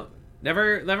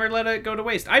never let it go to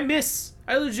waste. I miss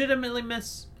I legitimately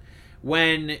miss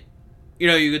when, you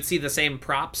know, you could see the same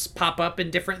props pop up in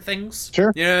different things.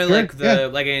 Sure. You know, like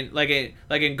like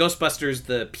in Ghostbusters,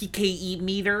 the PKE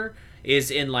meter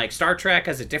is in like Star Trek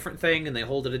as a different thing, and they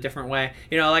hold it a different way.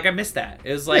 You know, like I missed that.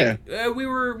 It was like we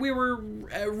were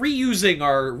reusing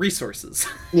our resources.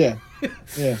 Yeah.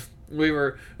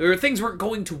 Things weren't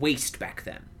going to waste back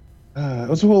then.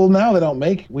 Well, now we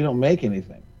don't make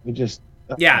anything. We just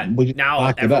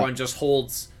now everyone just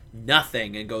holds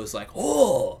nothing and goes like,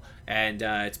 oh, and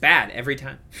it's bad every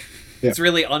time. Yeah. It's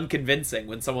really unconvincing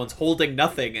when someone's holding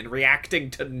nothing and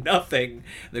reacting to nothing.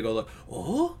 They go like,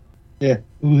 oh, yeah,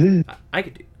 I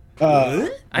could do.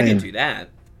 I can do that.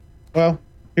 Well,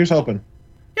 here's hoping.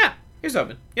 Yeah, here's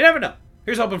hoping. You never know.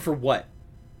 Here's hoping for what?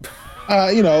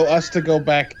 Us to go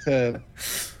back to,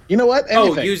 you know what?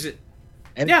 Anything. Oh, use it.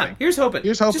 Anything. Yeah, here's hoping.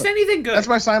 Here's hoping. Just anything good. That's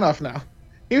my sign off now.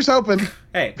 Here's hoping.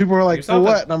 Hey, people were like, for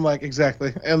what? And I'm like,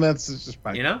 exactly. And that's just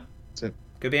fine. You know? That's it.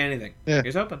 Could be anything. Yeah.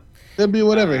 Here's hoping. Could be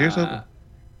whatever. Here's hoping.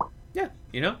 Yeah,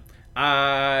 you know?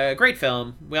 Great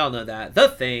film. We all know that. The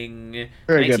Thing,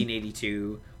 Very 1982.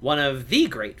 Good. One of the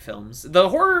great films. The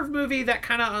horror movie that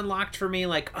kind of unlocked for me,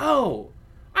 like, oh,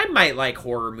 I might like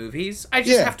horror movies. I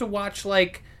just have to watch,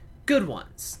 like, good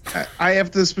ones. I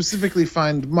have to specifically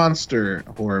find monster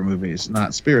horror movies,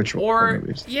 not spiritual horror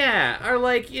movies. Yeah, or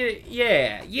like,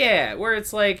 yeah, where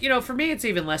it's like, you know, for me it's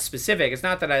even less specific. It's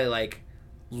not that I, like,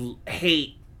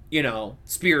 hate, you know,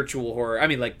 spiritual horror. I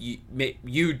mean, like,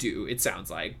 you do, it sounds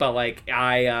like. But, like,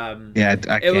 I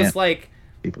it was like,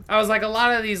 I was like, a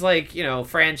lot of these, like, you know,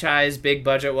 franchise, big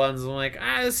budget ones, I'm like,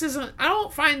 this isn't, I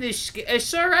don't find this,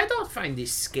 sir, I don't find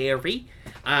this scary.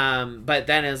 But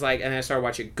then it's like, and I started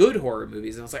watching good horror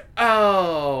movies, and I was like,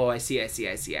 oh, I see. I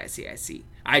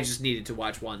just needed to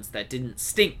watch ones that didn't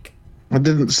stink. It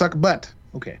didn't suck butt.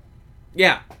 Okay.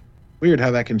 Yeah. Weird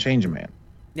how that can change a man.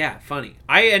 Yeah, funny.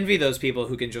 I envy those people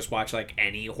who can just watch, like,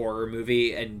 any horror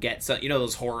movie and get some, you know,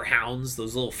 those horror hounds,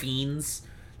 those little fiends.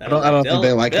 I don't think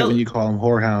they like it when you call them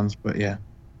horror hounds, but yeah.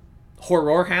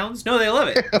 Horror hounds? No, they love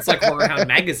it. It's like Horror Hound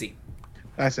magazine.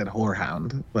 I said horror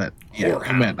hound, but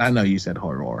I know you said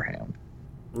horror hound.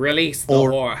 Release the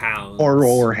horror hounds.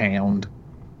 Horror hound.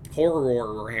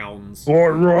 Horror hounds.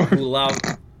 Horror. Who love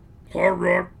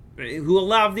horror. Who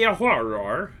love their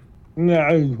horror.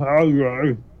 No,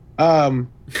 horror.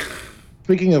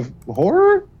 Speaking of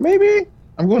horror, maybe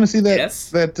I'm going to see that.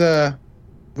 Yes. That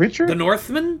Richard. The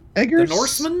Northman. Eggers. The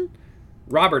Norseman.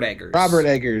 Robert Eggers. Robert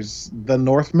Eggers, The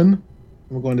Northman.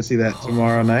 I'm going to see that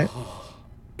tomorrow night.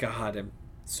 God,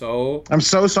 I'm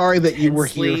so sorry that you were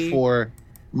here for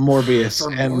Morbius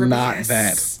and not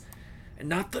that. And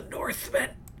not The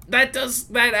Northman. That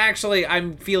actually,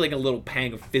 I'm feeling a little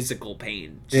pang of physical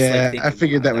pain. Yeah, I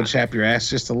figured that would chap your ass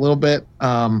just a little bit.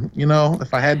 You know,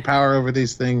 if I had power over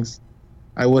these things,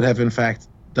 I would have in fact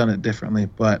done it differently,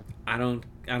 but I don't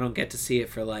get to see it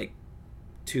for like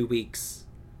 2 weeks.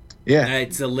 Yeah.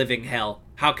 It's a living hell.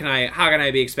 How can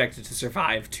I be expected to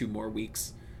survive 2 more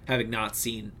weeks having not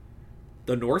seen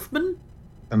The Northman?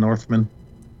 The Northman.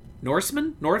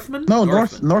 Norseman? Northman? No,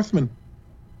 Northman.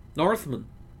 Northman.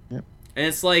 Yep. And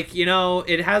it's like, you know,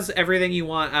 it has everything you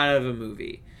want out of a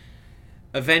movie.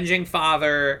 Avenging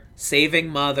father, saving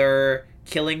mother,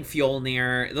 killing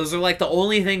Fjolnir. Those are like the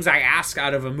only things I ask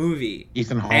out of a movie.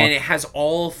 Ethan Hawke. And it has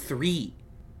all 3.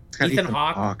 Ethan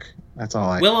Hawke. That's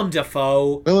all Willem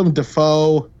Dafoe.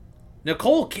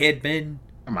 Nicole Kidman.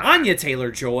 Anya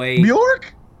Taylor-Joy.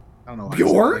 Bjork? I don't know.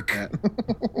 Bjork?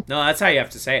 Like no, that's how you have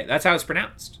to say it. That's how it's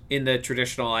pronounced in the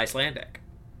traditional Icelandic.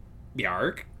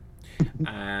 Bjork.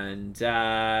 And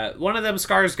one of them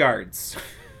Skarsgårds.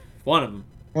 One of them.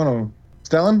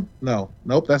 Stellan? No.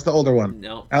 Nope, that's the older one.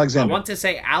 No. Alexander. I want to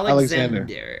say Alexander.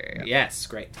 Yeah. Yes,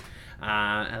 great.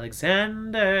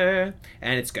 Alexander.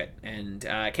 And it's good. And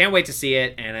I can't wait to see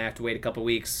it, and I have to wait a couple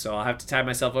weeks, so I'll have to tie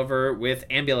myself over with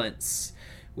Ambulance.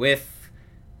 With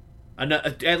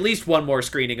at least one more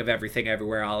screening of Everything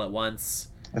Everywhere All at Once.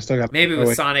 I still got maybe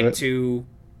with Sonic 2.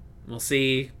 We'll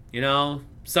see. You know,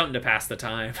 something to pass the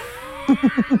time.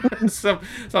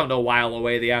 Something to while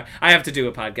away I have to do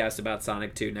a podcast about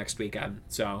Sonic 2 next week,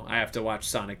 so I have to watch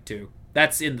Sonic 2.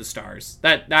 That's in the stars.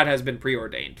 That has been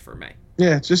preordained for me.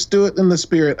 Yeah, just do it in the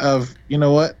spirit of, you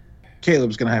know what?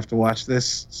 Caleb's going to have to watch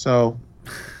this, so...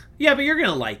 Yeah, but you're going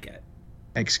to like it.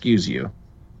 Excuse you.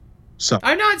 So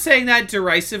I'm not saying that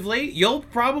derisively.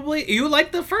 You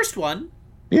like the first one.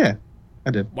 Yeah,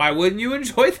 I did. Why wouldn't you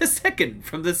enjoy the second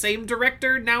from the same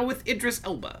director, now with Idris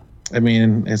Elba? I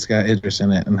mean, it's got Idris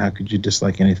in it, and how could you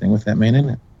dislike anything with that man in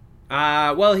it?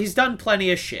 Well, he's done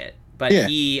plenty of shit, but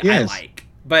I like.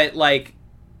 But, like,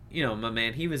 you know, my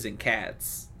man, he was in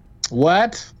Cats.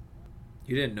 What?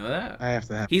 You didn't know that? I have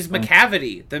to have. He's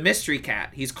Macavity, the mystery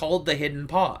cat. He's called the Hidden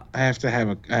Paw. I have to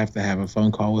have a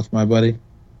phone call with my buddy.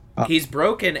 He's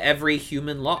broken every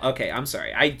human law. Okay, I'm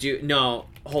sorry. No,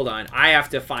 hold on. I have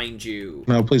to find you.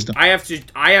 No, please don't. I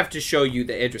have to show you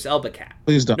the Idris Elba cat.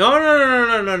 Please don't.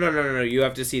 No. You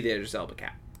have to see the Idris Elba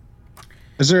cat.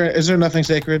 Is there nothing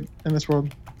sacred in this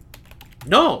world?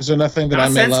 No. Is there nothing that I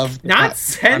may love? Not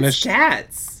since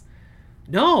cats.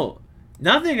 No.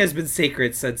 Nothing has been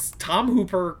sacred since Tom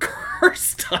Hooper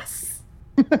cursed us.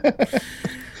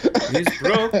 He's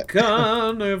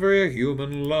broken every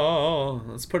human law.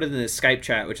 Let's put it in the Skype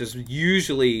chat, which is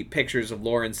usually pictures of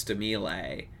Lawrence DeMille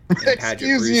and Paget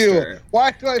Excuse Brewster. you.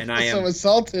 Why do I feel so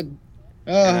insulted?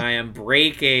 And I am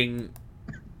breaking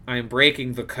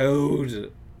the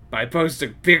code by posting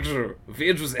a picture of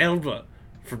Idris Elba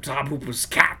from Tom Hooper's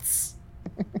Cats.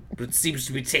 But it seems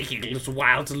to be taking a little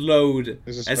while to load.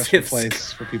 There's a special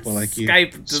place for people like you.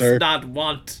 Skype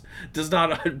does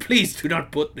not. Please do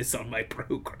not put this on my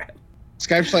program.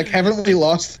 Skype's like, haven't we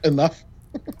lost enough?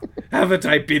 Haven't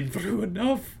I been through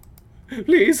enough?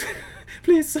 Please,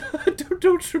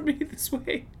 don't show me this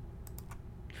way.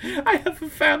 I have a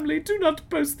family. Do not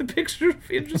post the picture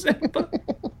of Idris Elba.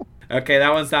 Okay,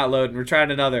 that one's not loading. We're trying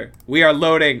another. We are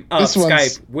loading up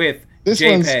Skype with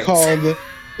JPEGs.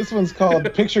 This one's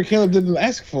called Picture Caleb Didn't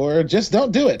Ask For. Just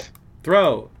don't do it.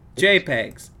 Throw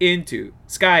JPEGs into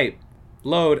Skype.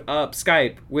 Load up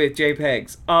Skype with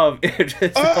JPEGs of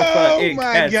Idris Elba. Oh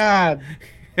my god.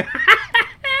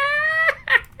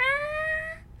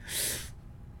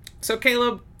 So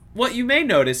Caleb, what you may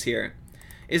notice here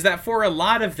is that for a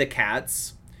lot of the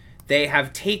cats, they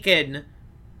have taken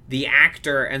the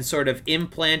actor and sort of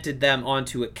implanted them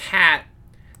onto a cat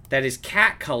that is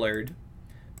cat-colored.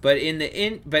 But in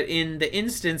the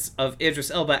instance of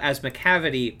Idris Elba as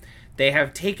Macavity, they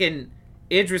have taken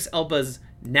Idris Elba's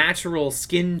natural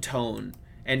skin tone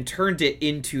and turned it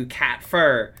into cat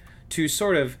fur to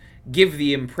sort of give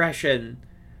the impression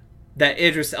that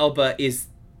Idris Elba is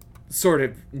sort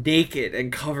of naked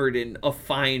and covered in a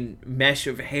fine mesh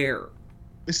of hair.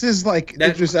 This is like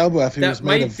Idris Elba if he was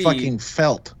made of fucking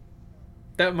felt.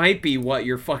 That might be what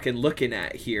you're fucking looking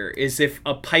at here, is if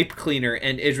a pipe cleaner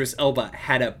and Idris Elba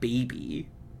had a baby.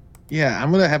 Yeah,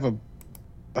 I'm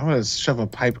gonna shove a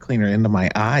pipe cleaner into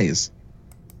my eyes.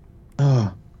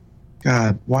 Oh,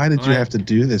 God, why did you have to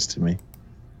do this to me?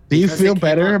 Do you feel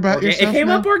better about yourself? It came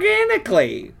up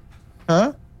organically.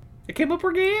 Huh? It came up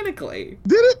organically.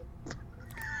 Did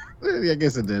it? I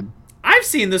guess it did. I've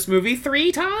seen this movie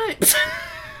 3 times.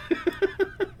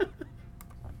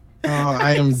 Oh,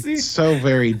 I am so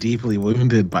very deeply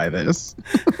wounded by this.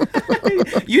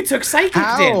 You took psychic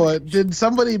damage. Did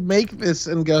somebody make this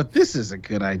and go, this is a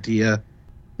good idea?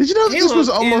 Did you know that this was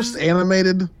almost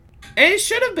animated? And it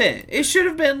should have been. It should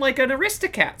have been like an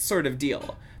Aristocats sort of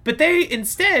deal. But they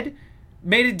instead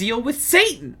made a deal with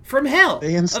Satan from hell.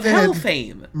 They instead of hell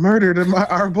fame. Murdered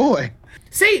our boy.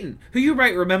 Satan, who you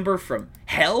might remember from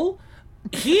Hell.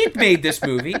 He made this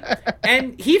movie,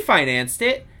 and he financed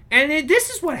it. And this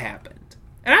is what happened.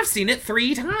 And I've seen it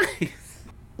 3 times.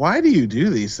 Why do you do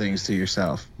these things to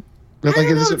yourself? I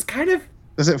don't know, it's kind of...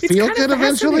 Does it feel good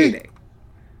eventually?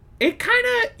 It kind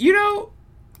of,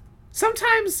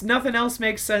 sometimes nothing else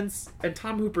makes sense, and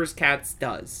Tom Hooper's Cats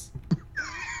does.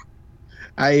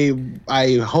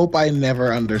 I hope I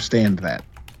never understand that.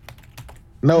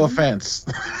 No offense.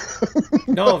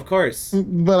 No, of course.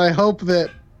 But I hope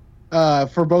that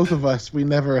for both of us, we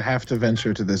never have to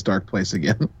venture to this dark place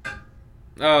again.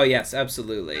 Oh, yes,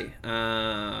 absolutely.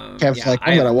 Kev's like,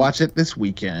 I'm going to watch it this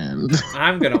weekend.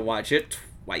 I'm going to watch it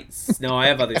twice. No, I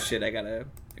have other shit I gotta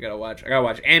watch. I gotta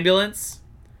watch Ambulance.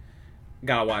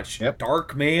 Gotta watch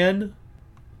Dark Man.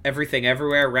 Everything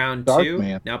Everywhere Round 2.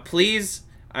 Man. Now, please,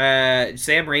 Sam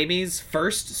Raimi's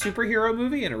first superhero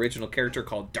movie, an original character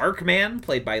called Dark Man,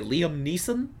 played by Liam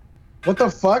Neeson. What the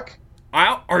fuck?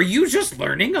 Are you just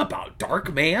learning about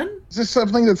Dark Man? Is this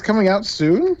something that's coming out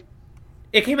soon?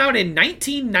 It came out in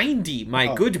 1990,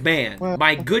 my good man. Well,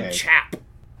 my good chap.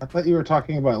 I thought you were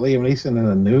talking about Liam Neeson in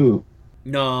a new...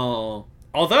 No.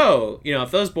 Although,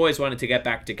 if those boys wanted to get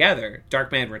back together,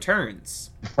 Dark Man Returns.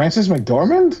 Frances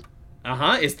McDormand?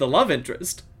 Uh-huh, is the love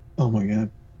interest. Oh my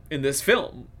god. In this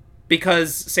film.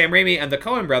 Because Sam Raimi and the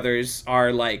Coen brothers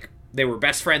are they were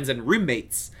best friends and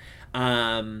roommates.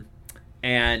 And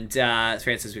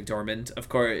Frances McDormand, of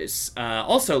course,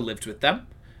 also lived with them,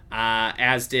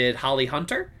 as did Holly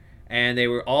Hunter. And they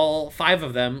were all 5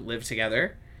 of them lived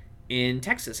together in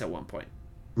Texas at one point.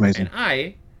 Amazing. And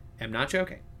I am not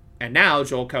joking. And now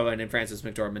Joel Coen and Frances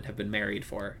McDormand have been married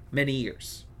for many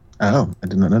years. Oh, I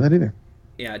did not know that either.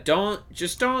 Yeah, don't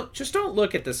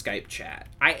look at the Skype chat.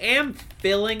 I am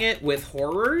filling it with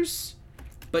horrors,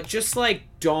 but just like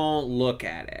don't look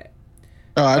at it.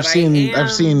 Oh, I've seen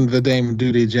the Dame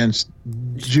Judi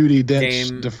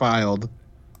Dench defiled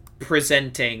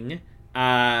presenting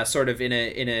sort of in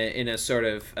a sort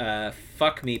of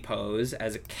fuck me pose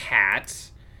as a cat,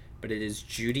 but it is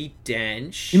Judi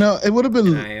Dench. You know, it would have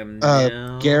been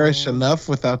garish enough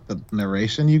without the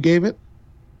narration you gave it.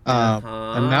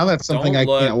 And now that's something I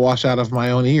can't wash out of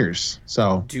my own ears.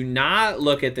 So do not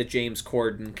look at the James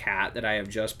Corden cat that I have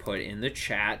just put in the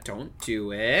chat. Don't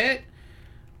do it.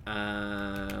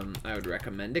 I would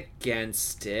recommend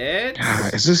against it.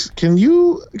 Is this? Can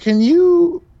you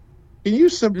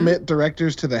submit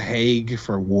directors to the Hague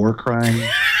for war crimes?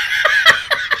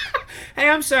 Hey,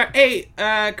 I'm sorry. Hey,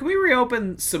 can we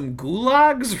reopen some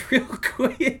gulags real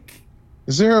quick?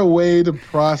 Is there a way to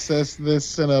process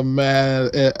this in a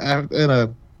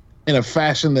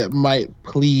fashion that might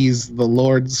please the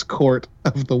Lord's court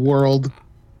of the world?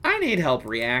 I need help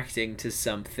reacting to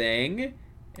something,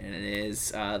 and it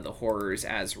is the horrors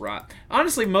as wrought.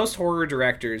 Honestly, most horror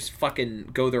directors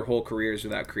fucking go their whole careers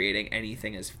without creating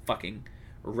anything as fucking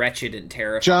wretched and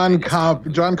terrifying.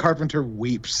 John Carpenter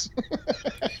weeps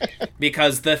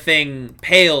because the thing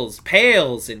pales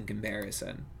in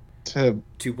comparison to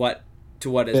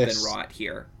what has been wrought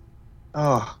here.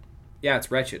 Oh. Yeah,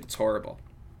 it's wretched. It's horrible.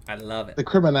 I love it. The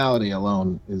criminality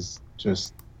alone is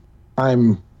just...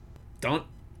 Don't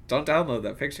download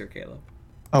that picture, Caleb.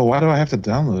 Oh, why do I have to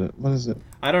download it? What is it?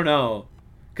 I don't know.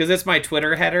 Because it's my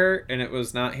Twitter header, and it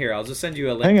was not here. I'll just send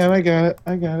you a link. Hang on, I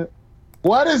got it.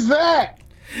 What is that?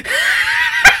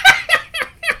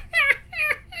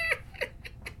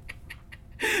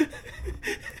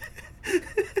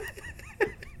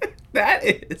 That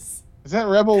is... Is that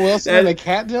Rebel Wilson and a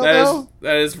cat dildo?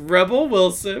 That is Rebel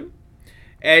Wilson.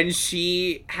 And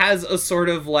she has a sort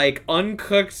of like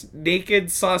uncooked naked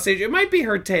sausage. It might be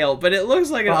her tail, but it looks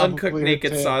like an uncooked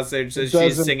naked sausage that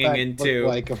she's singing into. Look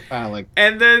like a phallic.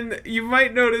 And then you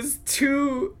might notice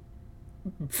two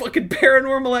fucking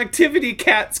Paranormal Activity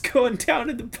cats going down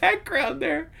in the background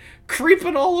there,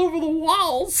 creeping all over the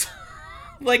walls.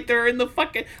 Like they're in the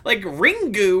fucking, like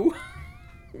Ringu.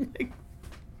 Like,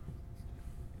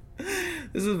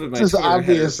 this is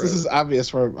obvious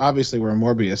where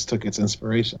Morbius took its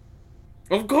inspiration.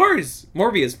 Of course,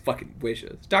 Morbius fucking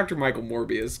wishes. Dr. Michael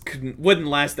Morbius wouldn't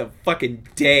last a fucking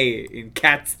day in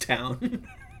Cat's Town.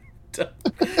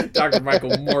 Dr. Michael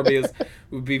Morbius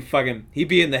would be he'd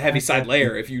be in the Heaviside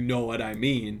Layer, if you know what I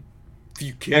mean. If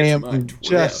you catch my drift.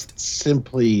 Just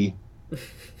simply.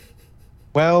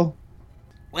 Well.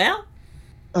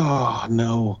 Oh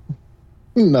no.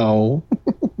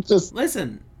 Just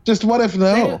listen. Just what if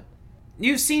no?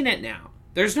 You've seen it now.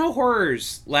 There's no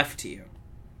horrors left to you.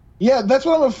 Yeah, that's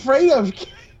what I'm afraid of,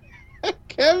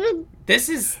 Kevin.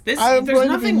 There's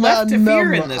nothing left to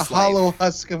fear in this life. A hollow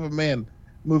husk of a man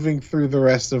moving through the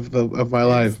rest of my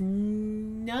life.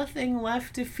 Nothing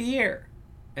left to fear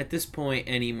at this point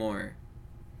anymore.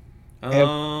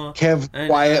 Kev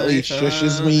quietly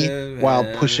shushes me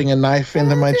while pushing a knife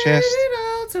into my chest.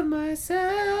 To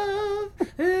myself.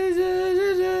 I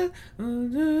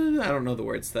don't know the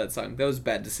words to that song. That was a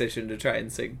bad decision to try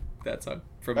and sing that song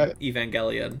from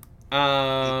Evangelion.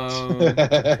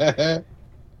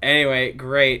 Anyway,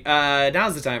 great.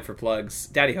 Now's the time for plugs.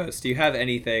 Daddy Host, do you have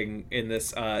anything in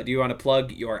this? Do you want to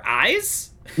plug your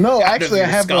eyes? No, actually, I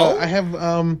have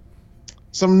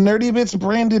some Nerdy Bits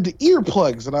branded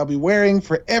earplugs that I'll be wearing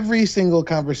for every single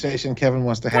conversation Kevin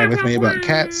wants to have with me about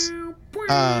cats.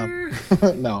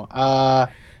 No.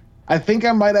 I think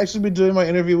I might actually be doing my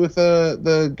interview with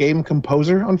the game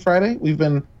composer on Friday. We've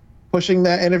been pushing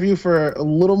that interview for a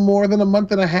little more than a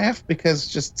month and a half because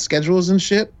just schedules and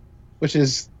shit, which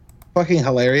is fucking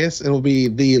hilarious. It'll be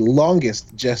the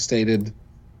longest gestated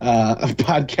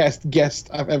podcast guest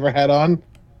I've ever had on.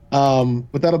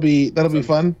 But that'll be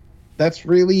fun. That's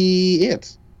really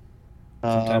it.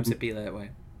 Sometimes it be that way.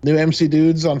 New MC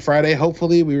Dudes on Friday.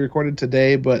 Hopefully, we recorded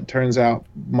today, but turns out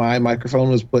my microphone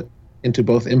was put into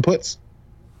both inputs.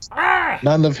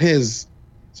 None of his.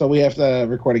 So we have to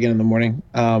record again in the morning.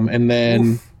 And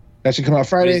then that should come out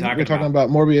Friday. We're talking about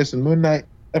Morbius and Moon Knight,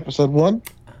 episode 1.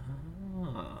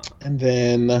 And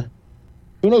then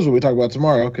who knows what we talk about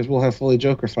tomorrow, because we'll have fully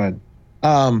Joker-fied.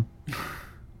 And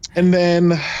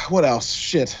then what else?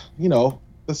 Shit. The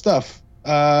stuff.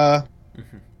 I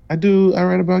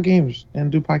write about games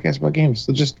and do podcasts about games.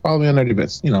 So just follow me on Nerdy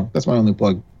Bits. That's my only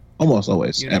plug. Almost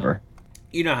always, ever.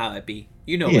 You know how that be.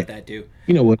 You know what that do.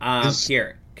 You know what?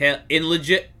 Here,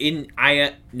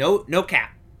 no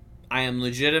cap. I am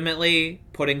legitimately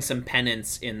putting some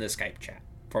penance in the Skype chat.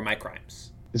 for my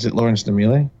crimes. Is it Lawrence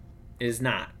Nemours? It is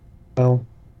not. Oh.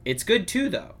 It's good too,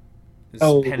 though. It's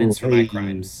penance for my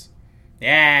crimes.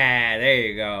 Yeah, there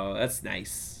you go. That's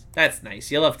nice. That's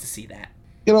nice. You'll love to see that.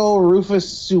 Good old Rufus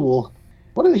Sewell.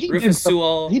 What did he Rufus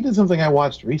Sewell. He did something I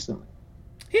watched recently.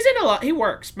 He's in a lot. He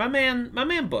works. My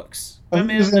man books. My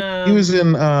he was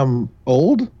in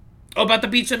Old? Oh, about the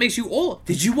beach that makes you old.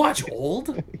 Did you watch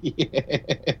Old?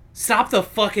 Yeah. Stop the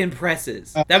fucking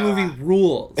presses. That movie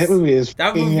rules. That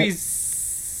movie's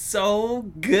so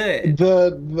good.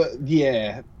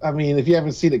 Yeah. I mean, if you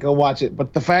haven't seen it, go watch it.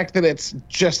 But the fact that it's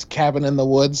just Cabin in the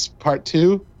Woods Part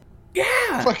 2.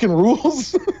 Yeah. Fucking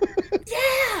rules.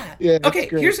 Yeah. Yeah. Okay,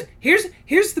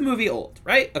 here's the movie Old,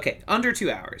 right? Okay, under 2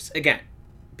 hours. Again,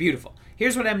 beautiful.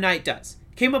 Here's what M. Night does.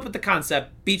 Came up with the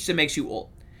concept, beach that makes you old.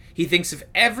 He thinks of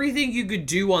everything you could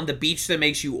do on the beach that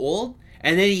makes you old,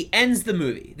 and then he ends the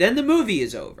movie. Then the movie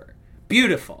is over.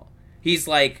 Beautiful. He's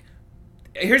like,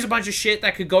 here's a bunch of shit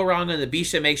that could go wrong on the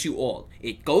beach that makes you old.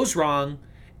 It goes wrong,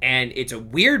 and it's a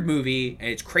weird movie, and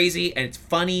it's crazy, and it's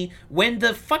funny. When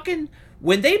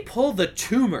they pull the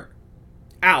tumor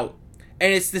out,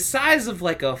 and it's the size of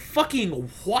like a fucking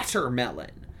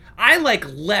watermelon, I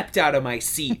like leapt out of my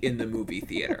seat in the movie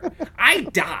theater. I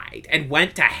died and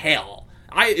went to hell.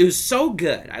 It was so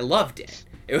good. I loved it.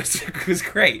 It was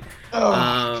great.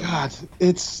 Oh God,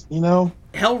 it's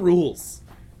hell rules.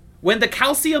 When the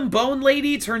calcium bone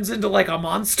lady turns into like a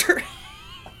monster,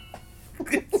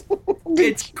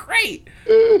 it's great.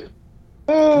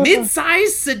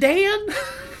 Mid-size sedan.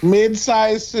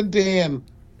 Mid-size sedan.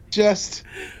 Just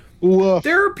woof.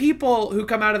 There are people who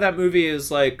come out of that movie as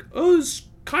like, oh,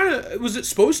 was it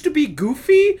supposed to be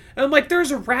goofy? And I'm like,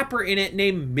 there's a rapper in it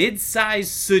named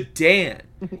Mid-size Sedan.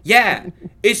 Yeah,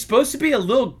 it's supposed to be a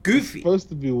little goofy. It's supposed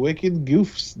to be wicked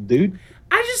goofs, dude.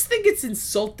 I just think it's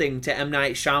insulting to M.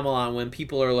 Night Shyamalan when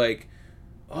people are like,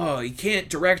 oh, you can't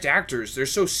direct actors, they're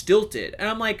so stilted. And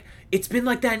I'm like, it's been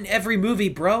like that in every movie,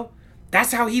 bro.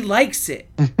 That's how he likes it.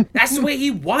 That's the way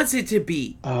he wants it to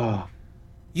be.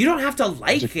 You don't have to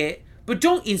like it, but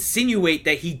don't insinuate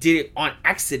that he did it on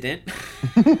accident.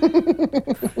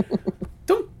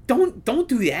 Don't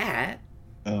do that.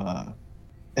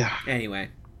 Anyway.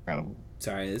 Incredible.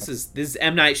 Sorry, this is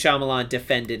M. Night Shyamalan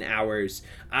defending ours.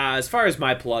 As far as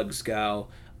my plugs go,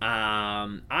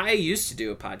 I used to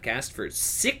do a podcast for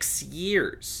 6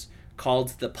 years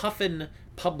called the Puffin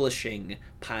Publishing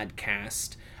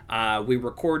Podcast. We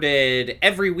recorded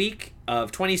every week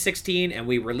of 2016, and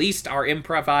we released our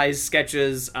improvised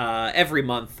sketches every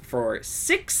month for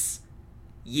 6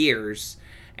 years.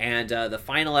 And the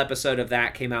final episode of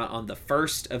that came out on the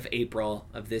 1st of April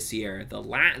of this year,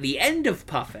 the end of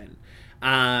Puffin.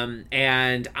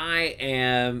 And I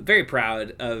am very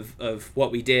proud of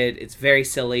what we did. It's very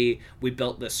silly. We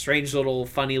built this strange little,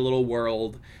 funny little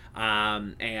world.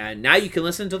 And now you can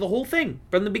listen to the whole thing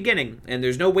from the beginning, and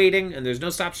there's no waiting, and there's no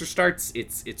stops or starts.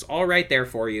 It's all right there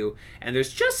for you, and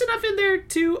there's just enough in there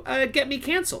to get me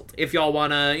canceled if y'all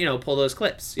want to pull those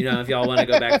clips, if y'all want to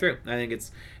go back through.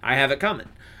 I have it coming.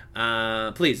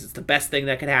 Please, it's the best thing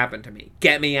that could happen to me.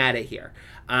 Get me out of here.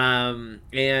 And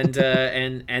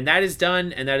that is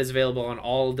done, and that is available on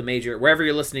all the major, wherever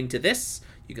you're listening to this,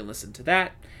 you can listen to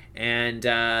that. And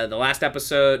the last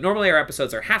episode, normally our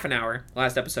episodes are half an hour. The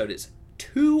last episode is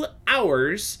 2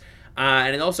 hours.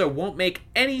 And it also won't make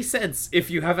any sense if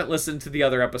you haven't listened to the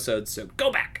other episodes. So go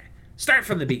back. Start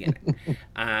from the beginning.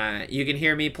 You can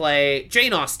hear me play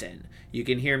Jane Austen. You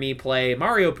can hear me play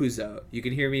Mario Puzo. You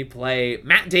can hear me play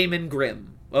Matt Damon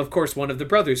Grimm. Of course, one of the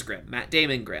brothers Grimm. Matt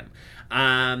Damon Grimm.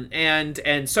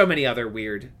 And so many other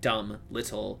weird, dumb,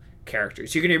 little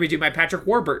characters. You can hear me do my Patrick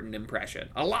Warburton impression.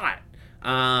 A lot.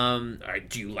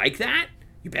 Do you like that?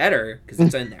 You better, because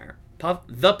it's in there.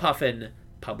 The Puffin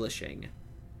Publishing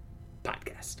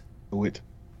Podcast. Wait.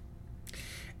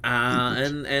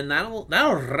 And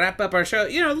that'll wrap up our show.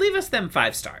 Leave us them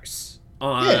 5 stars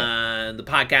on the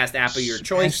podcast app of your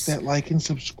choice. Smash that like and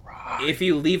subscribe. If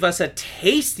you leave us a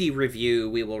tasty review,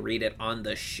 we will read it on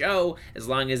the show, as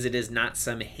long as it is not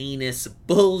some heinous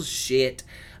bullshit.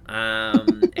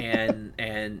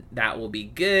 And that will be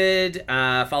good.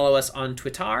 Follow us on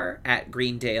Twitter at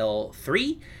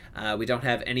Greendale3. We don't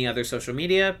have any other social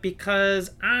media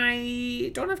because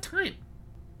I don't have time.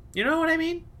 You know what I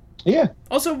mean? Yeah.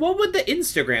 Also, what would the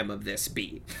Instagram of this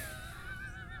be?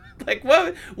 Like,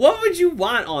 what would you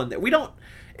want on there? We don't.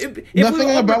 If Nothing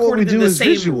we about what we do in the is same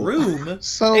visual. Room,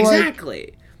 So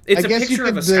exactly. It's I a guess picture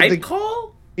of a Skype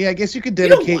call. Yeah, I guess you could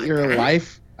dedicate your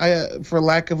life, for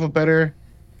lack of a better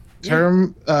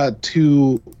term,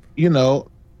 to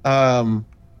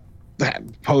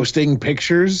posting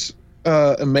pictures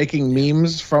making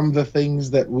memes from the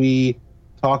things that we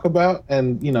talk about,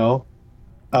 and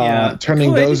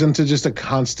turning those into just a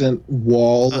constant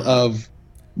wall of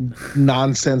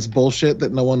nonsense bullshit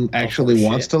that no one actually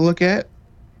wants to look at.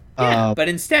 Yeah, but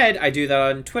instead I do that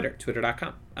on Twitter,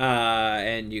 twitter.com.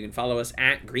 And you can follow us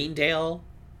at Greendale3.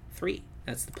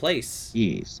 That's the place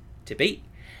to be.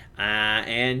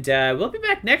 And we'll be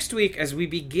back next week as we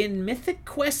begin Mythic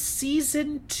Quest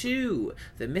Season 2.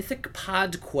 The Mythic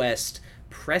Pod Quest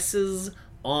presses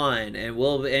on,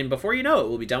 and before you know it,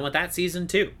 we'll be done with that season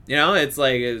 2.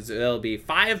 It'll be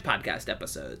 5 podcast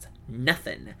episodes.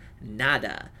 Nothing.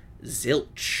 Nada.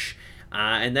 Zilch.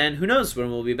 And then who knows when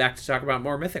we'll be back to talk about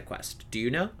more Mythic Quest. Do you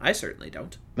know? I certainly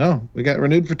don't. No, we got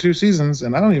renewed for 2 seasons,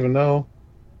 and I don't even know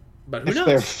but who knows?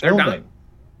 They're filming.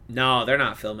 No, they're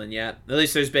not filming yet. At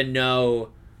least there's been no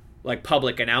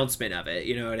public announcement of it.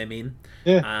 You know what I mean?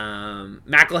 Yeah.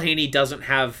 McElhaney doesn't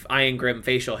have Iron Grim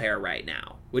facial hair right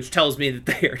now, which tells me that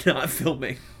they are not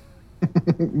filming.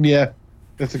 Yeah,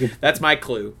 that's a good. That's my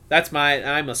clue.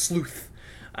 I'm a sleuth.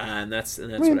 And that's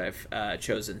what I've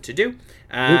chosen to do.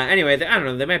 Anyway, I don't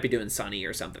know. They might be doing Sunny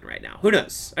or something right now. Who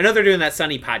knows? I know they're doing that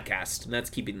Sunny podcast, and that's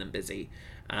keeping them busy.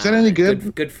 Is that any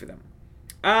good? Good for them.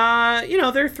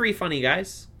 They're 3 funny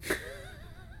guys.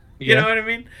 You know what I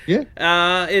mean?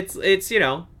 Yeah. It's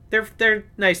they're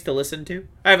nice to listen to.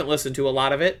 I haven't listened to a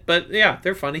lot of it, but yeah,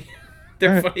 they're funny.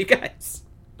 They're funny guys.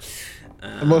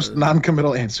 The most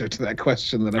non-committal answer to that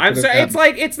question that I'm sorry.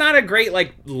 It's not a great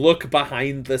look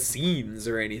behind the scenes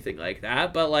or anything like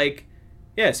that, but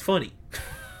yeah, it's funny.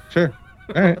 Sure.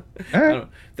 All right.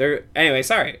 Anyway.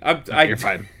 Sorry. You're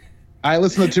fine. I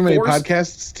listen to too many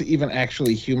podcasts to even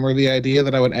actually humor the idea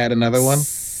that I would add another one.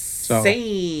 So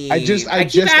Same. I just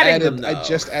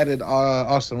added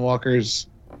Austin Walker's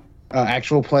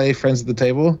actual play Friends at the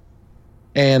Table.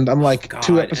 And I'm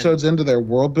 2 episodes into their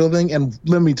world building, and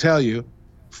let me tell you,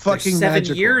 fucking 7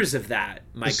 magical. years of that,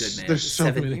 my good man. There's so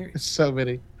 7 many. years. So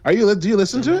many. Do you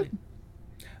listen to it?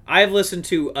 I've listened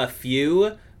to a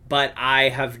few, but I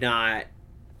have not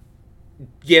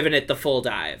given it the full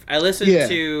dive. I listened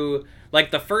to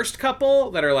the first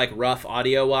couple that are rough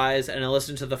audio wise, and I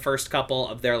listened to the first couple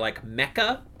of their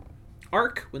Mecha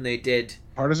arc when they did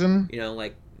Partisan.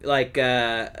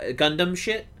 Gundam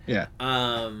shit. Yeah.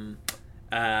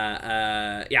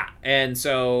 And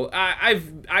so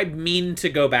I mean to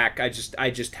go back. I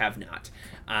just have not.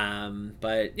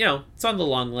 But it's on the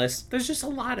long list. There's just a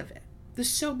lot of it. There's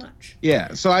so much.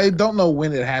 Yeah. So I don't know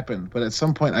when it happened, but at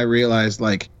some point I realized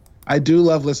I do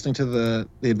love listening to the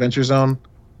Adventure Zone,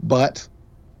 but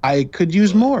I could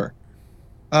use more.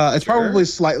 It's probably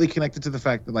slightly connected to the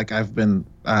fact that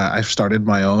I've started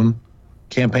my own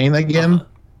campaign again,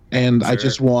 and I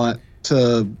just want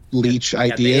to leech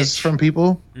ideas from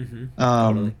people. Mm-hmm.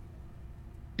 Totally.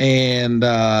 And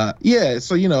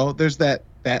so there's that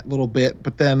little bit,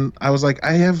 but then I was I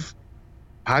have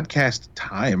podcast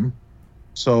time,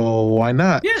 so why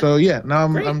not? So now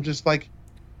I'm just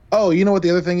oh, you know what the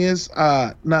other thing is?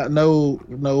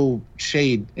 No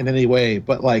shade in any way,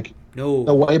 but no.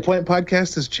 The Waypoint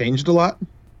podcast has changed a lot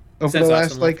over the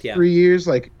last 3 years.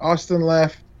 Austin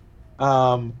left,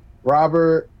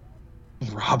 Robert,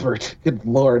 good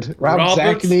lord, Robert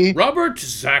Zachney.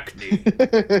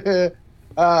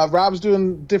 Rob's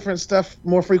doing different stuff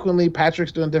more frequently.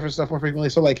 Patrick's doing different stuff more frequently.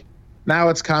 So now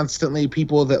it's constantly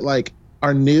people that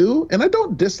are new, and I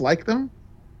don't dislike them,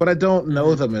 but I don't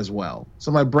know them as well.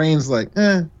 So my brain's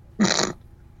And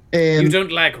you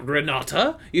don't like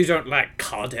Renata? You don't like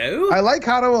Kado? I like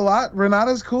Kado a lot.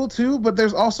 Renata's cool too, but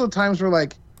there's also times where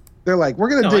they're we're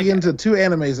gonna dig into 2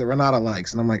 animes that Renata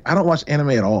likes, and I'm I don't watch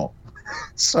anime at all,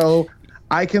 so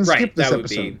I can skip this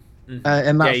episode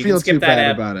and not feel too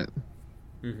bad about it.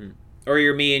 Mm-hmm. Or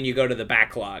you're me and you go to the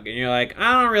backlog and you're I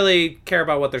don't really care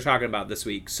about what they're talking about this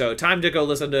week, so time to go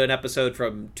listen to an episode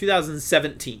from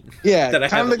 2017. Yeah,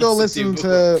 time to go listen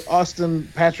to Austin,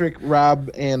 Patrick, Rob,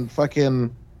 and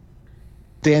fucking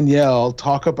Danielle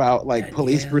talk about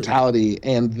police brutality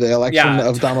and the election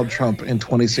of Donald Trump in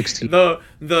 2016.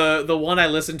 The one I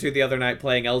listened to the other night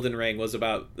playing Elden Ring was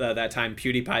about that time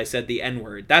PewDiePie said the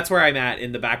N-word. That's where I'm at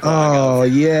in the backlog. Oh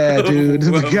yeah, dude.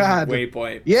 God.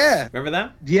 Waypoint. Yeah. Remember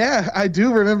that? Yeah, I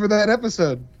do remember that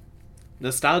episode.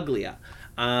 Nostalgia.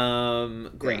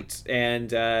 Great.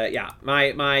 And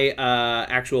my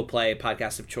actual play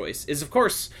podcast of choice is of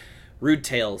course Rude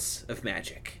Tales of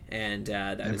Magic. And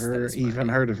never even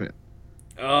heard of it.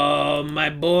 Oh my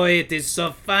boy, it is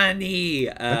so funny.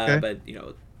 But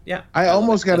I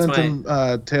almost got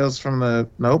into Tales from the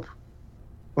Nope.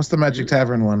 What's the Magic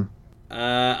Tavern one?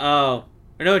 I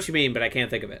know what you mean, but I can't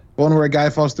think of it. One where a guy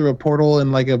falls through a portal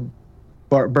in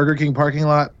Burger King parking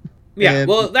lot. Yeah,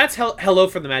 well, that's Hello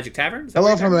from the Magic Tavern.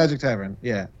 Hello from the Magic Tavern.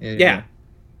 Yeah.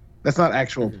 That's not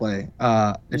actual play.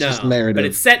 It's just narrative. But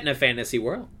it's set in a fantasy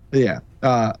world. Yeah.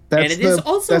 That's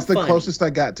the closest I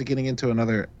got to getting into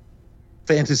another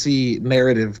fantasy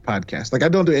narrative podcast. Like, I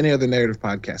don't do any other narrative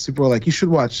podcast. People are like, you should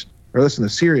watch or listen to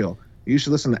Serial. You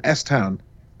should listen to S-Town,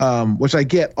 which I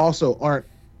get also aren't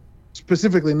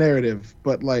specifically narrative,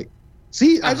 but like,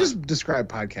 see, I just describe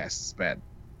podcasts as bad.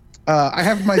 I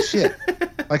have my shit.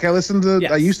 Like, I used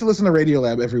to listen to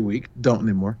Radiolab every week. Don't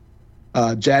anymore.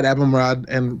 Jad Abumrad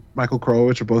and Michael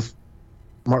Krowowicz are both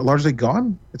largely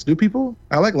gone. It's new people.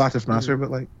 I like Latif Nasser, but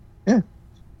like,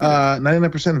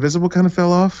 99% Invisible kind of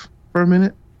fell off for a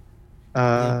minute.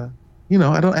 I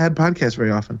don't add podcasts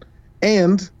very often.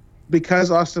 And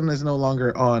because Austin is no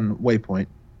longer on Waypoint,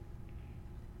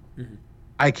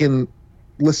 I can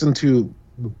listen to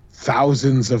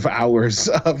thousands of hours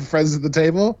of Friends at the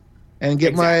Table and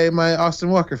get my Austin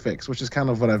Walker fix, which is kind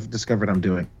of what I've discovered I'm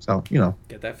doing. So,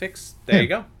 get that fix. There you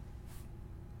go.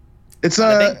 It's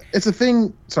a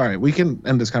thing. Sorry, we can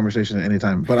end this conversation at any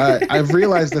time, but I've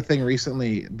realized the thing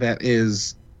recently that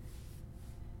is,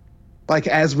 like,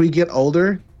 as we get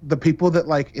older, the people that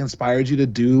like inspired you to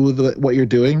do what you're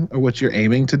doing or what you're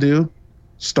aiming to do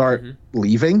start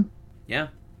leaving. Yeah.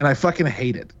 And I fucking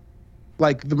hate it.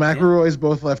 Like, the McElroys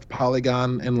both left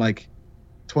Polygon in like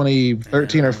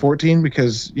 2013 or 14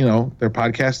 because, their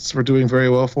podcasts were doing very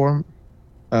well for them.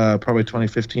 Probably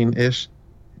 2015-ish.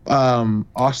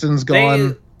 Austin's gone.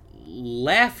 They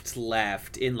left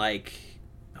in like,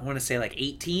 I want to say like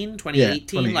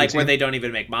 2018, like where they don't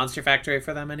even make Monster Factory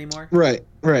for them anymore. Right.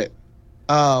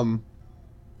 Fucking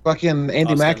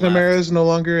Andy McNamara is no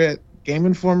longer at Game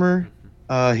Informer.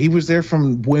 He was there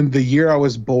from the year I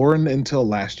was born until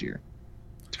last year.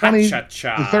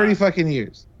 30 fucking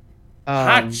years.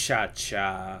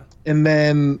 Ha-cha-cha. And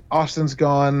then Austin's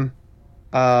gone.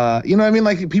 You know what I mean?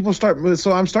 Like, people start.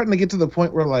 So I'm starting to get to the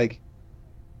point where, like,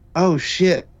 oh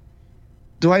shit,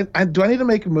 do I need to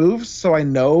make moves so I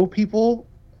know people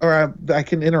or I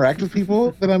can interact with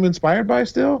people that I'm inspired by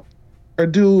still,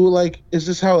 or is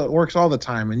this how it works all the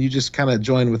time and you just kind of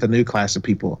join with a new class of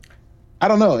people? I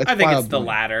don't know. I think it's the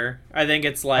latter. I think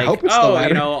it's like,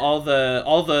 all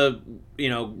the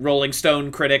Rolling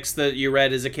Stone critics that you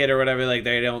read as a kid or whatever, like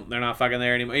they're not fucking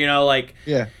there anymore.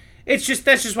 Yeah. That's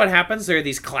just what happens. There are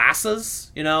these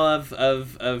classes,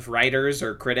 of writers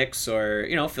or critics or,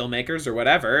 filmmakers or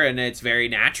whatever, and it's very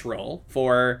natural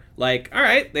for, like, all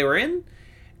right, they were in,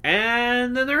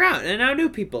 and then they're out, and now new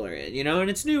people are in, and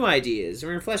it's new ideas,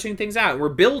 and we're fleshing things out, and we're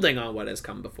building on what has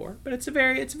come before. But it's a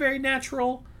very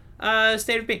natural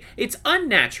state of being. It's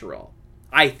unnatural,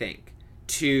 I think,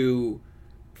 to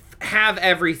have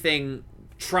everything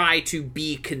try to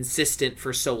be consistent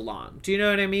for so long. Do you know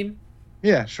what I mean?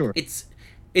 Yeah, sure. It's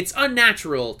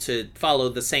unnatural to follow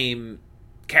the same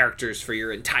characters for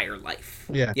your entire life.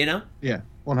 Yeah. Yeah,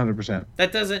 100%.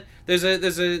 That doesn't. There's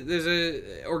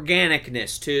a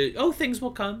organicness to things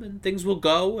will come and things will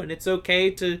go, and it's okay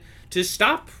to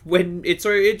stop when it's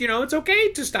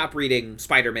okay to stop reading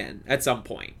Spider-Man at some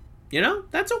point.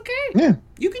 That's okay. Yeah.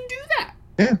 You can do that.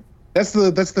 Yeah. That's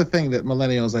the thing that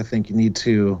millennials, I think, need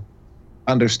to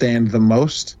understand the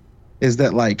most. Is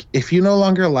that, like, if you no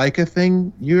longer like a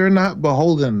thing, you're not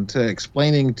beholden to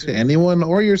explaining to anyone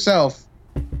or yourself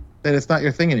that it's not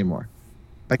your thing anymore.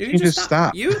 Like, you can just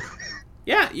stop. You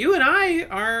and I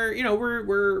are,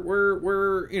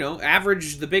 we're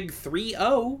average the big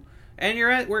 3-0, and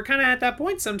we're kind of at that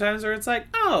point sometimes where it's like,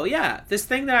 oh yeah, this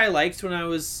thing that I liked when I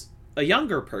was a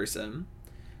younger person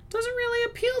doesn't really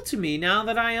appeal to me now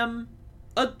that I am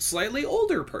a slightly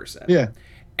older person. Yeah.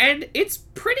 And it's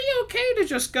pretty okay to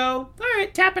just go, all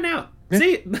right, tapping out. Yeah.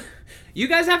 See, you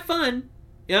guys have fun.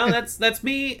 That's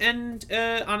me and,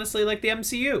 honestly, like, the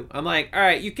MCU. I'm like, all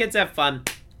right, you kids have fun.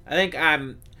 I think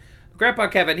Grandpa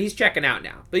Kevin, he's checking out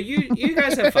now. But you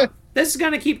guys have fun. This is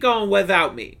going to keep going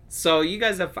without me. So you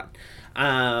guys have fun.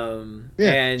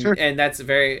 Sure. And that's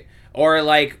very... Or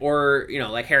like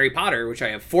Harry Potter, which I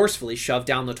have forcefully shoved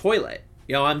down the toilet.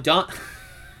 I'm done...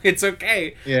 It's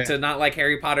okay to not like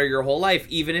Harry Potter your whole life,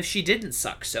 even if she didn't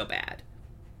suck so bad.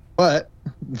 But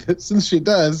since she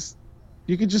does,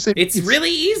 you could just say it's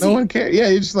really easy. No one cares. Yeah,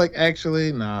 you're just like,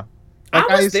 actually, nah. Like,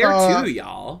 I was there too,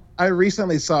 y'all. I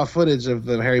recently saw footage of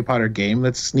the Harry Potter game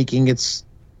that's sneaking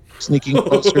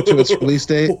closer to its release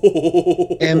date.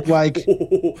 And, like,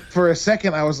 for a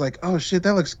second, I was like, oh shit,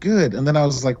 that looks good. And then I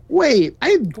was like, wait,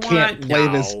 I can't play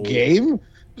this game.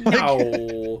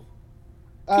 No.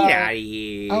 Get out of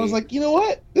here. I was like, you know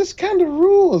what? This kind of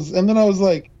rules. And then I was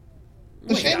like,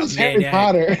 the shame is Harry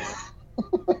Potter.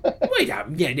 Wait a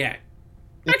minute.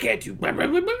 I can't do.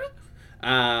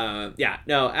 Yeah,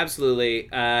 no, absolutely.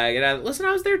 Listen,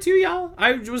 I was there too, y'all.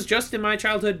 I was just in my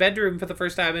childhood bedroom for the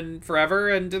first time in forever,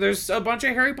 and there's a bunch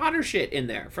of Harry Potter shit in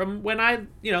there from when I,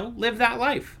 lived that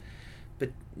life.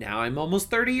 But now I'm almost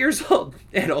 30 years old,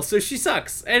 and also she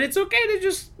sucks, and it's okay to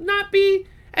just not be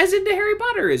as into Harry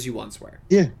Potter as you once were.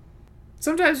 Yeah.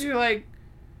 Sometimes you're like,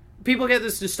 people get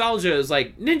this nostalgia, it's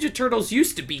like, Ninja Turtles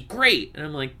used to be great, and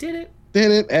I'm like, did it? Did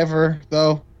it ever,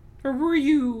 though? Or were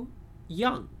you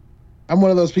young? I'm one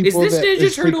of those people is this that Ninja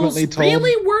is Turtles frequently told...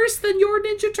 really worse than your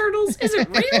Ninja Turtles? Is it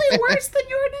really worse than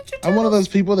your Ninja Turtles? I'm one of those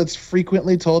people that's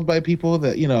frequently told by people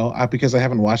that, because I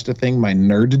haven't watched a thing, my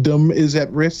nerddom is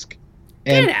at risk.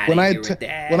 And when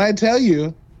I tell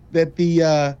you that the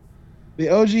OG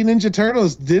Ninja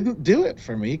Turtles didn't do it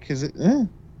for me, because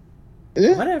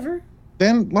whatever.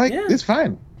 Then it's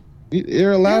fine.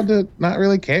 You're allowed to not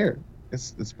really care.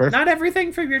 It's perfect. Not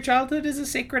everything from your childhood is a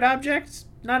sacred object.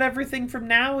 Not everything from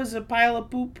now is a pile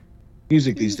of poop.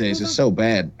 Music these days is so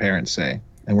bad, parents say.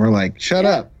 And we're like, shut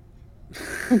up.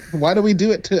 Why do we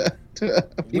do it to people?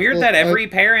 Weird that every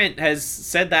parent has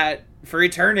said that for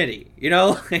eternity,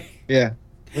 Yeah.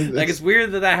 It's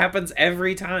weird that happens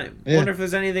every time. I wonder if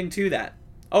there's anything to that.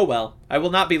 Oh well, I will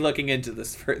not be looking into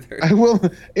this further. I will.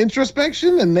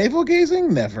 Introspection and navel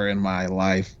gazing? Never in my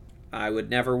life. I would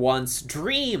never once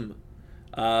dream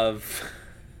of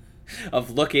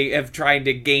trying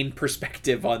to gain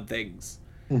perspective on things.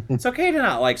 It's okay to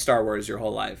not like Star Wars your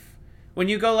whole life. When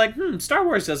you go like, Star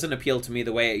Wars doesn't appeal to me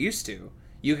the way it used to,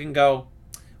 you can go,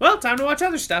 well, time to watch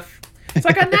other stuff. It's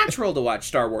like unnatural to watch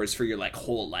Star Wars for your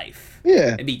whole life.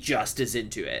 Yeah. And be just as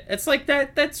into it. It's like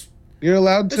that's you're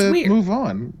allowed to move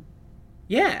on.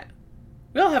 Yeah.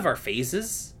 We all have our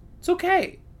phases. It's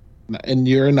okay. And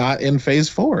you're not in phase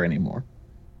 4 anymore.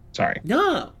 Sorry.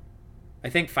 No. I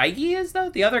think Feige is, though.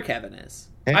 The other Kevin is.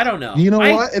 I don't know. You know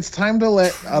what? It's time to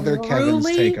let other Kevins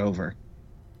take over.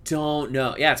 Don't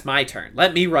know. Yeah, it's my turn.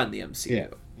 Let me run the MCU.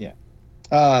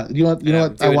 Yeah. You know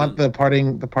what? I want the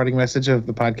parting message of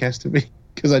the podcast to be,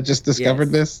 because I just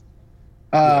discovered this.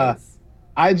 Yes.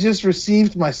 I just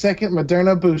received my second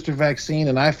Moderna booster vaccine,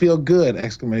 and I feel good! !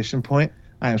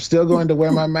 I am still going to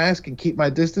wear my mask and keep my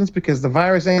distance because the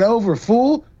virus ain't over,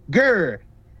 fool! Grr!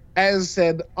 As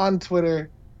said on Twitter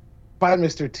by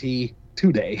Mr. T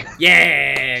today.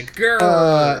 Yeah,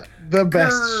 grr! The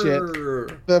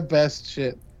best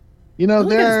shit.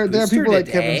 There are people like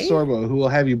Kevin Sorbo who will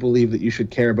have you believe that you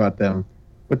should care about them.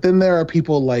 But then there are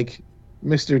people like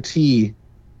Mr. T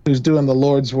who's doing the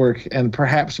Lord's work and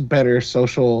perhaps better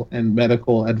social and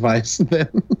medical advice than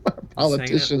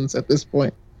politicians at this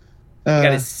point. He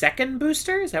got his second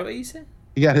booster? Is that what you said?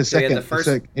 He got his second. The first,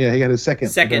 he got his second.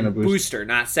 Second booster,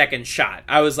 not second shot.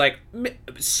 I was like,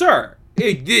 sir,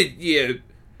 it did.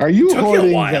 Are you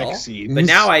hoarding vaccines? But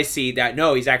now I see that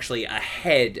no, he's actually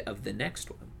ahead of the next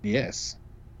one. Yes,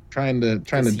 trying to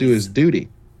do his duty.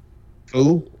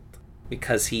 Fool.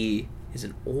 Because he is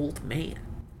an old man.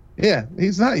 Yeah,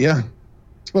 he's not young.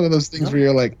 It's one of those things where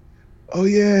you're like, oh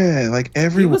yeah, like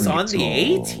everyone. He was on the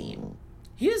A-Team.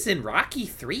 He was in Rocky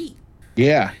 3.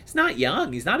 Yeah. He's not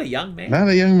young. He's not a young man. Not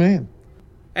a young man.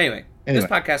 Anyway, this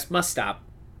podcast must stop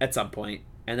at some point,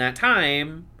 and that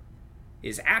time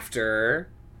is after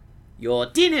your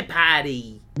dinner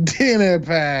party. Dinner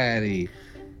party.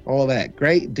 All that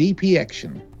great DP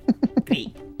action.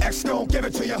 Great. X gon' give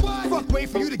it to you. Fuck, wait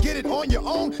for you to get it on your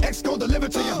own. X gon' deliver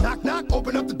to you. Knock, knock,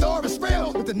 open up the door, it's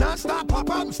real. With the non-stop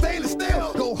pop out and stainless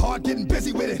steel. Go hard, getting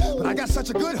busy with it. But I got such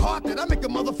a good heart that I make a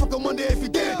motherfucker wonder if you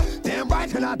did. Damn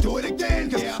right, and I do it again.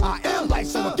 Cause I am life,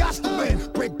 so I got to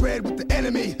win. Break bread with the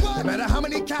enemy. No matter how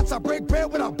many cats I break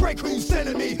bread with, I break who you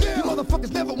sending me. You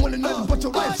motherfuckers never wanted nothing but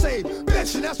your life saved.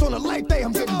 Bitch, and that's on a light day,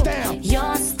 I'm getting down.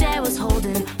 Your stare was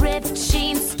holding, ripped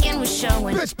jeans, skin was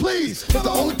showing. Bitch, please, if the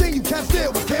only thing you can't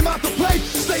steal was came out the plate,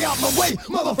 stay out my way,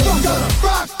 motherfucker. Gonna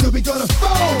rock, do we gonna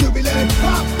fall? Do we let it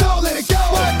pop? Don't let it go.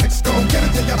 X gon' give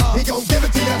it to ya, he gon' give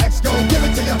it to ya. X gon' give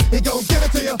it to ya, he gon' give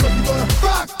it to ya. We gonna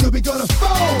rock, do we gonna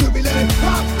fall? Do we let it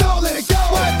pop? Don't let it go.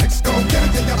 X gon' give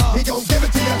it to ya, he gon' give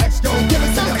it to ya. X gon' give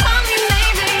it to ya. So call me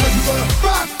maybe. We gonna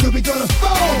rock, do we gonna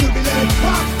fall? Do we let it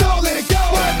pop? Don't let it go.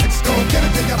 X gon' give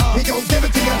it to ya, he gon' give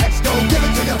it to ya. X gon' give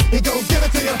it to ya, he gon' give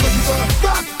it to ya. We gonna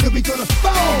rock, do we gonna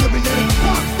fall? Do we let it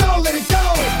pop? Don't let it go.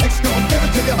 X gon' give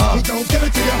it to ya, he gon' give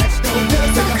it to ya. X gon' give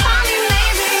it to ya. So call me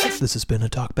maybe. This has been a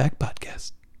Talkback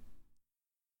Podcast.